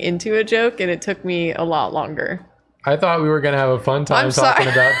thinking into a joke, and it took me a lot longer. I thought we were going to have a fun time talking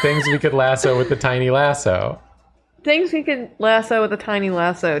about things we could lasso with the tiny lasso. Things we could lasso with a tiny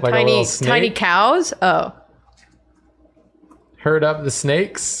lasso. Like tiny cows? Oh. Herd up the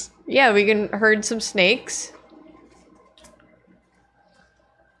snakes? Yeah, we can herd some snakes.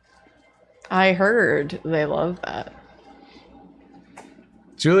 I heard they love that.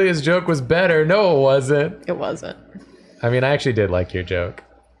 Julia's joke was better. No, it wasn't. It wasn't. I mean, I actually did like your joke.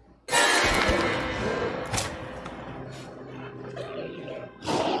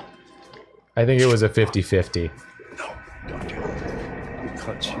 I think it was a 50-50. No, don't do it.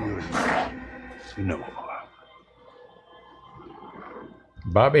 Because you know who I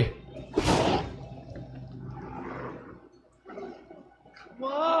am. Bobby. Come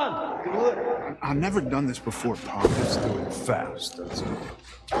on, do it. I've never done this before, Pop. Let's do it fast. That's it.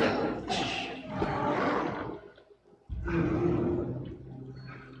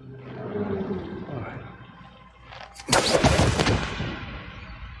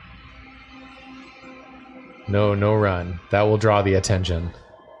 No, no run. That will draw the attention.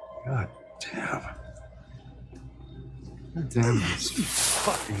 God damn. God damn these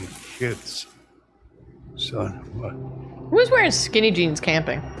fucking kids. Son, what? Who's wearing skinny jeans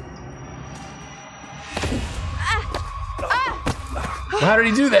camping? How did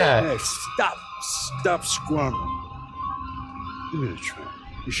he do that? Hey, stop squirming. Give me the tray.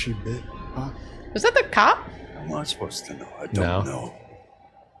 Is she bit? Huh? Was that the cop? I'm not supposed to know. I don't know.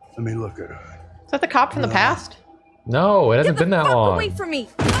 Let me look at her. Is that the cop from the past? No, it hasn't been that long. Away from me!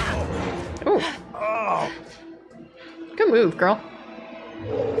 Ooh. Good move, girl.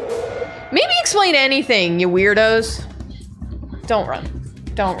 Maybe explain anything, you weirdos. Don't run.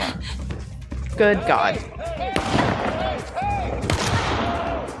 Don't run. Good God.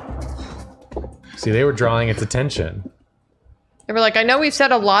 See, they were drawing its attention. They were like, I know we've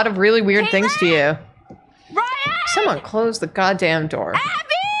said a lot of really weird things to you. Ryan! Someone close the goddamn door.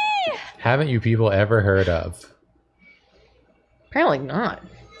 Haven't you people ever heard of? Apparently not.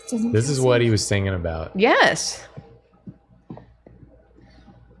 This is what he was singing about. Yes.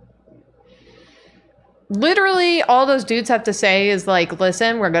 Literally, all those dudes have to say is like,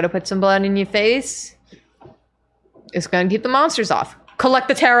 listen, we're going to put some blood in your face. It's going to keep the monsters off. Collect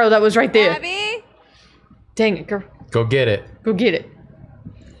the tarot that was right there. Abby? Dang it, girl. Go get it. Go get it.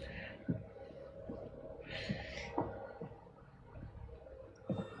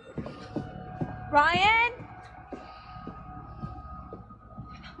 Ryan?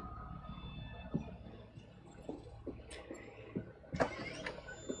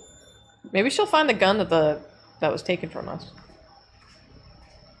 Maybe she'll find the gun that was taken from us.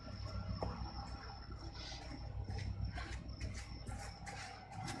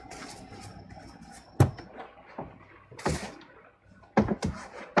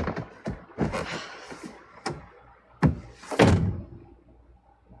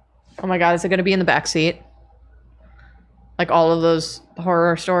 Oh my god, is it gonna be in the back seat? Like all of those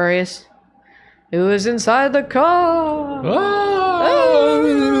horror stories. It was inside the car.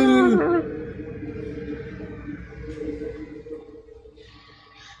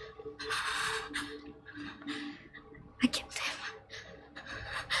 I killed him.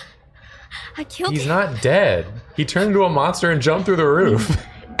 I killed He's him. not dead. He turned into a monster and jumped through the roof.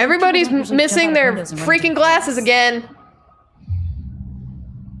 Everybody's missing their freaking glasses again.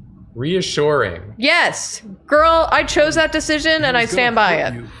 Reassuring. Yes, girl, I chose that decision and I stand by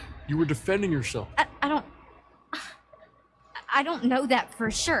it. You were defending yourself. I don't know that for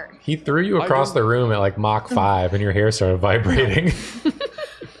sure. He threw you across the room at like Mach 5 and your hair started vibrating.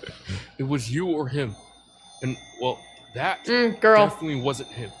 It was you or him. And, well, that girl. definitely wasn't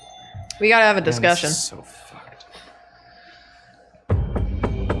him. We gotta have a discussion. Man, this is so fucked.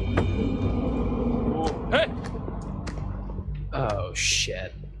 Hey! Oh,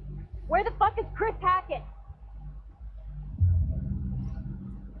 shit. Where the fuck is Chris Hackett?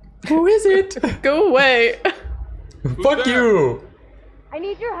 Who is it? Go away. Fuck you! I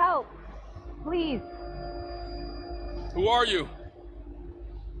need your help. Please. Who are you?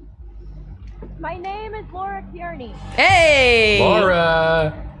 My name is Laura Kearney. Hey!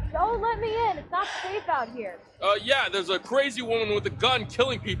 Laura! Don't let me in. It's not safe out here. Yeah, there's a crazy woman with a gun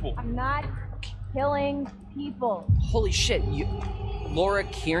killing people. I'm not killing people. Holy shit, Laura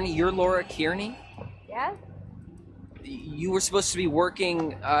Kearney? You're Laura Kearney? Yes? You were supposed to be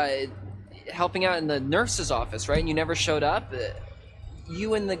working, helping out in the nurse's office, right? And you never showed up?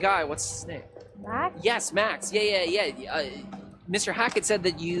 You and the guy, what's his name? Max? Yes, Max. Yeah. Mr. Hackett said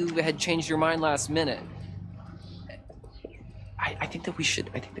that you had changed your mind last minute. I think that we should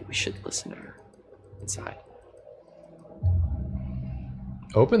listen to her inside.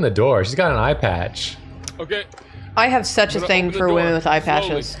 Open the door. She's got an eye patch. Okay. I have such a thing for women with eye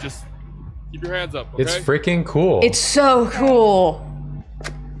patches. Slowly. Just keep your hands up, okay? It's freaking cool. It's so cool.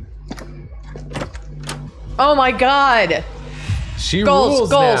 Oh my god. She rules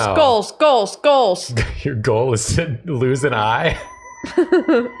now. Goals. Your goal is to lose an eye?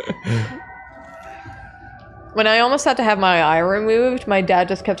 When I almost had to have my eye removed, my dad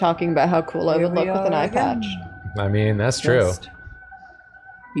just kept talking about how cool I would look with an eye patch. I mean, that's true. Just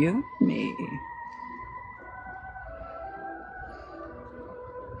you, me.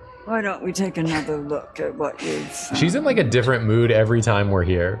 Why don't we take another look at what you've found? She's in like a different mood every time we're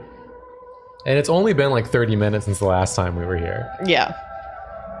here. And it's only been like 30 minutes since the last time we were here. Yeah.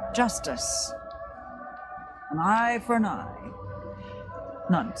 Justice. An eye for an eye.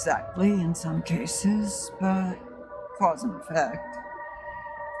 Not exactly in some cases, but cause and effect.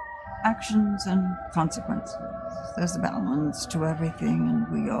 Actions and consequences. There's a balance to everything, and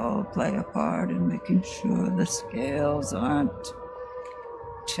we all play a part in making sure the scales aren't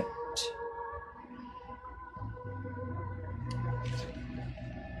tipped.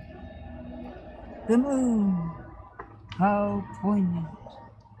 The moon. How poignant.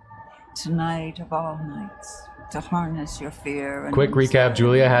 Tonight of all nights. To harness your fear and Quick recap,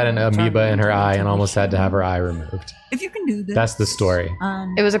 Julia had an amoeba in her eye and almost had to have her eye removed. If you can do this. That's the story.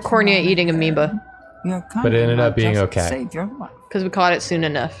 It was a cornea eating amoeba. But it ended up being okay. Save your life. Because we caught it soon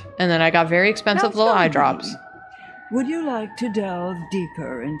enough. And then I got very expensive little eye drops. Would you like to delve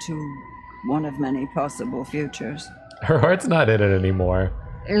deeper into one of many possible futures? Her heart's not in it anymore.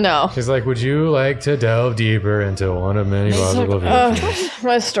 No. She's like, would you like to delve deeper into one of many possible futures?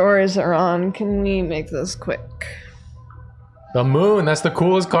 My stories are on. Can we make this quick? The moon, that's the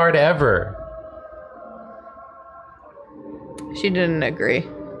coolest card ever. She didn't agree.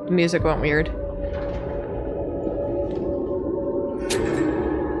 The music went weird.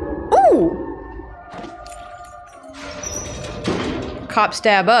 Ooh! Cop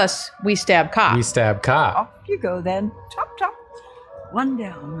stab us, we stab cop. We stab cop. Off you go then. Chop, chop. One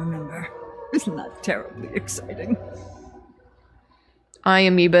down, remember. Isn't that terribly exciting? Eye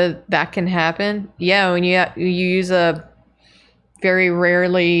amoeba, that can happen. Yeah, when you use a very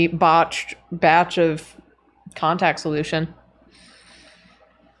rarely botched batch of contact solution.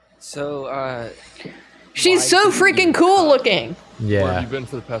 So, she's so freaking cool looking. Yeah. Where have you been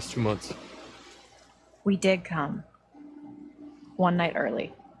for the past 2 months? We did come. One night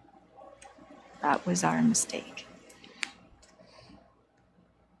early. That was our mistake.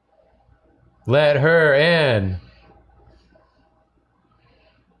 Let her in.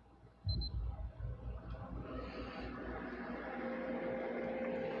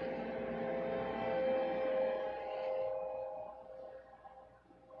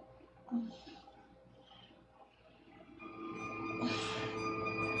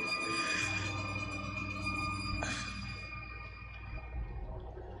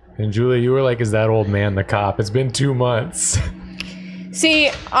 And Julia, you were like, is that old man the cop? It's been 2 months. See,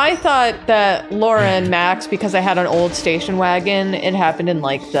 I thought that Laura and Max, because I had an old station wagon, it happened in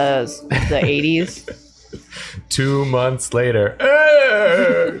like the 80s. 2 months later.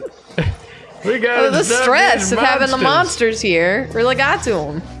 We got the stress of having the monsters here really got to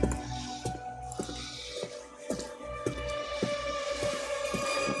him.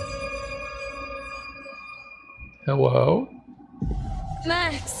 Hello?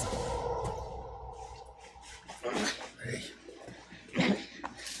 Max!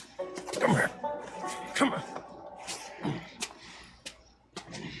 Come here. Come on.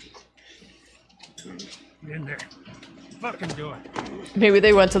 Get in there. Fucking do it. Maybe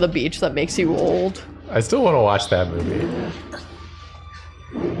they went to the beach. That makes you old. I still want to watch that movie.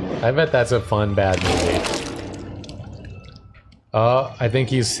 I bet that's a fun, bad movie. Oh, I think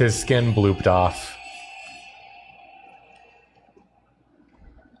his skin blooped off.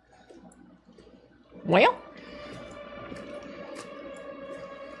 Well.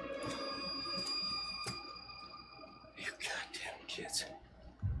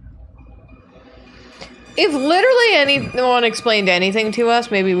 If literally anyone explained anything to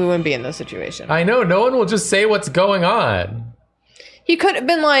us, maybe we wouldn't be in this situation. I know, no one will just say what's going on. He could have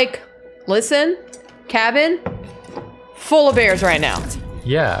been like, listen, cabin, full of bears right now.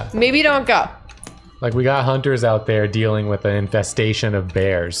 Yeah. Maybe don't go. Like, we got hunters out there dealing with an infestation of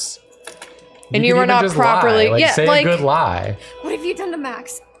bears. And you were not properly... Like, yeah, say like, a good lie. What have you done to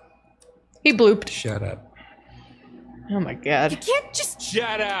Max? He blooped. Shut up. Oh my god. You can't just...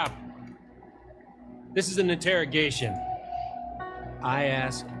 Shut up! This is an interrogation. I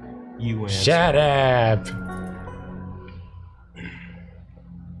ask, you answer. Shut up!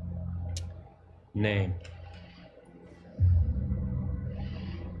 Name.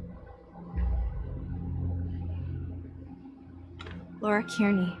 Laura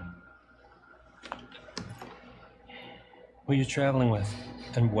Kearney. Who are you traveling with?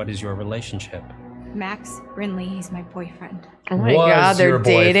 And what is your relationship? Max Brinley, he's my boyfriend. Oh my god, they're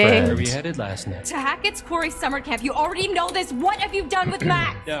dating. Where were you headed last night? To Hackett's Quarry summer camp. You already know this. What have you done with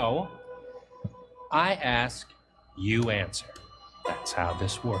Max? No. I ask, you answer. That's how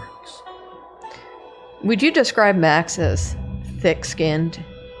this works. Would you describe Max as thick-skinned?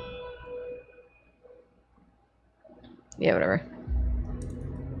 Yeah, whatever.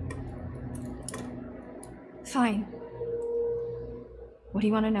 Fine. What do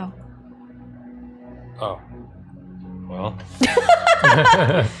you want to know? Oh. Well.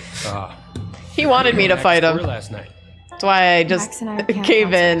 He wanted me to fight him. Last night. That's why I just Max and I are camp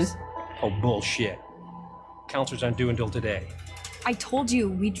gave in. counselors. Oh, bullshit. Counselors aren't due until today. I told you,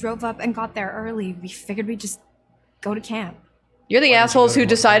 we drove up and got there early. We figured we'd just go to camp. You're the assholes who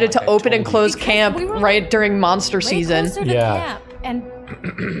decided to open and close camp right during monster season. Closer to camp, and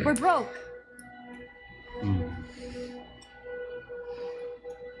we're broke.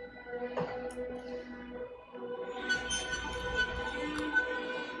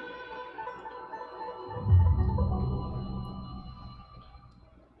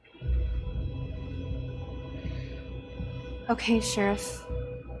 Okay, Sheriff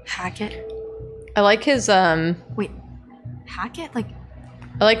Hackett. I like his Wait, Hackett? Like,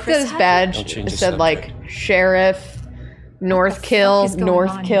 I like Chris his Hackett? badge. Don't change It the said like Sheriff Northkill, is going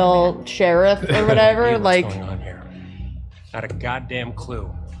on here, Northkill Sheriff or whatever. What's like, going on here? Not a goddamn clue.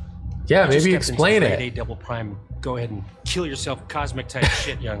 Yeah, You just maybe stepped into explain grade it. A double prime. Go ahead and kill yourself cosmic type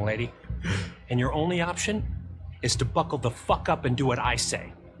shit, young lady. And your only option is to buckle the fuck up and do what I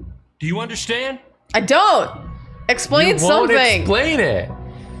say. Do you understand? I don't. Explain You won't something. explain it.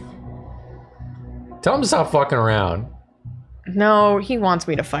 Tell him to stop fucking around. No, he wants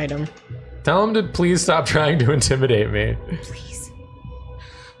me to fight him. Tell him to please stop trying to intimidate me. Please.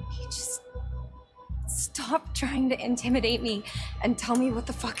 You just stop trying to intimidate me and tell me what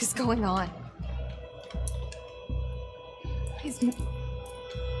the fuck is going on.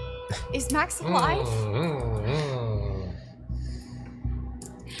 Is Max alive?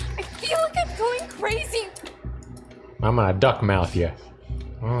 I feel like I'm going crazy. I'm gonna duck mouth you.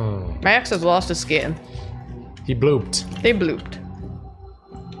 Max has lost his skin. He blooped. They blooped.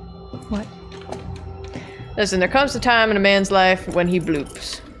 what? Listen, there comes a time in a man's life when he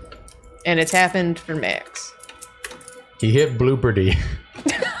bloops. And it's happened for Max. He hit blooperdy.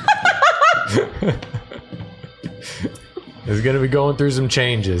 He's gonna be going through some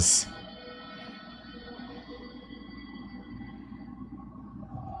changes.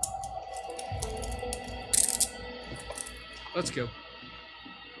 Let's go.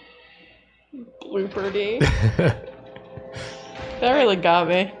 Blooperdy. That really got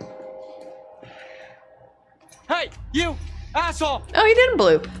me. Hey, you asshole! Oh, he didn't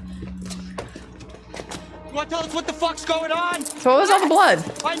bloop. You want to tell us what the fuck's going on? So what was all the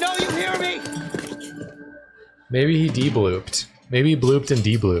blood? I know you hear me! Maybe he de-blooped. Maybe he blooped and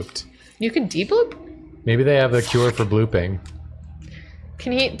de-blooped. You can de-bloop? Maybe they have the cure for blooping.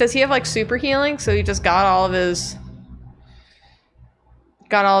 Can he? Does he have like super healing? So he just got all of his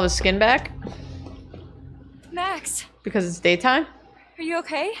skin back Max, because it's daytime. are you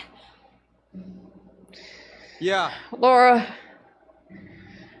okay? Yeah. Laura,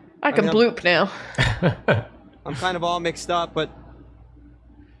 I can mean, bloop now. I'm kind of all mixed up, but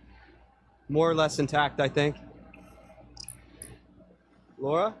more or less intact, I think.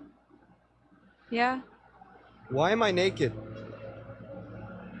 Laura, Yeah. why am I naked?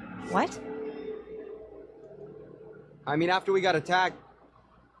 What? I mean, after we got attacked.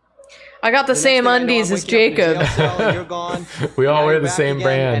 I got the same undies as Jacob. You're gone. We all Now wear you're the back same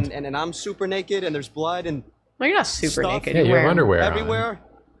again, brand. and I'm super naked, and there's blood and. Well, you're not super stuff naked. Yeah, you have underwear on. everywhere.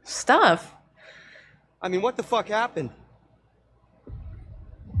 Stuff. I mean, what the fuck happened?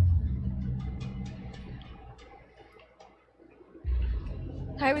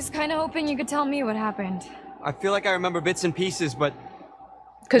 I was kind of hoping you could tell me what happened. I feel like I remember bits and pieces, but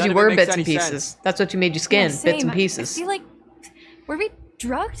Because none you of it were makes bits any and pieces. sense. That's what you made you skin. Yeah, Bits same. and pieces. I feel like, were we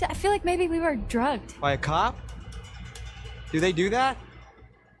drugged? I feel like maybe we were drugged. By a cop? Do they do that?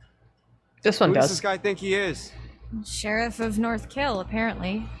 This one Who does does. this guy think he is? Sheriff of North Kill,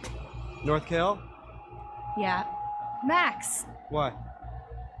 apparently. North Kill? Yeah. Max, What?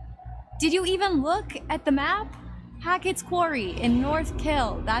 did you even look at the map? Hackett's Quarry in North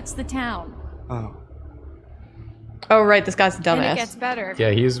Kill. That's the town. Oh. Oh, right. This guy's a And it dumbass. gets better. Yeah,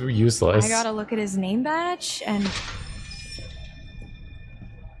 he's useless. I gotta look at his name badge and.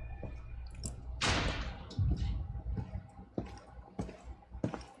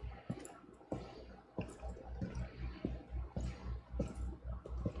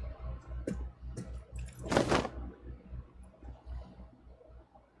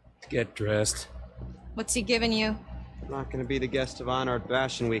 Get dressed. What's he giving you? Not gonna be the guest of honor at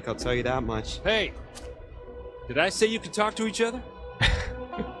Fashion Week, I'll tell you that much. Hey, did I say you could talk to each other?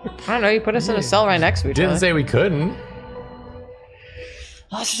 I don't know. You put us in a cell right next to each other. Didn't say we couldn't.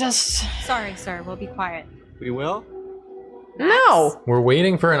 Let's just. Sorry, sir. We'll be quiet. We will? No. We're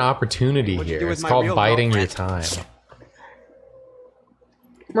waiting for an opportunity What'd you do here. with It's my called real biding your girlfriend? time.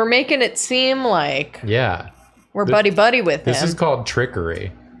 We're making it seem like Yeah. we're This- buddy with This him. is called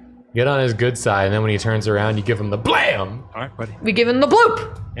trickery. Get on his good side, and then when he turns around, you give him the blam. All right, buddy. We give him the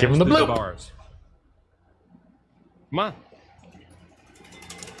bloop. Give him the Hands through bloop. bars. Come on.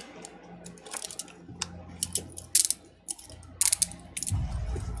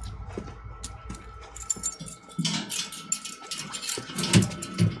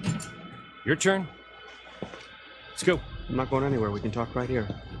 Your turn. Let's go. I'm not going anywhere, we can talk right here.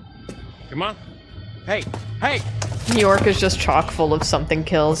 Come on. Hey! Hey! New York is just chock full of something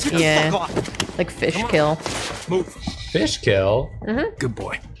kills. Get the Yeah. fuck off. Like fish Come on. kill. Move. Fish kill. Mm-hmm. Good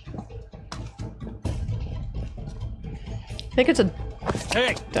boy. I think it's a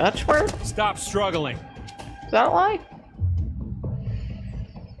Hey, Dutch word. stop struggling. Is that a lie?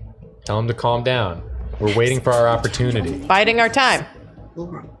 Tell him to calm down. We're waiting for our opportunity. Biding our time.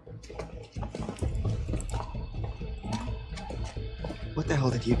 Laura. What the hell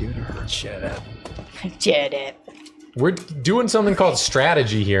did you do to her? Shut up. I did it. We're doing something called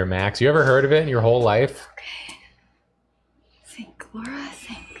strategy here, Max. You ever heard of it in your whole life? Think, Laura,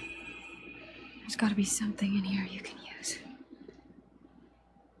 think. There's gotta be something in here you can use.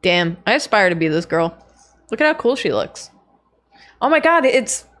 Damn, I aspire to be this girl. Look at how cool she looks. Oh my god,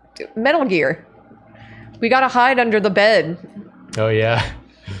 it's Metal Gear. We gotta hide under the bed. Oh, yeah.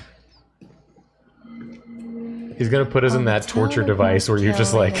 He's gonna put us in that torture device where you're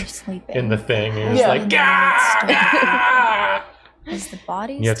just like in the thing and you're just like, "Gah!" As the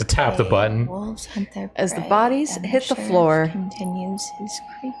bodies You have to tap the decay, button. Wolves hunt their As the prey, bodies and hit the sheriff floor. Continues his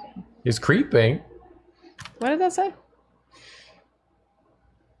creeping. He's creeping. What did that say?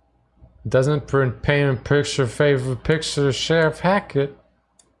 Doesn't paint a picture favorite picture of Sheriff Hackett,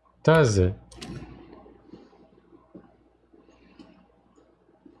 does it?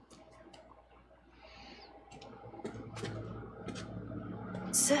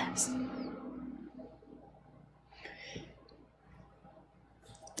 What's this?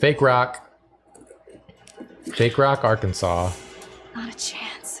 Fake Rock. Fake Rock, Arkansas. Not a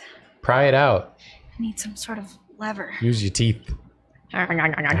chance. Pry it out. I need some sort of lever. Use your teeth.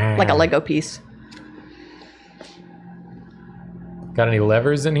 Like a Lego piece. Got any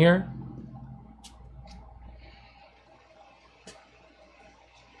levers in here?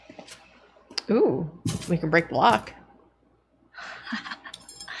 Ooh, we can break the lock.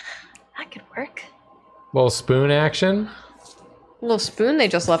 That could work. Little spoon action. A little spoon they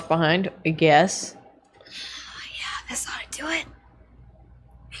just left behind, I guess. Yeah, this ought to do it.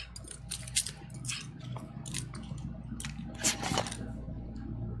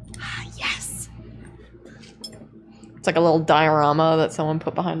 Yes. It's like a little diorama that someone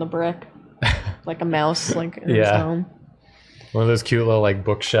put behind the brick. Like a mouse, like in his home. One of those cute little like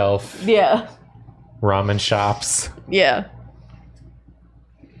bookshelf. Yeah. Ramen shops. Yeah.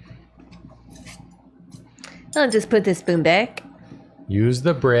 I'll just put this spoon back. Use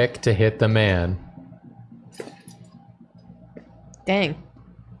the brick to hit the man. Dang.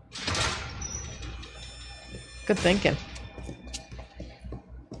 Good thinking.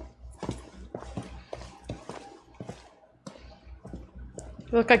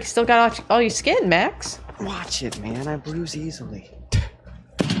 You look like you still got all your skin, Max. Watch it, man. I bruise easily.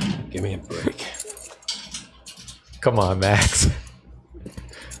 Give me a break. Come on, Max.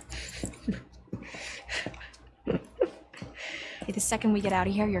 Hey, the second we get out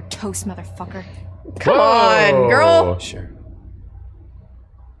of here, you're toast, motherfucker. Come on, girl. Sure.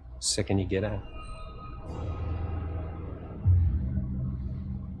 Second you get out.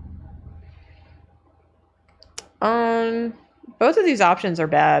 Both of these options are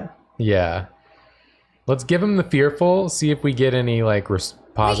bad. Yeah. Let's give him the fearful, see if we get any like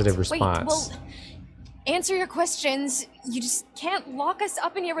positive response. Well, answer your questions. You just can't lock us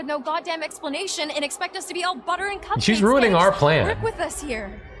up in here with no goddamn explanation and expect us to be all butter and cupcakes. She's ruining our plan. Work with us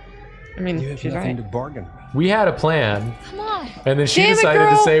here. I mean, You have she's nothing right. to bargain. We had a plan. Come on. And then she Damn it, decided to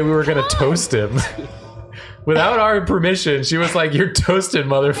girl. say we were gonna toast him. Without our permission, she was like, "You're toasted,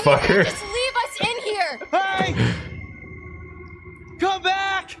 motherfucker." Just leave us in here. Hey! Come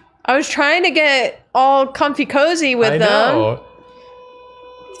back! I was trying to get all comfy cozy with I them. know.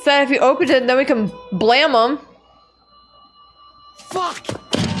 So that if you open it, then we can blam them. Fuck!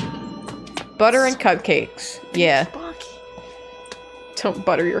 Butter and cupcakes. Yeah. Don't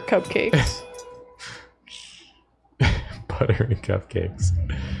butter your cupcakes. Butter and cupcakes.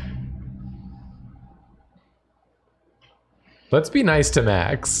 Let's be nice to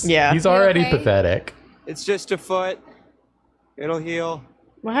Max. Yeah. He's already okay? pathetic. It's just a foot. It'll heal.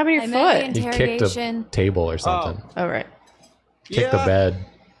 What happened to I your meant foot? the He kicked a interrogation. table or something. Oh, right. Kicked the bed.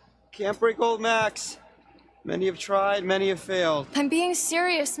 Can't break old Max. Many have tried, many have failed. I'm being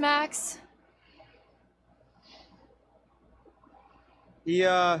serious, Max.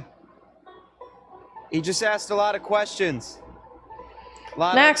 He just asked a lot of questions.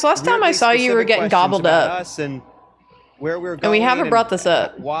 Max, last time I saw you were getting gobbled up. Us and where we were going. And we haven't brought this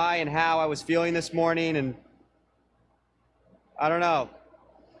up. Why and how I was feeling this morning, and I don't know.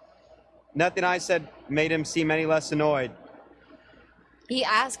 Nothing I said made him seem any less annoyed. He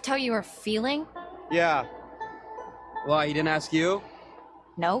asked how you were feeling? Yeah. Why, he didn't ask you?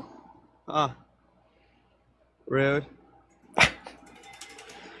 No. Huh. Rude.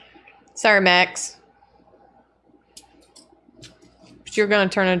 Sorry, Max. But you're gonna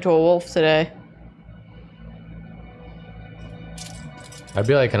turn into a wolf today. I'd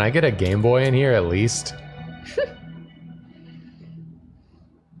be like, can I get a Game Boy in here at least?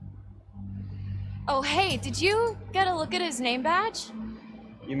 Oh, hey, did you get a look at his name badge?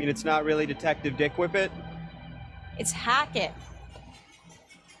 You mean it's not really Detective Dick Whippet? It's Hackett.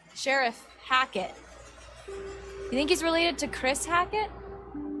 Sheriff Hackett. You think he's related to Chris Hackett?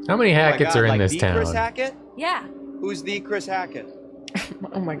 How many Hacketts are in like this the town? Chris Hackett? Yeah. Who's the Chris Hackett?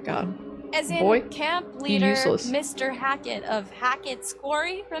 Oh my god. As in Boy, camp leader useless. Mr. Hackett of Hackett's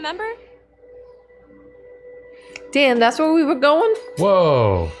Quarry, remember? Damn, that's where we were going?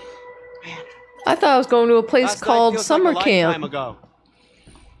 Whoa. I thought I was going to a place Last night called feels Summer like a lifetime Camp. ago.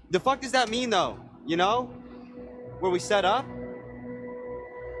 The fuck does that mean, though? You know? Where we set up?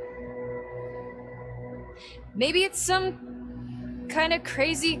 Maybe it's some kind of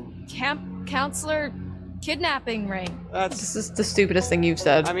crazy camp counselor kidnapping ring. This is the stupidest thing you've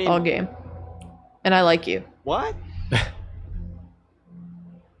said I mean- all game. And I like you. What?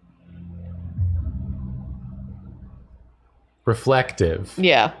 Reflective.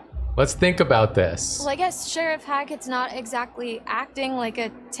 Yeah. Let's think about this. Well, I guess Sheriff Hackett's not exactly acting like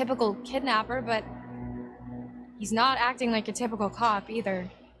a typical kidnapper, but he's not acting like a typical cop either.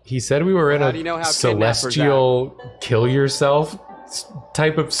 He said we were in How do you know a how kidnappers celestial kill yourself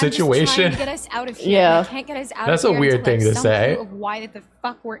type of I'm just trying situation. to get us out of here. Yeah. and I can't get us out That's of a here weird until I thing have to some say. clue of why the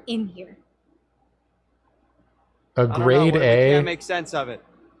fuck we're in here. A I don't know, grade we A. can't make sense of it.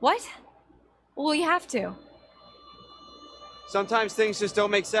 What? Well, you have to. Sometimes things just don't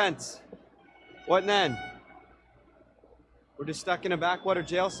make sense. What then? We're just stuck in a backwater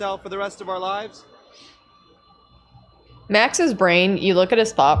jail cell for the rest of our lives? Max's brain, you look at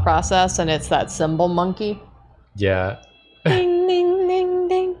his thought process and it's that symbol monkey. Yeah. Ding, ding, ding,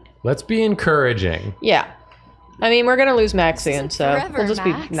 ding. Let's be encouraging. Yeah. I mean, we're gonna lose Max soon, so forever, we'll just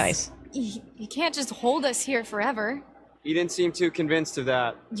Max. be nice. You can't just hold us here forever. You didn't seem too convinced of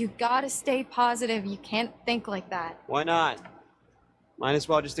that. You gotta stay positive. You can't think like that. Why not? Might as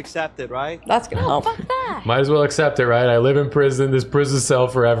well just accept it, right? That's gonna help. Fuck that. Might as well accept it, right? I live in prison, this prison cell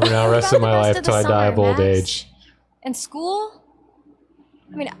forever now, rest of my life till I die of old age. And school?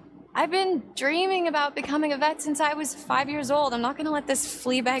 I mean, I've been dreaming about becoming a vet since I was 5 years old. I'm not gonna let this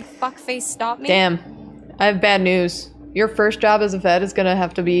fleabag fuckface stop me. Damn. I have bad news. Your first job as a vet is gonna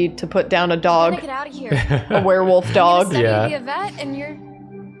have to be to put down a dog. I'm gonna get out of here. A werewolf dog. I'm gonna Yeah. be a vet and you're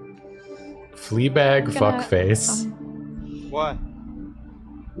Fleabag gonna, fuckface. What?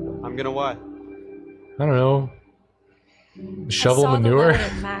 I'm gonna what? I don't know. Shovel I saw manure? The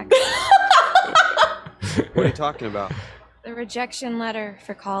letter, Max. What are you talking about? The rejection letter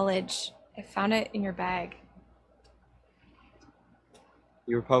for college. I found it in your bag.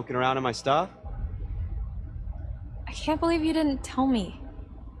 You were poking around in my stuff? I can't believe you didn't tell me.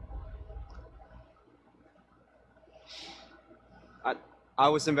 I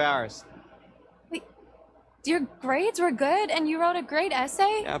was embarrassed. Wait, your grades were good and you wrote a great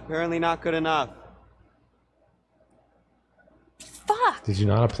essay? Yeah, apparently not good enough. Fuck! Did you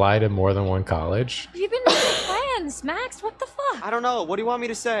not apply to more than one college? You've been making plans, Max. What the fuck? I don't know. What do you want me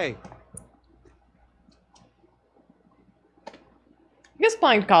to say? I guess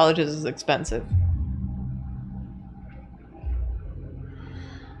applying to colleges is expensive.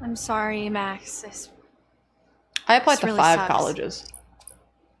 I'm sorry, Max. I applied This to really 5 sucks. colleges.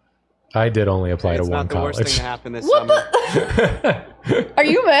 I did only apply to It's one not the worst thing college. to happen this What summer. Are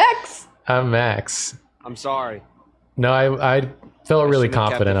you Max? I'm Max. I'm sorry. No, I felt really shouldn't have kept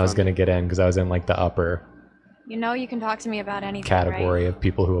confident it I was from going to get in because I was in like the upper You know you can talk to me about anything, category right? of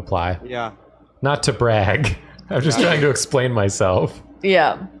people who apply. Yeah. Not to brag. I'm just trying to explain myself.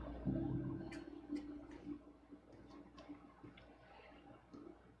 Yeah.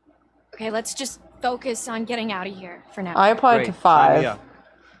 Okay, let's just focus on getting out of here for now. I applied to Great. Sign me 5. up.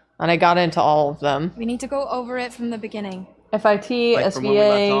 And I got into all of them. We need to go over it from the beginning. FIT, Like from when we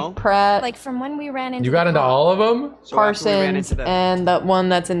left SVA, home? Pratt, Like from when we ran into You got the into cop. all of them? So after we ran Parsons, into them, and that one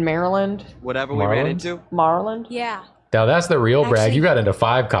that's in Maryland. whatever we ran Marlins? into, Marland. Yeah. Now that's the real brag. Actually- You got into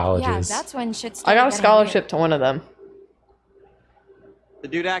 5 Yeah, colleges. that's when shit I started got a getting scholarship to one of them. the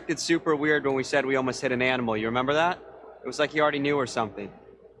dude acted super weird when we said we almost hit an animal. You remember that? It was like he already knew or something. weird.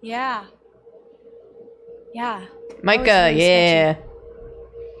 Yeah. Yeah. Micah, really yeah.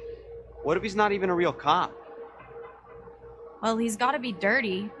 What if he's not even a real cop? Well, he's got to be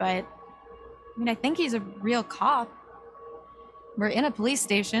dirty, but I mean, I think he's a real cop. We're in a police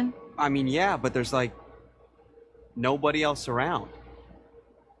station. I mean, yeah, but there's like nobody else around.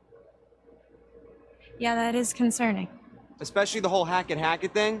 Yeah, that is concerning. Especially the whole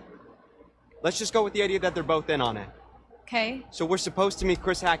Hackett thing. Let's just go with the idea that they're both in on it. Okay. So we're supposed to meet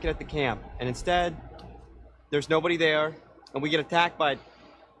Chris Hackett at the camp, and instead, there's nobody there, and we get attacked by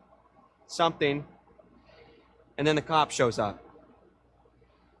something, and then the cop shows up.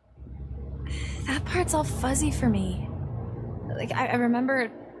 That part's all fuzzy for me. Like, I remember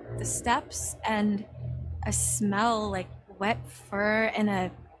the steps and a smell like wet fur and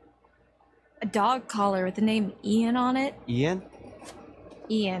a dog collar with the name Ian on it. Ian?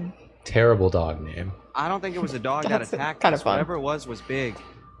 Ian. Terrible dog name. I don't think it was a dog that That's attacked kinda us. fun. Whatever it was big.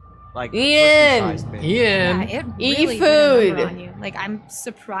 Like Ian! person-sized big. Ian. Yeah, it Eat really did a number food. on you. Like, I'm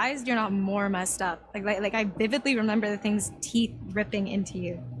surprised you're not more messed up. Like I vividly remember the thing's teeth ripping into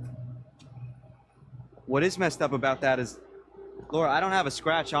you. What is messed up about that is, Laura, I don't have a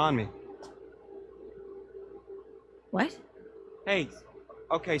scratch on me. What? Hey,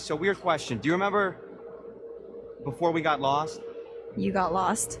 okay, so weird question. Do you remember before we got lost? You got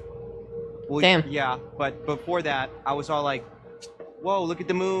lost? Well, Damn. Yeah, but before that, I was all like, whoa, look at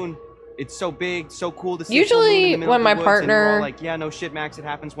the moon. It's so big, so cool to see. a full moon in Usually the middle when of my the woods, and we're all partner like, yeah, no shit, Max, it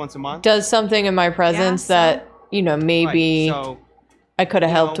happens once a month. does something in my presence that, you know, maybe Right, so, I could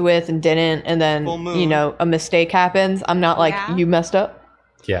have you helped know, with and didn't, and then, full moon. you know, a mistake happens. I'm not like, Yeah. you messed up.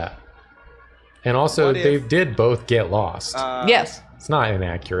 Yeah. And also, What if- they did both get lost. Yes. It's not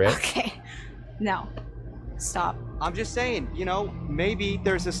inaccurate. Okay. No. Stop. I'm just saying, you know, maybe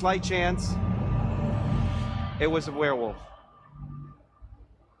there's a slight chance it was a werewolf.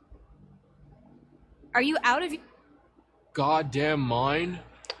 Are you out of Goddamn mind?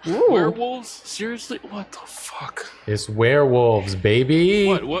 Ooh. Werewolves? Seriously? What the fuck? It's werewolves, baby.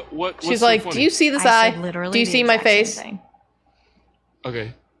 What? What's She's so like, funny? do you see this I eye? said literally Do you the see my exact same face? thing.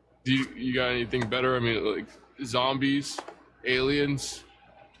 Okay. Do you got anything better? I mean, like, zombies, aliens,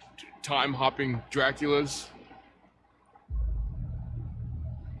 time-hopping Draculas.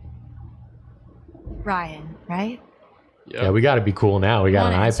 Ryan, right? Yeah, we got to be cool now. We got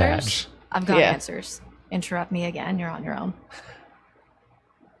Want an eye answers? patch. I've got Yeah. answers. Interrupt me again. You're on your own.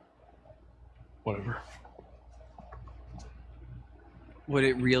 Whatever. Would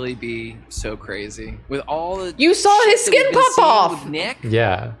it really be so crazy with all the? You saw shit his that we've skin been pop seeing off. with Nick.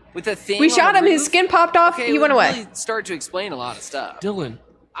 Yeah. With the thing. We on shot the him. His roof? skin popped off. Okay, He it went would away. really start to explain a lot of stuff. Dylan.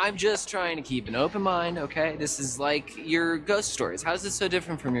 I'm just trying to keep an open mind. Okay, this is like your ghost stories. How is this so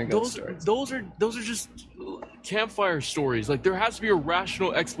different from your ghost stories? Those are just campfire stories. Like there has to be a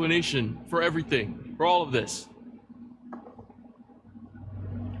rational explanation for everything, for all of this.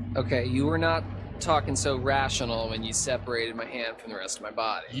 Okay, you were not talking so rational when you separated my hand from the rest of my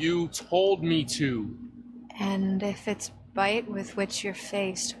body. You told me to. And if it's bite with which you're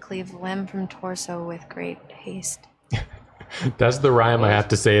faced, cleave limb from torso with great haste. That's the rhyme I have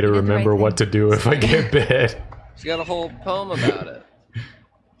to say to remember what to do if I get bit. She got a whole poem about it.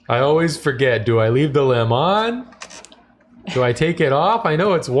 I always forget. Do I leave the limb on? Do I take it off? I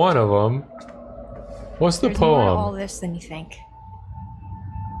know it's one of them. What's the There's more to poem? all this than you think.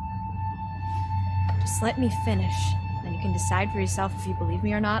 Just let me finish, then you can decide for yourself if you believe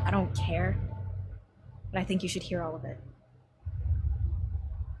me or not. I don't care. But I think you should hear all of it.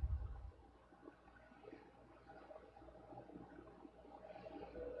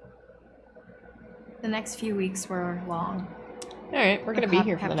 The next few weeks were long. All right, we're gonna be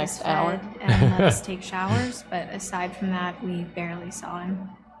here for the next hour. And let us take showers, but aside from that, we barely saw him.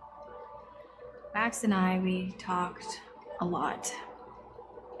 Max and I, we talked a lot.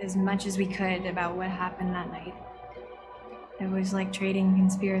 As much as we could about what happened that night. It was like trading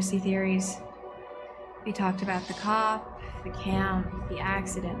conspiracy theories. We talked about the cop, the camp, the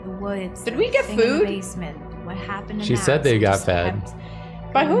accident, the woods. Did we get the thing in the food? basement, what happened to She Max, said they and got just fed.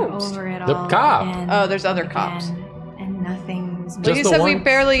 kept By going whom? over it The all cop. again Oh, there's other and cops. again, and nothing was But Just you the said we one-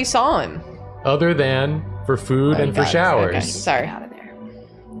 barely saw him. Other than for food Oh, and for got it. showers. Okay, sorry.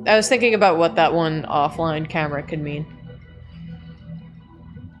 I was thinking about what that one offline camera could mean.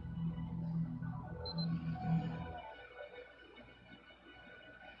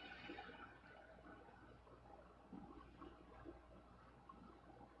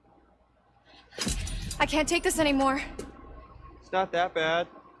 I can't take this anymore. It's not that bad.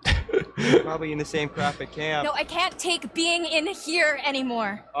 Probably in the same crap at camp. No, I can't take being in here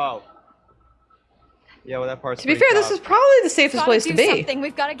anymore. Oh. Yeah, well, that part's To be pretty fair, this tough. is probably the safest Gotta place do to be. something.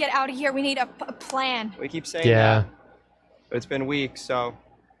 We've got to get out of here. We need a plan. We keep saying Yeah. that. But it's been weeks, so,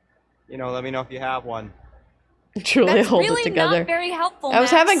 you know, let me know if you have one. Truly That's hold really it together. not very helpful. I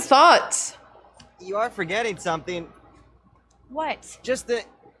was Max. having thoughts. You are forgetting something. What? Just the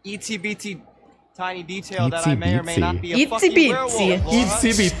itsy-bitsy tiny detail that I may or may not be a Itsy fucking bitsy. werewolf, Laura. Itsy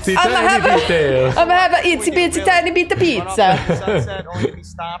bitsy I'm gonna have tiny a, detail. I'm gonna have a itsy bitsy tiny bit of Run off into the pizza. sunset only to be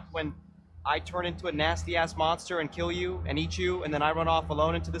stopped when I turn into a nasty-ass monster and kill you and eat you, and then I run off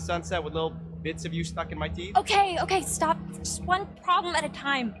alone into the sunset with little bits of you stuck in my teeth? Okay, stop. Just one problem at a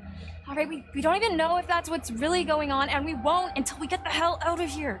time. All right, we don't even know if that's what's really going on, and we won't until we get the hell out of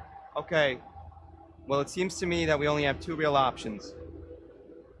here. Okay. Well, it seems to me that we only have two real options.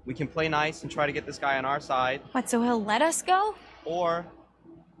 We can play nice and try to get this guy on our side, What, so he'll let us go? or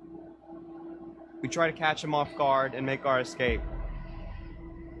we try to catch him off guard and make our escape.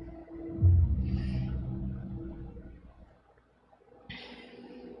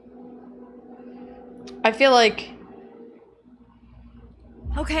 I feel like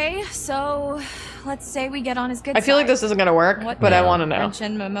Okay, so let's say we get on his good I feel like side. this isn't gonna work, What, but I want to know. French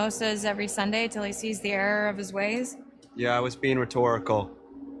and mimosas every Sunday till he sees the error of his ways? Yeah, I was being rhetorical.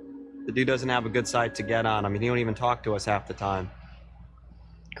 The dude doesn't have a good side to get on. I mean, he don't even talk to us half the time.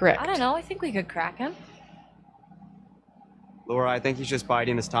 Correct. I don't know, I think we could crack him. Laura, I think he's just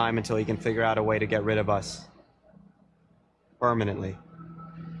biding his time until he can figure out a way to get rid of us. Permanently.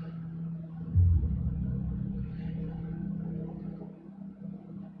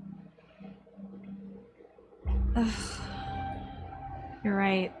 Ugh. You're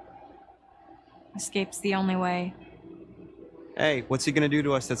right. Escape's the only way. Hey, what's he gonna do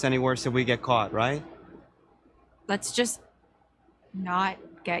to us that's any worse if we get caught, right? Let's just not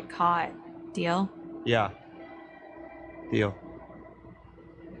get caught. Deal? Yeah. Deal.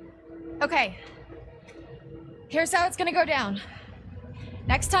 Okay. Here's how it's gonna go down.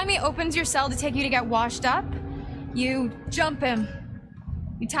 Next time he opens your cell to take you to get washed up, you jump him.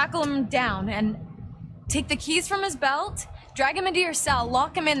 You tackle him down and take the keys from his belt, drag him into your cell,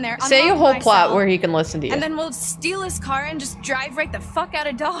 lock him in there. Say a unlock whole my plot cell, where he can listen to you. And then we'll steal his car and just drive right the fuck out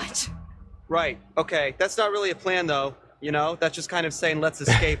of Dodge. Right. Okay. That's not really a plan, though. You know, that's just kind of saying let's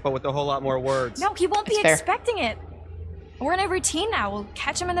escape, but with a whole lot more words. No, he won't be That's fair. expecting it. We're in a routine now. We'll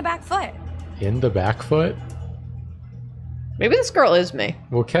catch him in the back foot. In the back foot? Maybe this girl is me.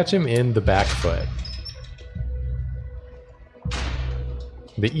 We'll catch him in the back foot.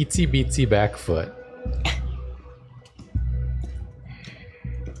 The itsy beatsy back foot.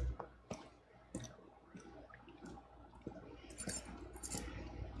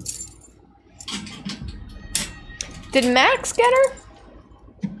 Did Max get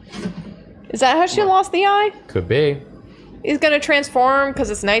her? Is that how she lost the eye? Could be. He's gonna transform because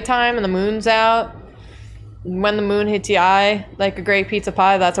it's nighttime and the moon's out. When the moon hits the eye, like a great pizza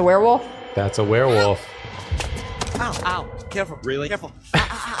pie, that's a werewolf. That's a werewolf. Ow, ow. Careful. Really? Careful.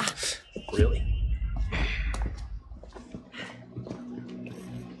 Really?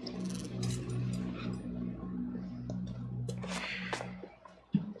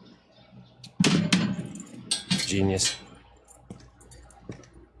 Genius.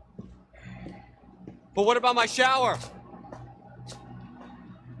 But what about my shower?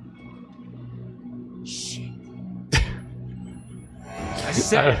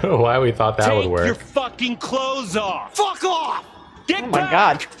 I don't know why we thought that would Take work. your fucking clothes off! Fuck off! Get Oh my back!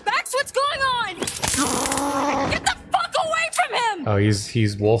 god. Max, what's going on? Get the fuck away from him! Oh,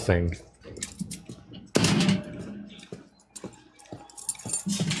 he's wolfing.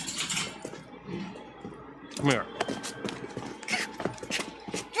 Come here.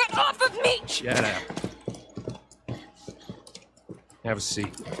 Get off of me! Shut up. Have a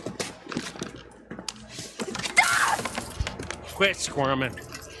seat. Quit squirming.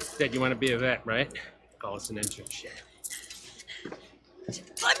 Said you want to be a vet, right? Call us an internship.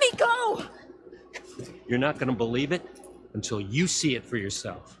 Let me go! You're not gonna believe it until you see it for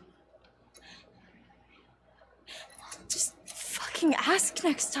yourself. Just fucking ask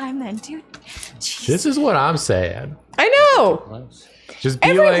next time then, dude. This is what I'm saying. I know. Just be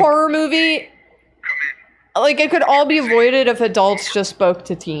Every like, horror movie, like it could all be avoided if adults just spoke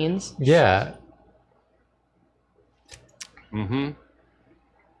to teens. yeah. Mm-hmm.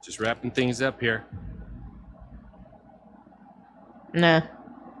 Just wrapping things up here. Nah.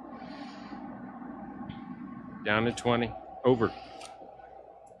 Down to 20. Over.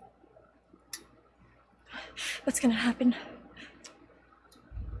 What's gonna happen?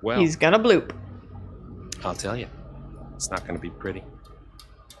 Well, He's gonna bloop. I'll tell you. It's not gonna be pretty.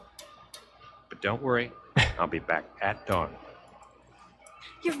 But don't worry. I'll be back at dawn.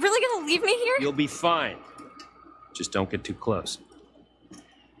 You're really gonna leave me here? You'll be fine. Just don't get too close.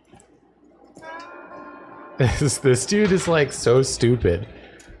 This dude is like so stupid.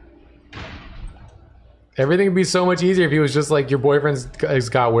 Everything would be so much easier if he was just like, your boyfriend's has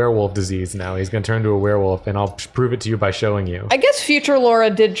got werewolf disease now. He's gonna turn into a werewolf, and I'll prove it to you by showing you. I guess future Laura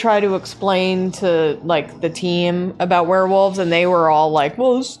did try to explain to like the team about werewolves, and they were all like,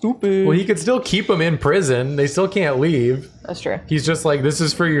 "Well, it's stupid." Well, he could still keep them in prison. They still can't leave. That's true. He's just like, this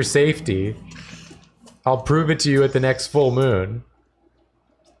is for your safety. I'll prove it to you at the next full moon.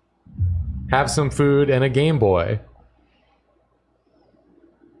 Have some food and a Game Boy.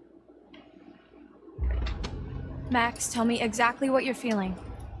 Max, tell me exactly what you're feeling.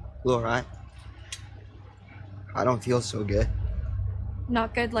 Laura, I don't feel so good.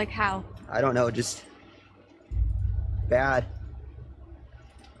 Not good like how? I don't know, just bad.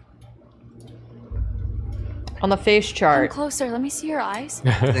 On the face Come chart. closer, let me see your eyes.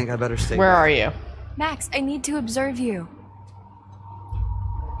 I think I better stay Where back. are you? Max, I need to observe you.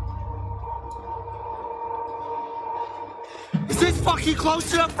 Is this fucking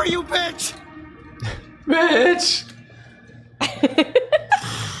close enough for you, bitch? Bitch!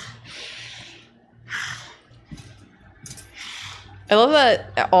 I love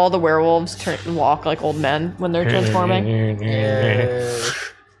that all the werewolves walk like old men when they're transforming.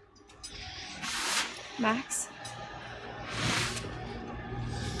 Max?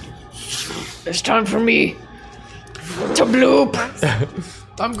 It's time for me to bloop.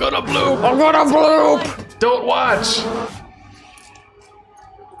 I'm gonna bloop. I'm gonna bloop. Don't watch.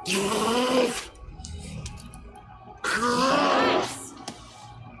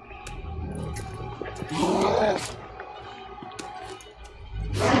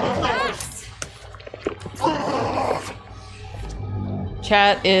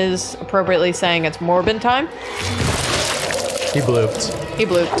 Chat is appropriately saying it's Morbin time. He blooped. He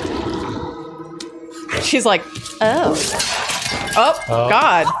blooped. She's like, oh. Oh, Oh.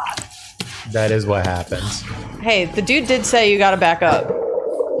 God. That is what happens. Hey, the dude did say you gotta back up.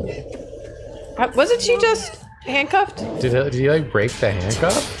 Wasn't she just handcuffed? Did he like break the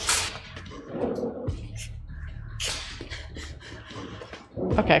handcuff?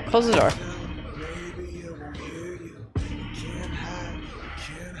 Okay, close the door.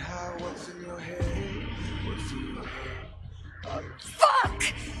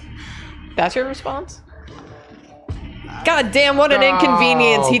 That's your response? God damn, what an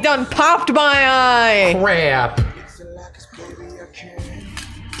inconvenience. He done popped my eye. Crap.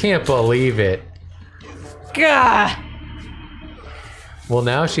 Can't believe it. Gah. Well,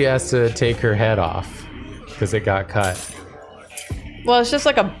 now she has to take her head off because it got cut. Well, it's just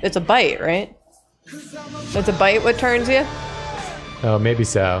like it's a bite, right? It's a bite what turns you? Oh, maybe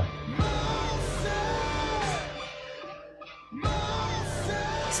so.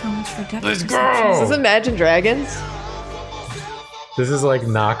 So much for depth. Let's go! Is this Imagine Dragons? This is like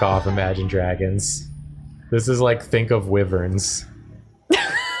knockoff Imagine Dragons. This is like think of wyverns.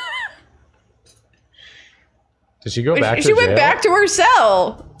 Did she go back to jail? She went back to her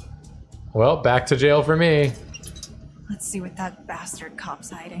cell. Well, back to jail for me. Let's see what that bastard cop's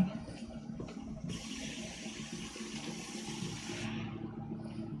hiding.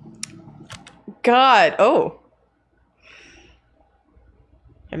 God. Oh.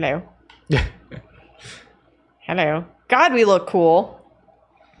 Hello. Hello. God, we look cool.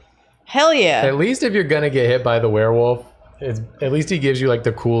 Hell yeah. At least if you're gonna get hit by the werewolf, at least he gives you like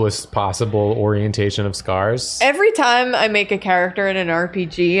the coolest possible orientation of scars. Every time I make a character in an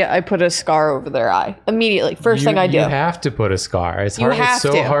RPG, I put a scar over their eye. Immediately. First thing I do. You have to put a scar. It's hard. It's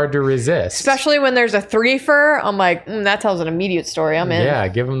so hard to resist. Especially when there's a threefer. I'm like, that tells an immediate story. I'm in. Yeah,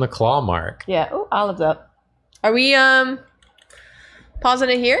 give him the claw mark. Yeah. Oh, olives up. Are we pausing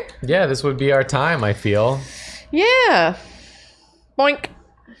it here? Yeah, this would be our time, I feel. Yeah. Boink.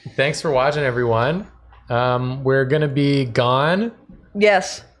 Thanks for watching, everyone. We're gonna be gone.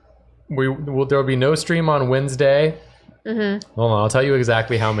 Yes. There'll be no stream on Wednesday. Mm-hmm. Hold on, I'll tell you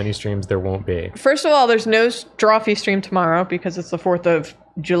exactly how many streams there won't be. First of all, there's no Drawfee stream tomorrow because it's the 4th of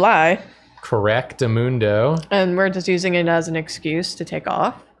July. Correct, Amundo. And we're just using it as an excuse to take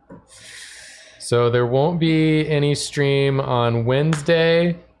off. So there won't be any stream on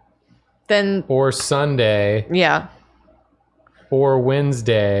Wednesday. Then. Or Sunday. Yeah. Or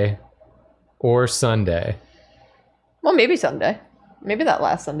Wednesday. Or Sunday. Well, maybe Sunday. Maybe that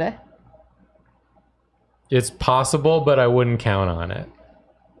last Sunday. It's possible, but I wouldn't count on it.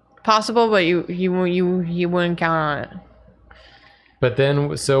 Possible, but you wouldn't count on it. But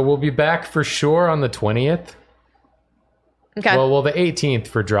then, so we'll be back for sure on the 20th. Okay. Well, the 18th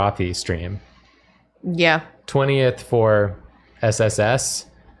for Drawfee stream. Yeah. 20th for SSS.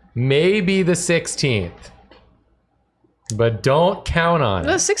 Maybe the 16th. But don't count on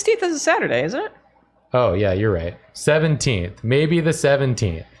The it. 16th is a Saturday, isn't it? Oh, yeah, you're right. 17th. Maybe the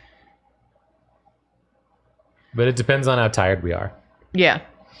 17th. But it depends on how tired we are. Yeah.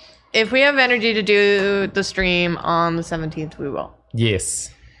 If we have energy to do the stream on the 17th, we will.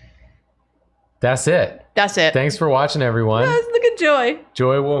 Yes. That's it. That's it. Thanks for watching, everyone. Yes, look at Joy.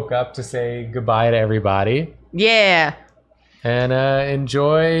 Joy woke up to say goodbye to everybody. Yeah. And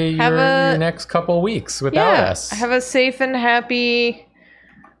enjoy your next couple weeks without us. Have a safe and happy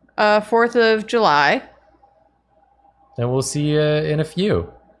 4th of July. And we'll see you in a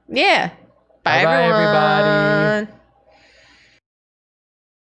few. Yeah. Bye, Bye, everyone. everybody.